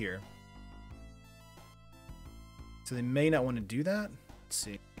life here, so they may not want to do that. Let's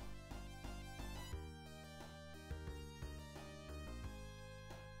see.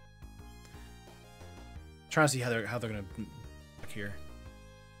 Trying to see how they're gonna block here.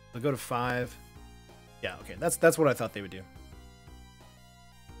 They'll go to 5. Yeah, okay. That's what I thought they would do.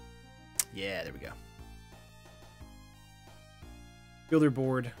 Yeah, there we go. Builder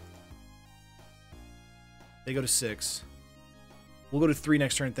board. They go to 6. We'll go to 3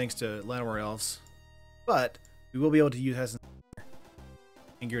 next turn thanks to Llanowar Elves. But we will be able to use Essence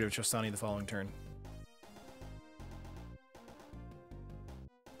and get rid of Tristani the following turn.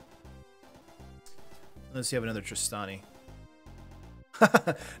 Let's see, have another Tristani.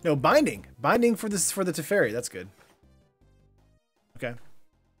 No, binding. Binding for this, for the Teferi. That's good. Okay.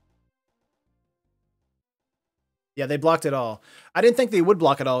 Yeah, they blocked it all. I didn't think they would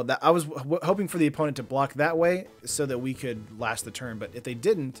block it all. I was hoping for the opponent to block that way so that we could last the turn. But if they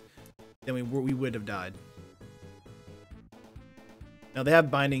didn't, then we would have died. Now, they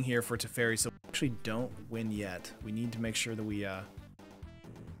have binding here for Teferi, so we actually don't win yet. We need to make sure that we have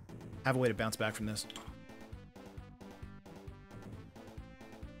a way to bounce back from this.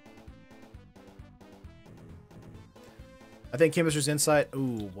 I think Chemist's Insight.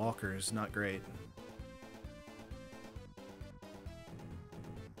 Ooh, Walker's not great.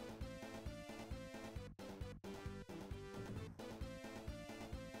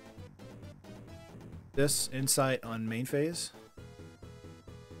 This Insight on main phase.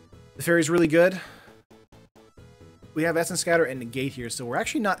 The Fairy's really good. We have Essence Scatter and Negate here, so we're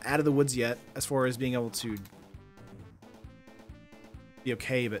actually not out of the woods yet as far as being able to be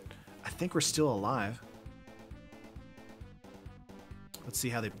okay, but I think we're still alive. Let's see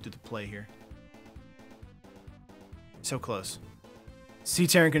how they do the play here. So close. Sea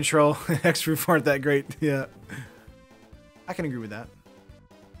Terran control. X-Roof aren't that great. Yeah. I can agree with that.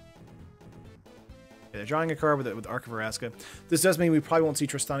 Yeah, they're drawing a card with Arc of Araska. This does mean we probably won't see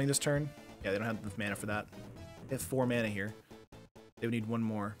Tristani this turn. Yeah, they don't have enough mana for that. They have 4 mana here. They would need 1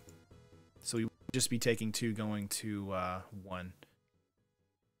 more. So we would just be taking 2 going to 1.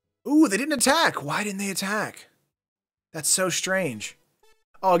 Ooh, they didn't attack! Why didn't they attack? That's so strange.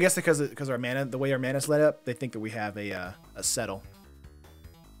 Oh, I guess because our mana, the way our mana's let up, they think that we have a settle.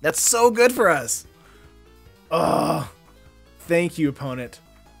 That's so good for us. Oh, thank you, opponent.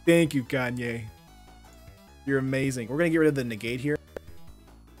 Thank you, Kanye. You're amazing. We're gonna get rid of the negate here.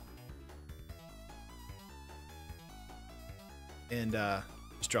 and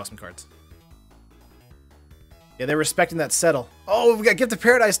just draw some cards. Yeah, they're respecting that settle. Oh, we got Gift of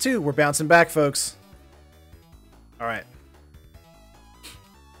Paradise too. We're bouncing back, folks. All right.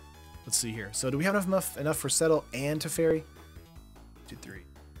 Let's see here. So do we have enough for settle and Teferi? 2, 3.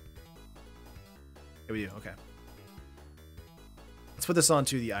 Yeah, we do. Okay. Let's put this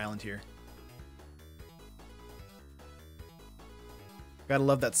onto the island here. Gotta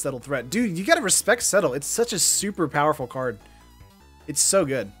love that settle threat. Dude, you gotta respect settle. It's such a super powerful card. It's so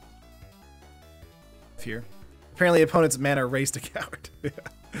good. Here. Apparently opponent's mana raised a coward.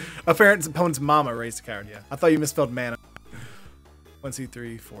 Apparently opponent's mama raised a coward, yeah. I thought you misspelled mana. 1, 2,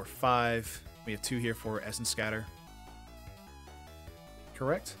 3, 4, 5. We have 2 here for Essence Scatter.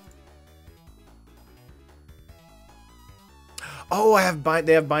 Correct? Oh,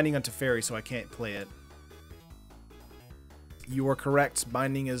 they have Binding on Teferi, so I can't play it. You are correct.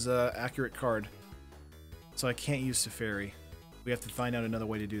 Binding is an accurate card. So I can't use Teferi. We have to find out another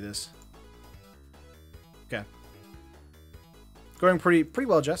way to do this. Okay. Going pretty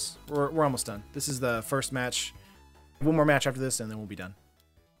well, Jess. We're almost done. This is the first match. One more match after this, and then we'll be done.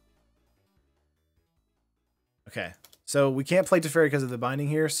 Okay. So we can't play Teferi because of the binding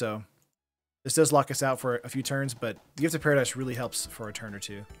here, so this does lock us out for a few turns, but the Gift of Paradise really helps for a turn or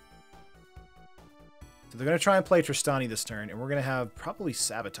two. So they're going to try and play Tristani this turn, and we're going to have probably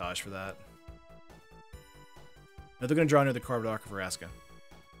Sabotage for that. No, they're going to draw another card with Arc of Vraska.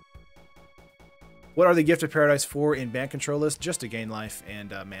 What are the Gift of Paradise for in Bant control list? Just to gain life and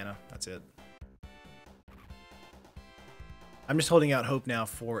mana. That's it. I'm just holding out hope now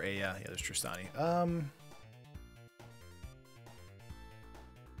for a... yeah, there's Tristani.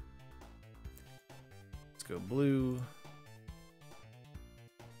 Let's go blue.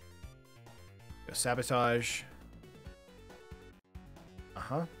 Go Sabotage.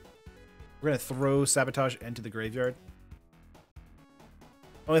 Uh-huh. We're going to throw Sabotage into the graveyard.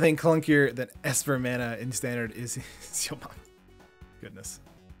 Only thing clunkier than Esper mana in Standard is Seal Bomb. Goodness.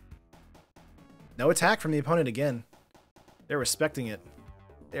 No attack from the opponent again. They're respecting it.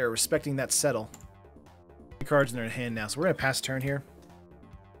 They're respecting that settle. 3 cards in their hand now, so we're going to pass turn here.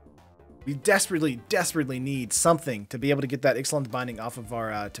 We desperately need something to be able to get that Ixalan's Binding off of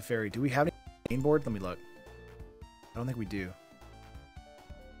our Teferi. Do we have any main board? Let me look. I don't think we do.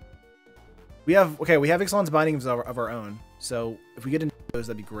 We have Ixalan's Binding of our own, so if we get into those,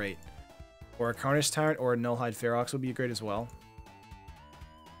 that'd be great. Or a Carnage Tyrant or a Nullhide Ferox would be great as well.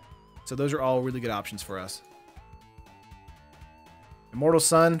 So those are all really good options for us. Immortal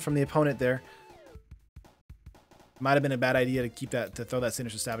Sun from the opponent there. Might have been a bad idea to keep that, to throw that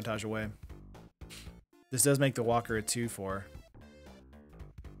Sinister Sabotage away. This does make the Walker a 2/4.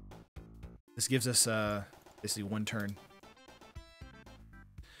 This gives us basically 1 turn.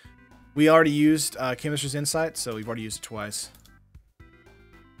 We already used Chemist's Insight, so we've already used it twice.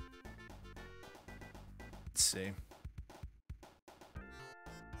 Let's see.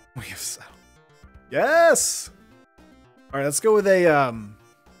 We have so. Yes! Alright, let's go with a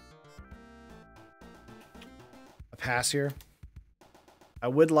pass here. I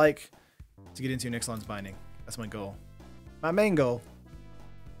would like to get into Ixalan's Binding. That's my goal. My main goal.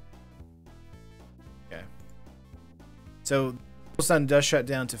 Okay. So, Sun does shut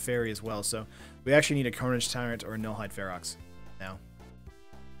down Teferi as well, so we actually need a Carnage Tyrant or a Nullhide Ferox now.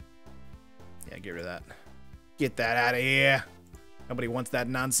 Yeah, get rid of that. Get that out of here. Nobody wants that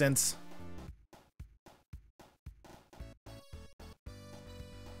nonsense.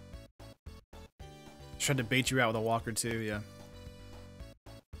 Tried to bait you out with a Walker too, yeah.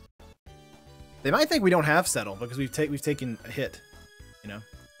 They might think we don't have Settle because we've taken a hit, you know.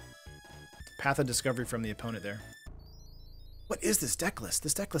 Path of Discovery from the opponent there. What is this deck list?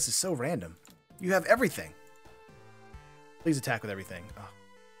 This deck list is so random. You have everything. Please attack with everything. Oh,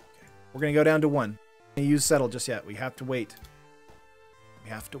 okay. We're gonna go down to 1. Can't use Settle just yet. We have to wait. We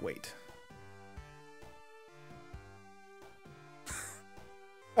have to wait.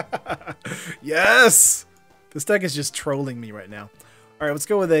 Yes! This deck is just trolling me right now. Alright, let's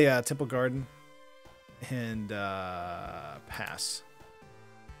go with a Temple Garden. And pass.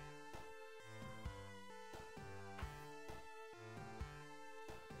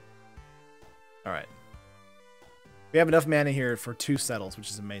 Alright. We have enough mana here for 2 Settles, which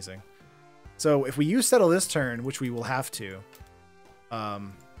is amazing. So if we use Settle this turn, which we will have to,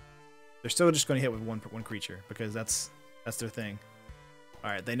 they're still just going to hit with one creature, because that's their thing.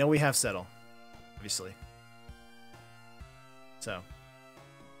 Alright, they know we have Settle, obviously. So,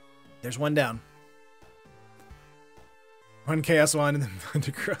 there's 1 down. 1 Chaos Wand and then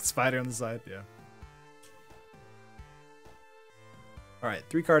Undergrowth Spider on the side, yeah. Alright,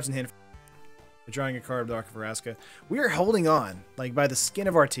 3 cards in hand. We're drawing a card of the Arc of Vraska. We are holding on, like, by the skin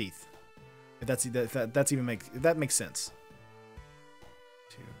of our teeth. If if that makes sense.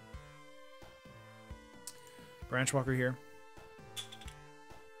 2. Branchwalker here.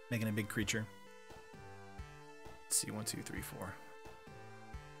 Making a big creature. Let's see, 1, 2, 3, 4.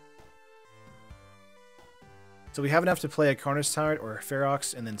 So we have enough to play a Carnage Tyrant or a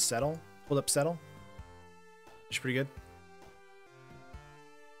Ferox and then settle. Hold up settle. Which is pretty good.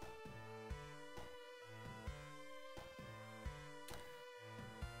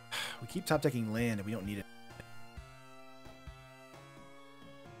 We keep top decking land and we don't need it.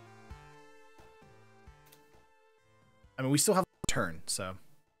 I mean, we still have a turn, so.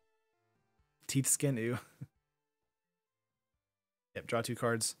 Teeth skin, ew. Yep, draw 2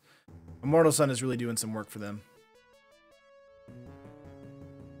 cards. Immortal Sun is really doing some work for them.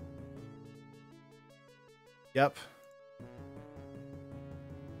 Yep.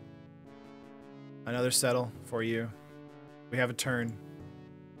 Another settle for you. We have a turn.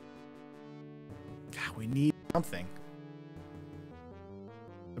 God, we need something.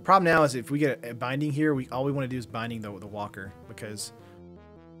 The problem now is if we get a binding here, all we want to do is binding the walker, because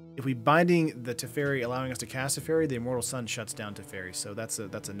if we binding the Teferi, allowing us to cast Teferi, the Immortal Sun shuts down Teferi, so that's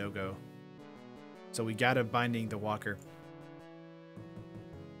a no-go. So we gotta binding the walker.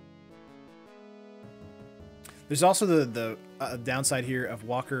 There's also the downside here of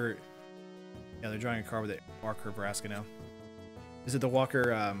Walker. Yeah, they're drawing a card with the Arc of Vraska now. Is it the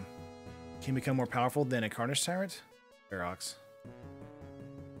Walker can become more powerful than a Carnage Tyrant? Ferox.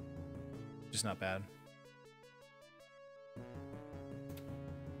 Just not bad.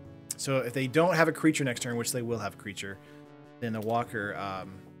 So if they don't have a creature next turn, which they will have a creature, then the Walker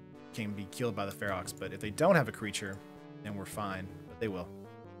can be killed by the Ferox. But if they don't have a creature, then we're fine. But they will.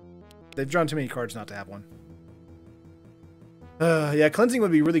 They've drawn too many cards not to have one. Yeah, cleansing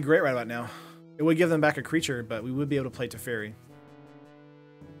would be really great right about now. It would give them back a creature, but we would be able to play Teferi.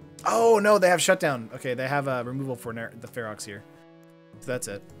 Oh, no, they have shutdown. Okay, they have a removal for the Ferox here. So that's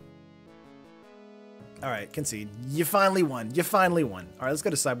it. All right, concede. You finally won. You finally won. All right, let's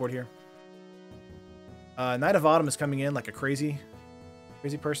go to sideboard here. Knight of Autumn is coming in like a crazy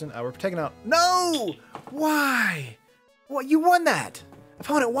person. We're taking out... No! Why? What? You won that.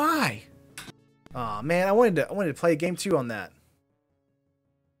 Opponent, why? Aw, man, I wanted to play game 2 on that.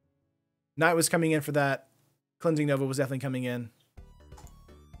 Knight was coming in for that. Cleansing Nova was definitely coming in.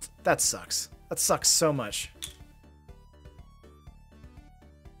 That sucks. That sucks so much.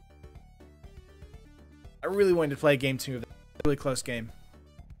 I really wanted to play game 2 of that. Really close game.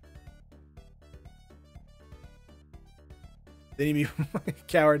 They need me,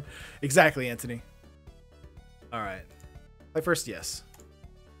 coward. Exactly, Anthony. All right. Play first, yes.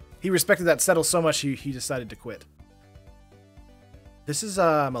 He respected that settle so much he decided to quit. This is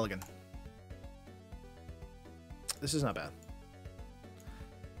Mulligan. This is not bad.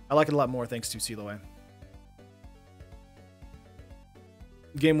 I like it a lot more thanks to Seal Away.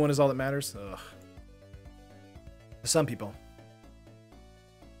 Game 1 is all that matters. Ugh. To some people.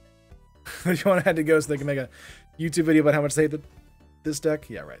 You want to have to go so they can make a YouTube video about how much they hate this deck?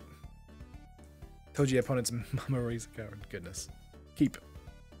 Yeah, right. Told you opponent's Mama Raise a Coward. Goodness. Keep.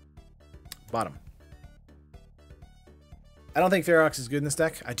 Bottom. I don't think Ferox is good in this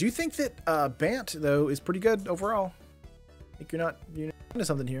deck. I do think that Bant, though, is pretty good overall. I think you're into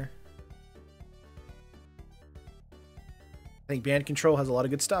something here. I think Band Control has a lot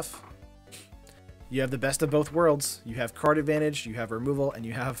of good stuff. You have the best of both worlds. You have card advantage, you have removal, and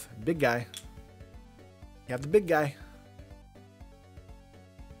you have big guy. You have the big guy.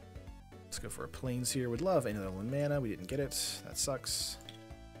 Let's go for a Plains here. Would love another 1 mana. We didn't get it. That sucks.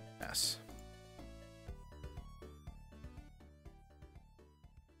 Pass.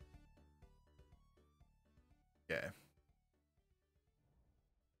 Okay.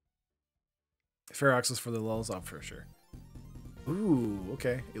 Ferox is for the lulls off for sure. Ooh,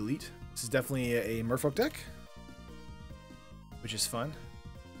 okay. Elite. This is definitely a Merfolk deck, which is fun.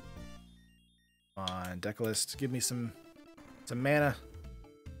 On deck list, give me some mana.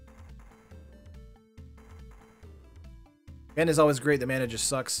 Mana is always great. The mana just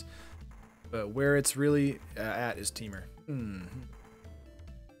sucks, but where it's really at is Teamer.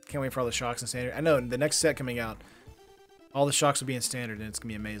 Can't wait for all the shocks in standard. I know the next set coming out, all the shocks will be in standard, and it's gonna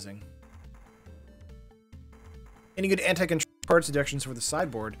be amazing. Any good anti-control card suggestions for the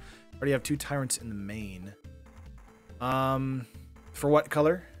sideboard? Already have 2 tyrants in the main. For what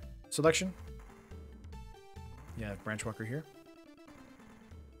color selection? Yeah, Branchwalker here.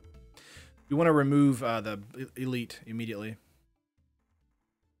 We want to remove the elite immediately.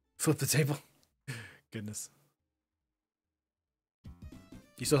 Flip the table. Goodness.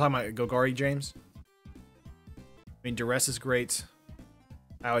 You still talking about Golgari, James? I mean, Duress is great.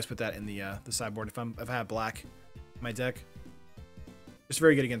 I always put that in the sideboard if I have black in my deck. Just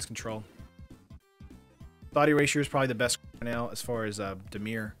very good against control. Thought Erasure is probably the best right now as far as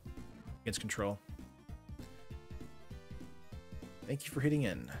Dimir against control. Thank you for hitting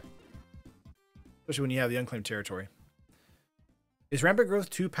in. Especially when you have the unclaimed territory. Is Rampant Growth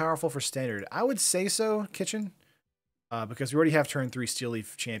too powerful for standard? I would say so, Kitchen. Because we already have turn 3 Steel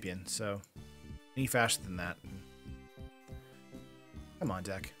Leaf Champion, so any faster than that. Come on,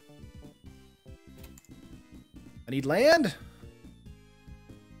 deck. I need land.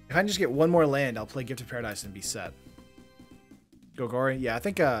 If I can just get one more land, I'll play Gift of Paradise and be set. Golgari, yeah, I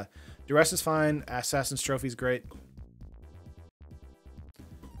think Duress is fine. Assassin's Trophy is great.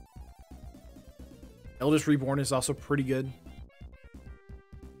 Eldest Reborn is also pretty good.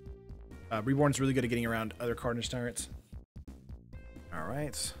 Reborn's really good at getting around other Carnage Tyrants.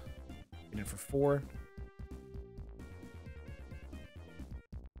 Alright. Get in for 4.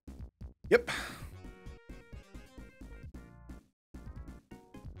 Yep.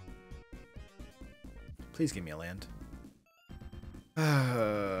 Please give me a land.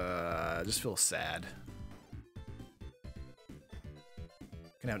 I just feel sad.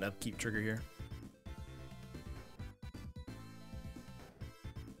 Can have an upkeep trigger here.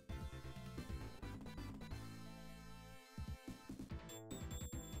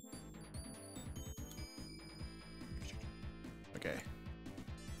 Okay.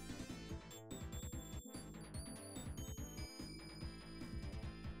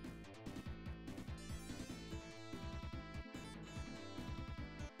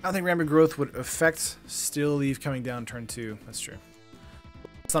 I don't think Rampant Growth would affect Steel Leaf coming down turn 2. That's true.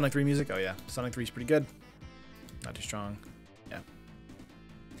 Sonic 3 music? Oh yeah. Sonic 3 is pretty good. Not too strong. Yeah.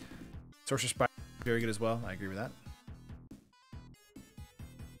 Sorcerer Spire, very good as well. I agree with that.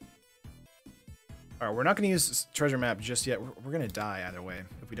 Alright, we're not going to use Treasure Map just yet. We're going to die either way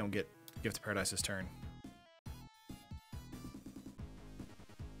if we don't get Gift of Paradise this turn.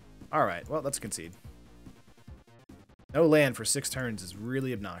 Alright, well, let's concede. No land for 6 turns is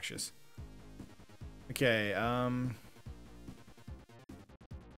really obnoxious. Okay,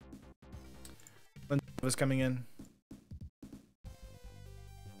 was coming in.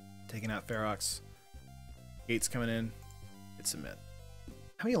 Taking out Ferox. Gates coming in. Hit submit.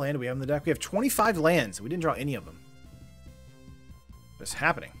 How many land do we have in the deck? We have 25 lands. We didn't draw any of them. What's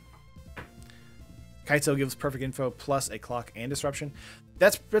happening? Kaito gives perfect info plus a clock and disruption.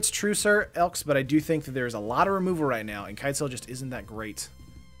 That's true, SirEklz, but I do think that there's a lot of removal right now, and Kaito just isn't that great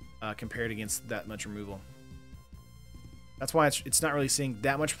compared against that much removal. That's why it's not really seeing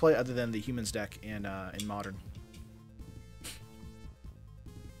that much play other than the humans deck in Modern.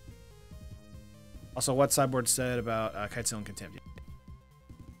 Also, what sideboard said about Kaito and Contempt?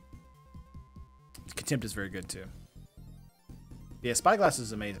 Contempt is very good too. Yeah, Spyglass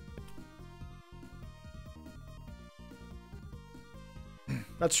is amazing.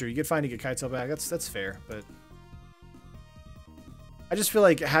 That's true. You get fine to get Kaito back. That's fair, but I just feel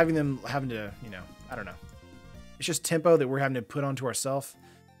like having to, you know, I don't know. It's just tempo that we're having to put onto ourselves.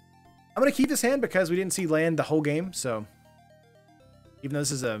 I'm gonna keep this hand because we didn't see land the whole game, so even though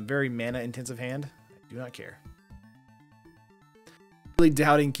this is a very mana-intensive hand, I do not care. Really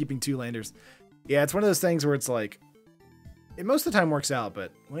doubting keeping 2 landers. Yeah, it's one of those things where it's like, it most of the time works out,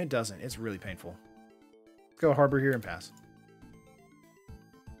 but when it doesn't, it's really painful. Let's go Harbor here and pass.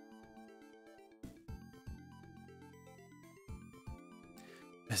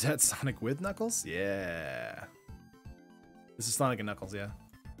 Is that Sonic with Knuckles? Yeah. This is Sonic and Knuckles, yeah.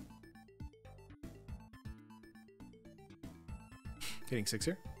 Hitting 6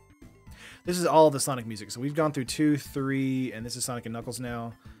 here. This is all the Sonic music. So we've gone through 2, 3, and this is Sonic and Knuckles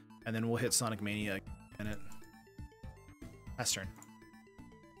now. And then we'll hit Sonic Mania in it. Last turn.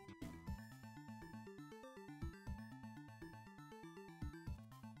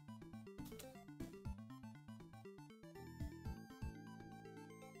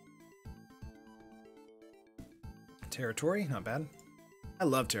 Territory, not bad. I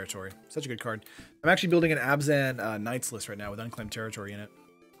love Territory. Such a good card. I'm actually building an Abzan Knights list right now with unclaimed territory in it.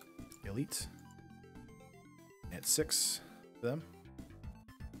 Elite. Hit 6 for them.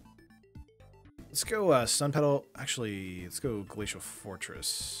 Let's go Sun Petal. Actually, let's go Glacial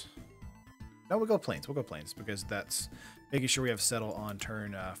Fortress. No, we'll go Plains. We'll go Plains because that's making sure we have Settle on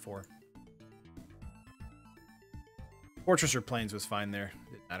turn 4. Fortress or Plains was fine there.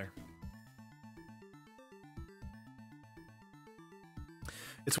 Didn't matter.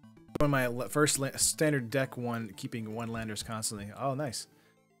 It's one of my first standard deck keeping 1 landers constantly. Oh, nice.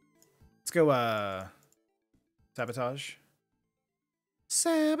 Let's go Sabotage.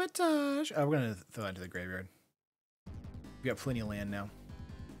 Sabotage. Oh, we're gonna throw that into the graveyard. We got plenty of land now.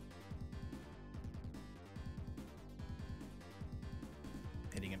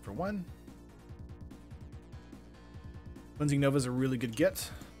 Hitting in for 1. Cleansing Nova is a really good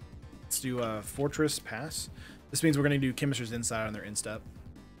get. Let's do Fortress Pass. This means we're going to do Chemist's Insight on their instep.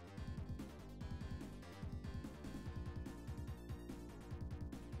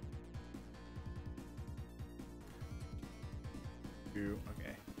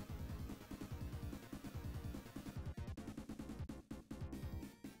 Okay.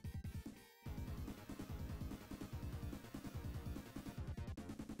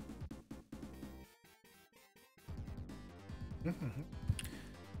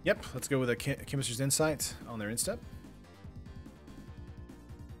 Yep, let's go with a Chemist's Insight on their instep.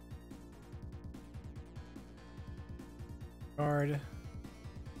 Card.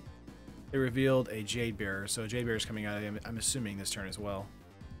 They revealed a Jade Bearer, so a Jade Bearer is coming out, I'm assuming, this turn as well.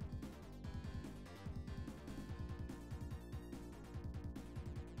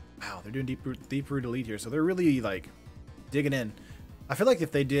 Wow, they're doing deep root elite here, so they're really like digging in. I feel like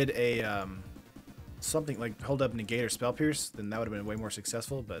if they did a something like hold up, negate, or spell pierce, then that would have been way more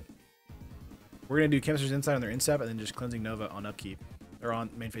successful. But we're gonna do Chemist's Insight on their instep, and then just Cleansing Nova on upkeep or on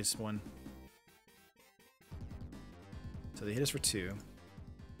main phase 1. So they hit us for 2.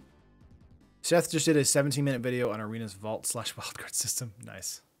 Seth just did a 17-minute video on Arena's Vault / wildcard system.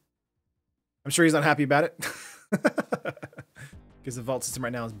 Nice. I'm sure he's not happy about it. Because the Vault system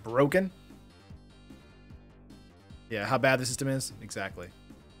right now is broken. Yeah, how bad the system is? Exactly.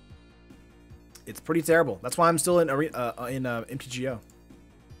 It's pretty terrible. That's why I'm still in MTGO.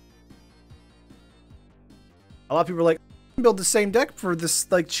 A lot of people are like, I can build the same deck for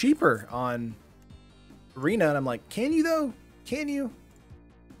this like cheaper on Arena. And I'm like, can you though? Can you?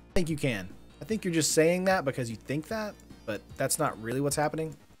 I think you can. I think you're just saying that because you think that, but that's not really what's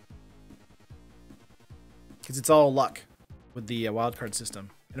happening. Because it's all luck with the wildcard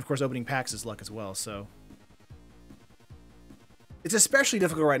system. And of course, opening packs is luck as well, so. It's especially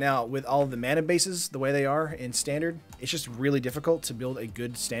difficult right now with all of the mana bases the way they are in Standard. It's just really difficult to build a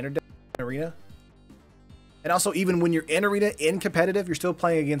good Standard deck in Arena. And also, even when you're in Arena, in competitive, you're still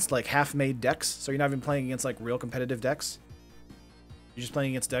playing against like half-made decks. So you're not even playing against like real competitive decks. You're just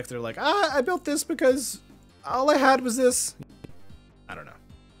playing against decks that are like, I built this because all I had was this. I don't know.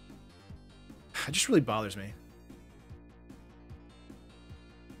 It just really bothers me.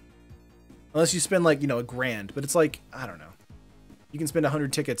 Unless you spend like, you know, $1,000. But it's like, I don't know. You can spend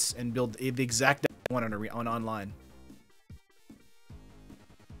 100 tickets and build the exact deck you want on online.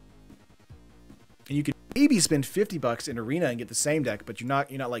 And you could maybe spend $50 in Arena and get the same deck, but you're not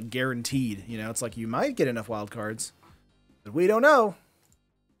like guaranteed. You know, it's like you might get enough wild cards, but we don't know.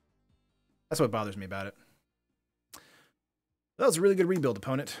 That's what bothers me about it. That was a really good rebuild,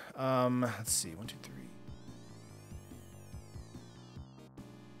 opponent. Let's see, 1, 2, 3.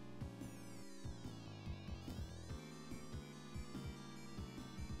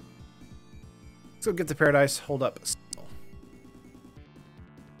 Let's go get the Paradise. Hold up.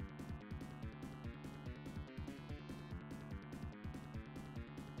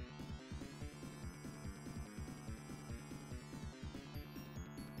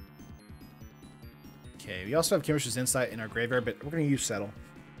 Okay, we also have Chemist's Insight in our graveyard, but we're going to use Settle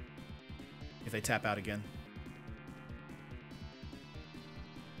if they tap out again.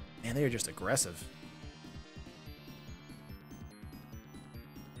 Man, they are just aggressive.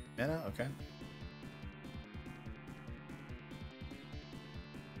 Mana? Okay.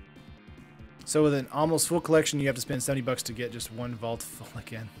 So with an almost full collection, you have to spend $70 to get just one vault full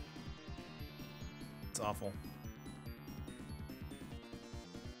again. It's awful.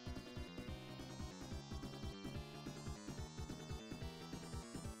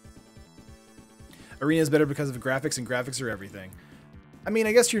 Arena is better because of graphics, and graphics are everything. I mean,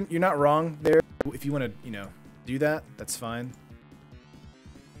 I guess you're not wrong there. If you want to, you know, do that, that's fine.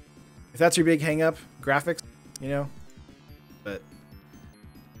 If that's your big hang up, graphics, you know. But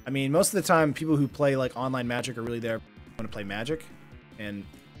I mean, most of the time, people who play like online Magic are really there want to play Magic, and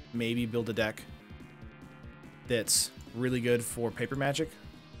maybe build a deck that's really good for paper Magic.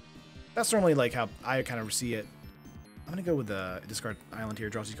 That's normally like how I kind of see it. I'm gonna go with the discard island here,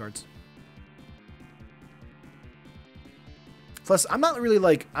 draw these cards. Plus, I'm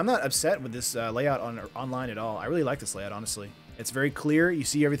not upset with this layout on online at all. I really like this layout, honestly. It's very clear. You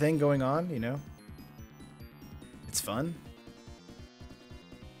see everything going on, you know. It's fun.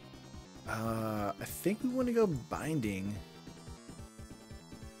 I think we want to go Binding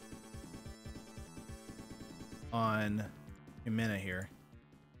on Jimena here.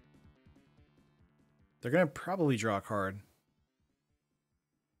 They're going to probably draw a card.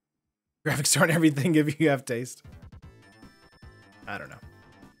 Graphics aren't everything if you have taste. I don't know.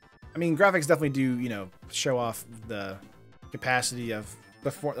 I mean, graphics definitely do, you know, show off the capacity of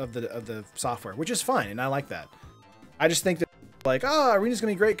the software, which is fine, and I like that. I just think that, like, oh, Arena's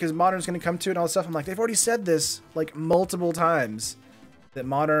gonna be great because Modern's gonna come to it and all this stuff. I'm like, they've already said this like multiple times that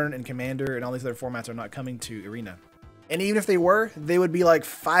Modern and Commander and all these other formats are not coming to Arena. And even if they were, they would be like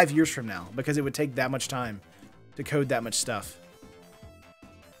 5 years from now because it would take that much time to code that much stuff.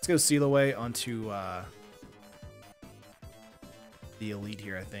 Let's go seal away onto the Elite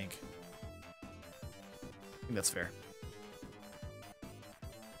here, I think. I think that's fair.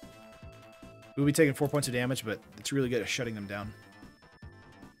 We'll be taking 4 points of damage, but it's really good at shutting them down.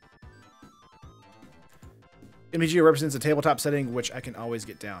 MTGO represents a tabletop setting, which I can always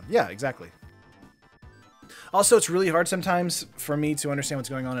get down. Yeah, exactly. Also, it's really hard sometimes for me to understand what's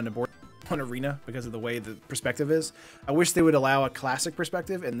going on in a board on Arena because of the way the perspective is. I wish they would allow a classic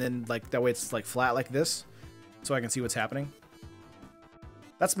perspective, and then like that way it's like flat like this, so I can see what's happening.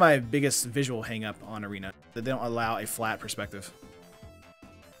 That's my biggest visual hang-up on Arena, that they don't allow a flat perspective.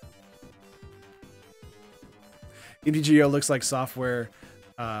 MTGO looks like software,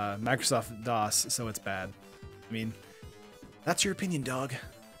 Microsoft DOS, so it's bad. I mean, that's your opinion, dog.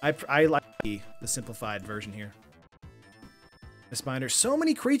 I like the simplified version here. This binder, so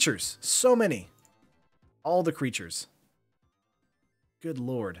many creatures, so many. All the creatures. Good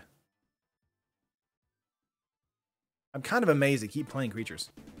lord. I'm kind of amazed they keep playing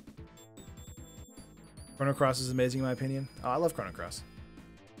creatures. Chrono Cross is amazing in my opinion. Oh, I love Chrono Cross.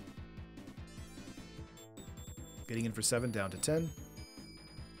 Getting in for 7, down to 10. Friend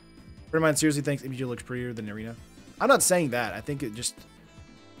of mine seriously thinks MTG looks prettier than Arena. I'm not saying that. I think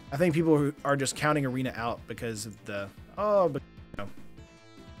people who are just counting Arena out because of the but no. I'm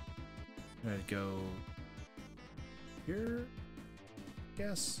gonna go here.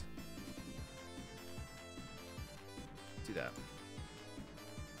 Guess. Do that.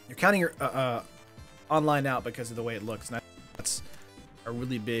 You're counting your online out because of the way it looks. And that's a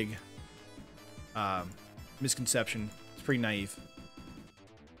really big misconception. It's pretty naive.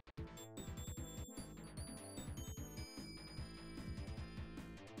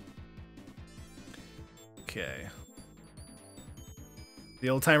 Okay. The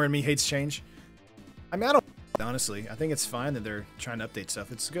old timer in me hates change. I mean, I don't honestly. I think it's fine that they're trying to update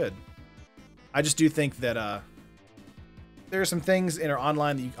stuff. It's good. I just do think that there are some things in our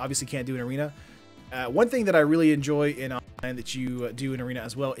online that you obviously can't do in Arena. One thing that I really enjoy in online that you do in Arena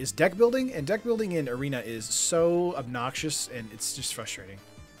as well is deck building, and deck building in Arena is so obnoxious and it's just frustrating.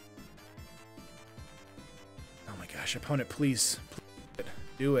 Oh my gosh, opponent, please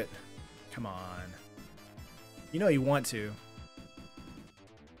do it. Come on. You know you want to.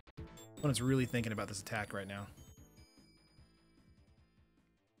 Opponent's really thinking about this attack right now.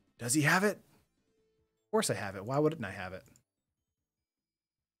 Does he have it? Of course I have it. Why wouldn't I have it?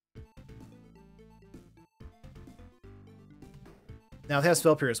 Now, if they have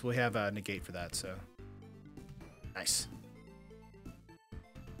Spell Pierce, we'll have negate for that, so. Nice.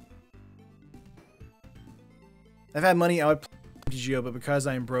 I've had money, I would play MTGO, but because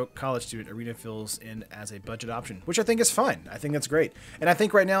I am broke college student, Arena fills in as a budget option, which I think is fine. I think that's great. And I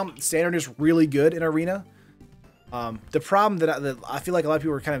think right now, Standard is really good in Arena. The problem that I feel like a lot of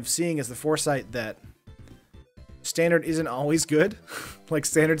people are kind of seeing is the foresight that Standard isn't always good. Like,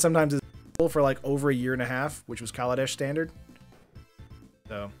 Standard sometimes is for like over a year and a half, which was Kaladesh Standard.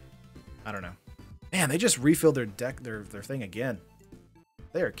 So, I don't know. Man, they just refilled their deck, their thing again.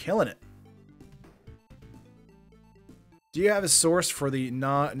 They are killing it. Do you have a source for the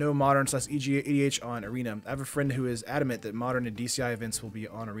no modern / EDH on Arena? I have a friend who is adamant that modern and DCI events will be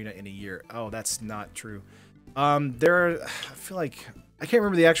on Arena in a year. Oh, that's not true. I feel like, I can't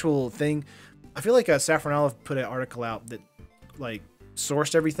remember the actual thing. I feel like Saffron Olive put an article out that like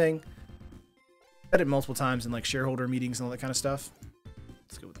sourced everything. I said it multiple times in like shareholder meetings and all that kind of stuff.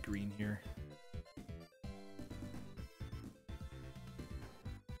 Let's go with green here.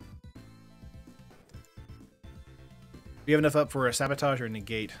 We have enough up for a sabotage or a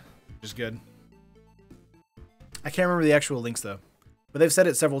negate, which is good. I can't remember the actual links though, but they've said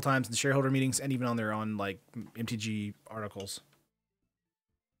it several times in shareholder meetings and even on their own like MTG articles.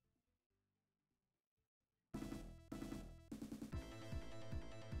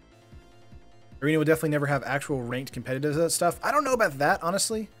 Arena will definitely never have actual ranked competitive stuff. I don't know about that,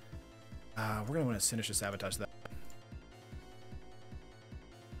 honestly. We're going to want to finish to sabotage that.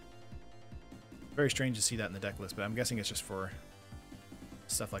 Very strange to see that in the deck list, but I'm guessing it's just for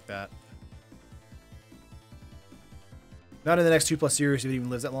stuff like that. Not in the next 2+ series if it even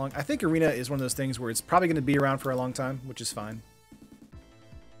lives that long. I think Arena is one of those things where it's probably going to be around for a long time, which is fine.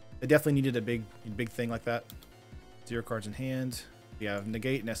 They definitely needed a big thing like that. 0 cards in hand. We have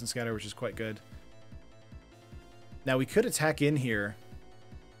Negate and Essence Scatter, which is quite good. Now we could attack in here.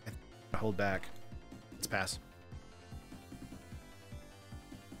 Hold back. Let's pass.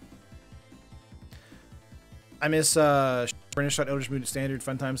 I miss British Shot Eldritch Moon Standard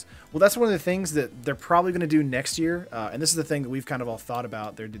Fun Times. Well, that's one of the things that they're probably going to do next year. And this is the thing that we've kind of all thought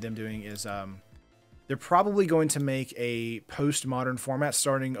about them doing is they're probably going to make a postmodern format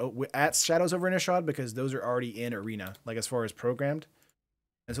starting at Shadows over Innistrad because those are already in Arena, like as far as programmed.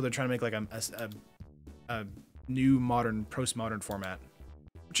 And so they're trying to make like a new modern postmodern format,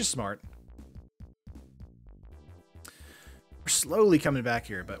 which is smart. We're slowly coming back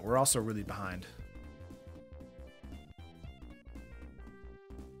here, but we're also really behind.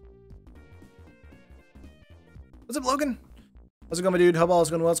 What's up, Logan? How's it going, my dude? Hope all is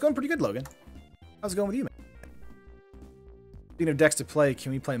going well. It's going pretty good, Logan. How's it going with you, man? Speaking of decks to play,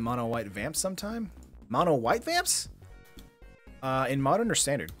 can we play mono white vamps sometime? Mono white vamps? In modern or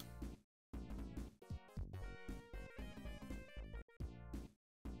standard?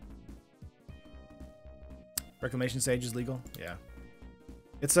 Reclamation Sage is legal? Yeah.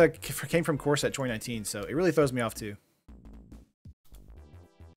 It's came from Core Set 2019, so it really throws me off too.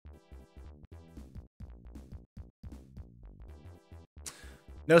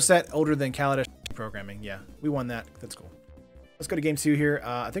 No set older than Kaladesh programming. Yeah, we won that. That's cool. Let's go to game 2 here.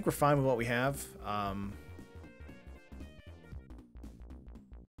 I think we're fine with what we have.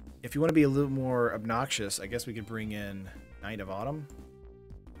 If you want to be a little more obnoxious, I guess we could bring in Night of Autumn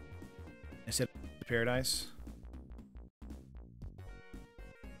instead of Paradise.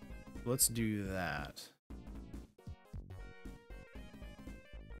 Let's do that.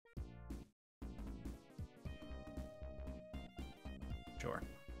 Sure.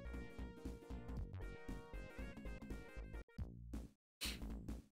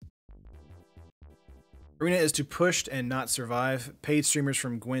 Arena is to push and not survive. Paid streamers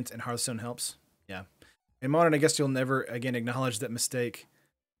from Gwent and Hearthstone helps. Yeah. In Modern, I guess you'll never again acknowledge that mistake.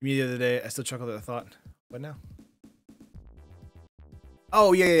 Me the other day, I still chuckled at the thought. What now?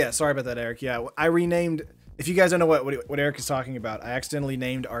 Oh, yeah. Sorry about that, Eric. Yeah, I renamed... If you guys don't know what Eric is talking about, I accidentally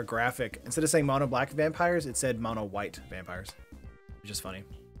named our graphic. Instead of saying mono black vampires, it said mono white vampires. Which is funny.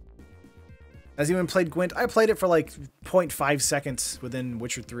 Has anyone played Gwent? I played it for like 0.5 seconds within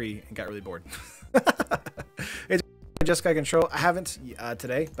Witcher 3 and got really bored. It's Jeskai Control. I haven't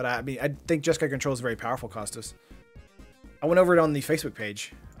today, but I mean, I think Jeskai Control is very powerful, Costas. I went over it on the Facebook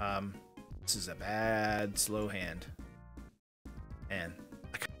page. This is a bad, slow hand. And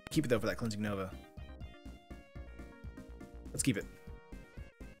I keep it though for that Cleansing Nova. Let's keep it.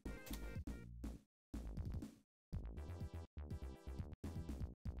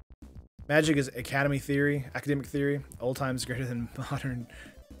 Magic is academy theory, academic theory. Old times greater than modern,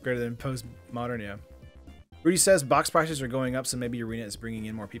 greater than post-modern, yeah. Rudy says box prices are going up, so maybe Arena is bringing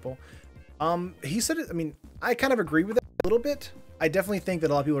in more people. He said it, I mean, I kind of agree with that a little bit. I definitely think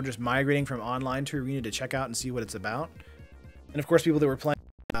that a lot of people are just migrating from online to Arena to check out and see what it's about. And of course, people that were playing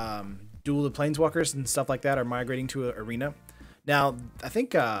Duel of Planeswalkers and stuff like that are migrating to Arena. Now, I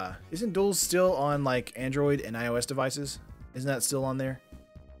think, isn't Duel still on like Android and iOS devices? Isn't that still on there?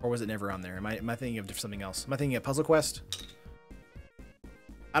 Or was it never on there? Am I thinking of something else? Am I thinking of Puzzle Quest?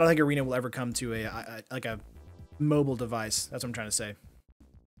 I don't think Arena will ever come to a mobile device. That's what I'm trying to say.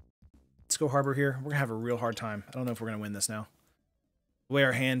 Let's go Harbor here. We're gonna have a real hard time. I don't know if we're gonna win this now. The way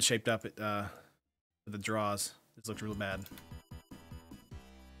our hand shaped up at the draws, this looked real bad.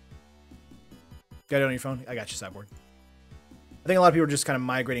 Got it on your phone? I got you, Cyborg. I think a lot of people are just kind of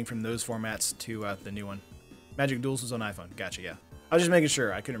migrating from those formats to the new one. Magic Duels was on iPhone. Gotcha, yeah. I was just making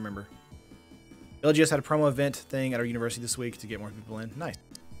sure. I couldn't remember. LGS had a promo event thing at our university this week to get more people in. Nice.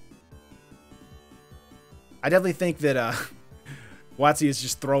 I definitely think that WotC is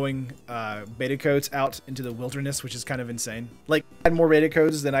just throwing beta codes out into the wilderness, which is kind of insane. Like, I had more beta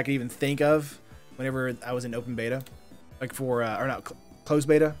codes than I could even think of whenever I was in open beta. Like for, or not, closed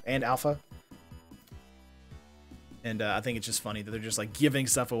beta and alpha. And I think it's just funny that they're just like giving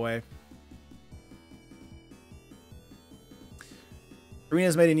stuff away. Arena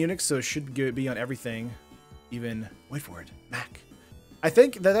is made in Unix, so it should be on everything. Even, wait for it, Mac. I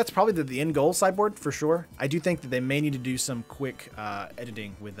think that's probably the end goal, Cyborg, for sure. I do think that they may need to do some quick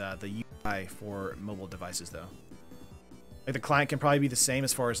editing with the UI for mobile devices, though. Like, the client can probably be the same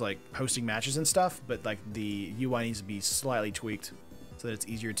as far as, like, hosting matches and stuff, but, like, the UI needs to be slightly tweaked so that it's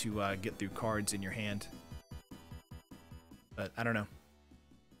easier to get through cards in your hand. But, I don't know.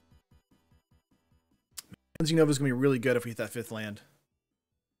 Cleansing Nova is going to be really good if we hit that 5th land.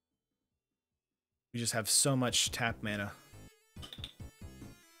 We just have so much tap mana.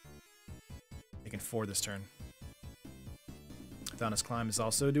 Taking 4 this turn. Thana's Climb is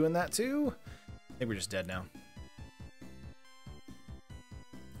also doing that too. I think we're just dead now.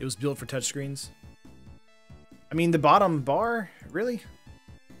 It was built for touchscreens. I mean, the bottom bar, really?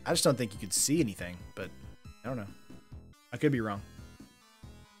 I just don't think you could see anything, but I don't know. I could be wrong.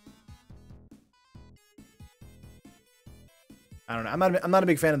 I don't know. I'm not a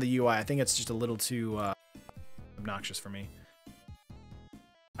big fan of the UI. I think it's just a little too obnoxious for me.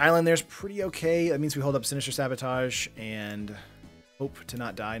 Island there's pretty okay. That means we hold up Sinister Sabotage and hope to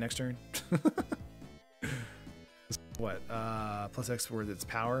not die next turn. What? Plus X for its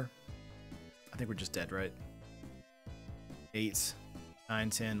power. I think we're just dead, right? 8, 9,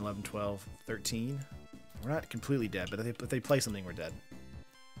 10, 11, 12, 13. We're not completely dead, but if they play something, we're dead.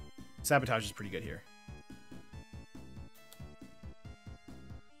 Sabotage is pretty good here.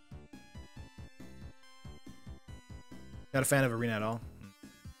 Not a fan of Arena at all.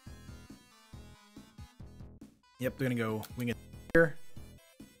 Yep, they're gonna go wing it here.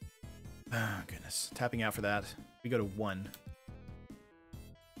 Oh, goodness. Tapping out for that. We go to 1.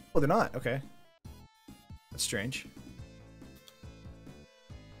 Oh, they're not. Okay. That's strange.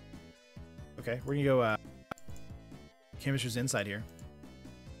 Okay, we're gonna go Canvaser's Inside here.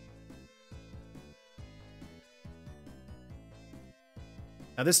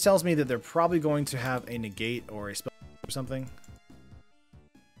 Now this tells me that they're probably going to have a negate or a spell or something,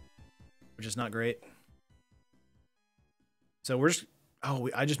 which is not great. So we're just...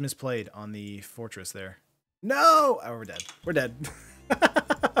 Oh, I just misplayed on the fortress there. No! Oh, we're dead. We're dead.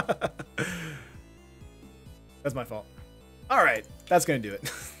 That's my fault. All right, that's gonna do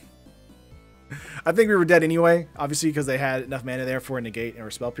it. I think we were dead anyway, obviously because they had enough mana there for a negate or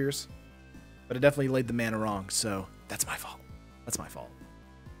a spell pierce. But it definitely laid the mana wrong, so that's my fault. That's my fault.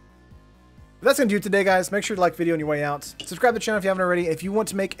 But that's going to do it today, guys. Make sure to like the video on your way out. Subscribe to the channel if you haven't already. If you want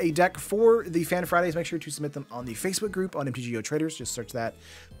to make a deck for the Fan Fridays, make sure to submit them on the Facebook group on MTGO Traders. Just search that.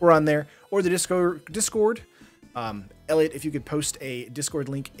 We're on there. Or the Discord. Elliot, if you could post a Discord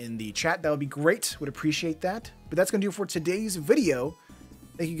link in the chat, that would be great. Would appreciate that. But that's going to do it for today's video.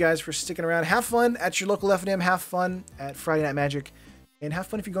 Thank you guys for sticking around. Have fun at your local FNM. Have fun at Friday Night Magic. And have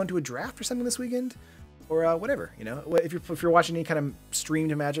fun if you're going to a draft or something this weekend. Or whatever, you know. If you're watching any kind of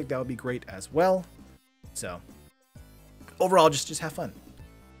streamed Magic, that would be great as well. So, overall, just have fun.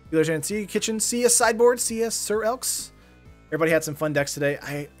 See you, Kitchen. See you, Sideboard. See you, SirEklz. Everybody had some fun decks today.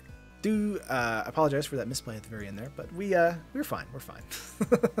 I do apologize for that misplay at the very end there, but we're fine. We're fine.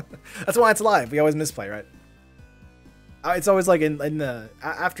 That's why it's live. We always misplay, right? It's always like in the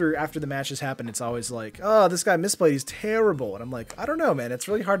after the matches happen, it's always like, oh, this guy misplayed, he's terrible, and I'm like, I don't know, man. It's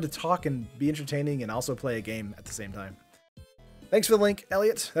really hard to talk and be entertaining and also play a game at the same time. Thanks for the link,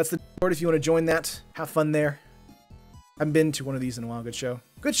 Elliot. That's the Discord if you want to join that. Have fun there. I haven't been to one of these in a while. Good show.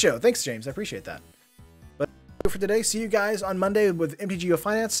 Good show. Thanks, James. I appreciate that. But for today, see you guys on Monday with MTGO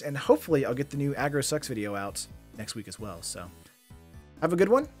Finance, and hopefully I'll get the new Aggro Sucks video out next week as well. So have a good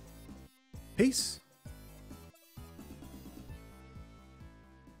one. Peace.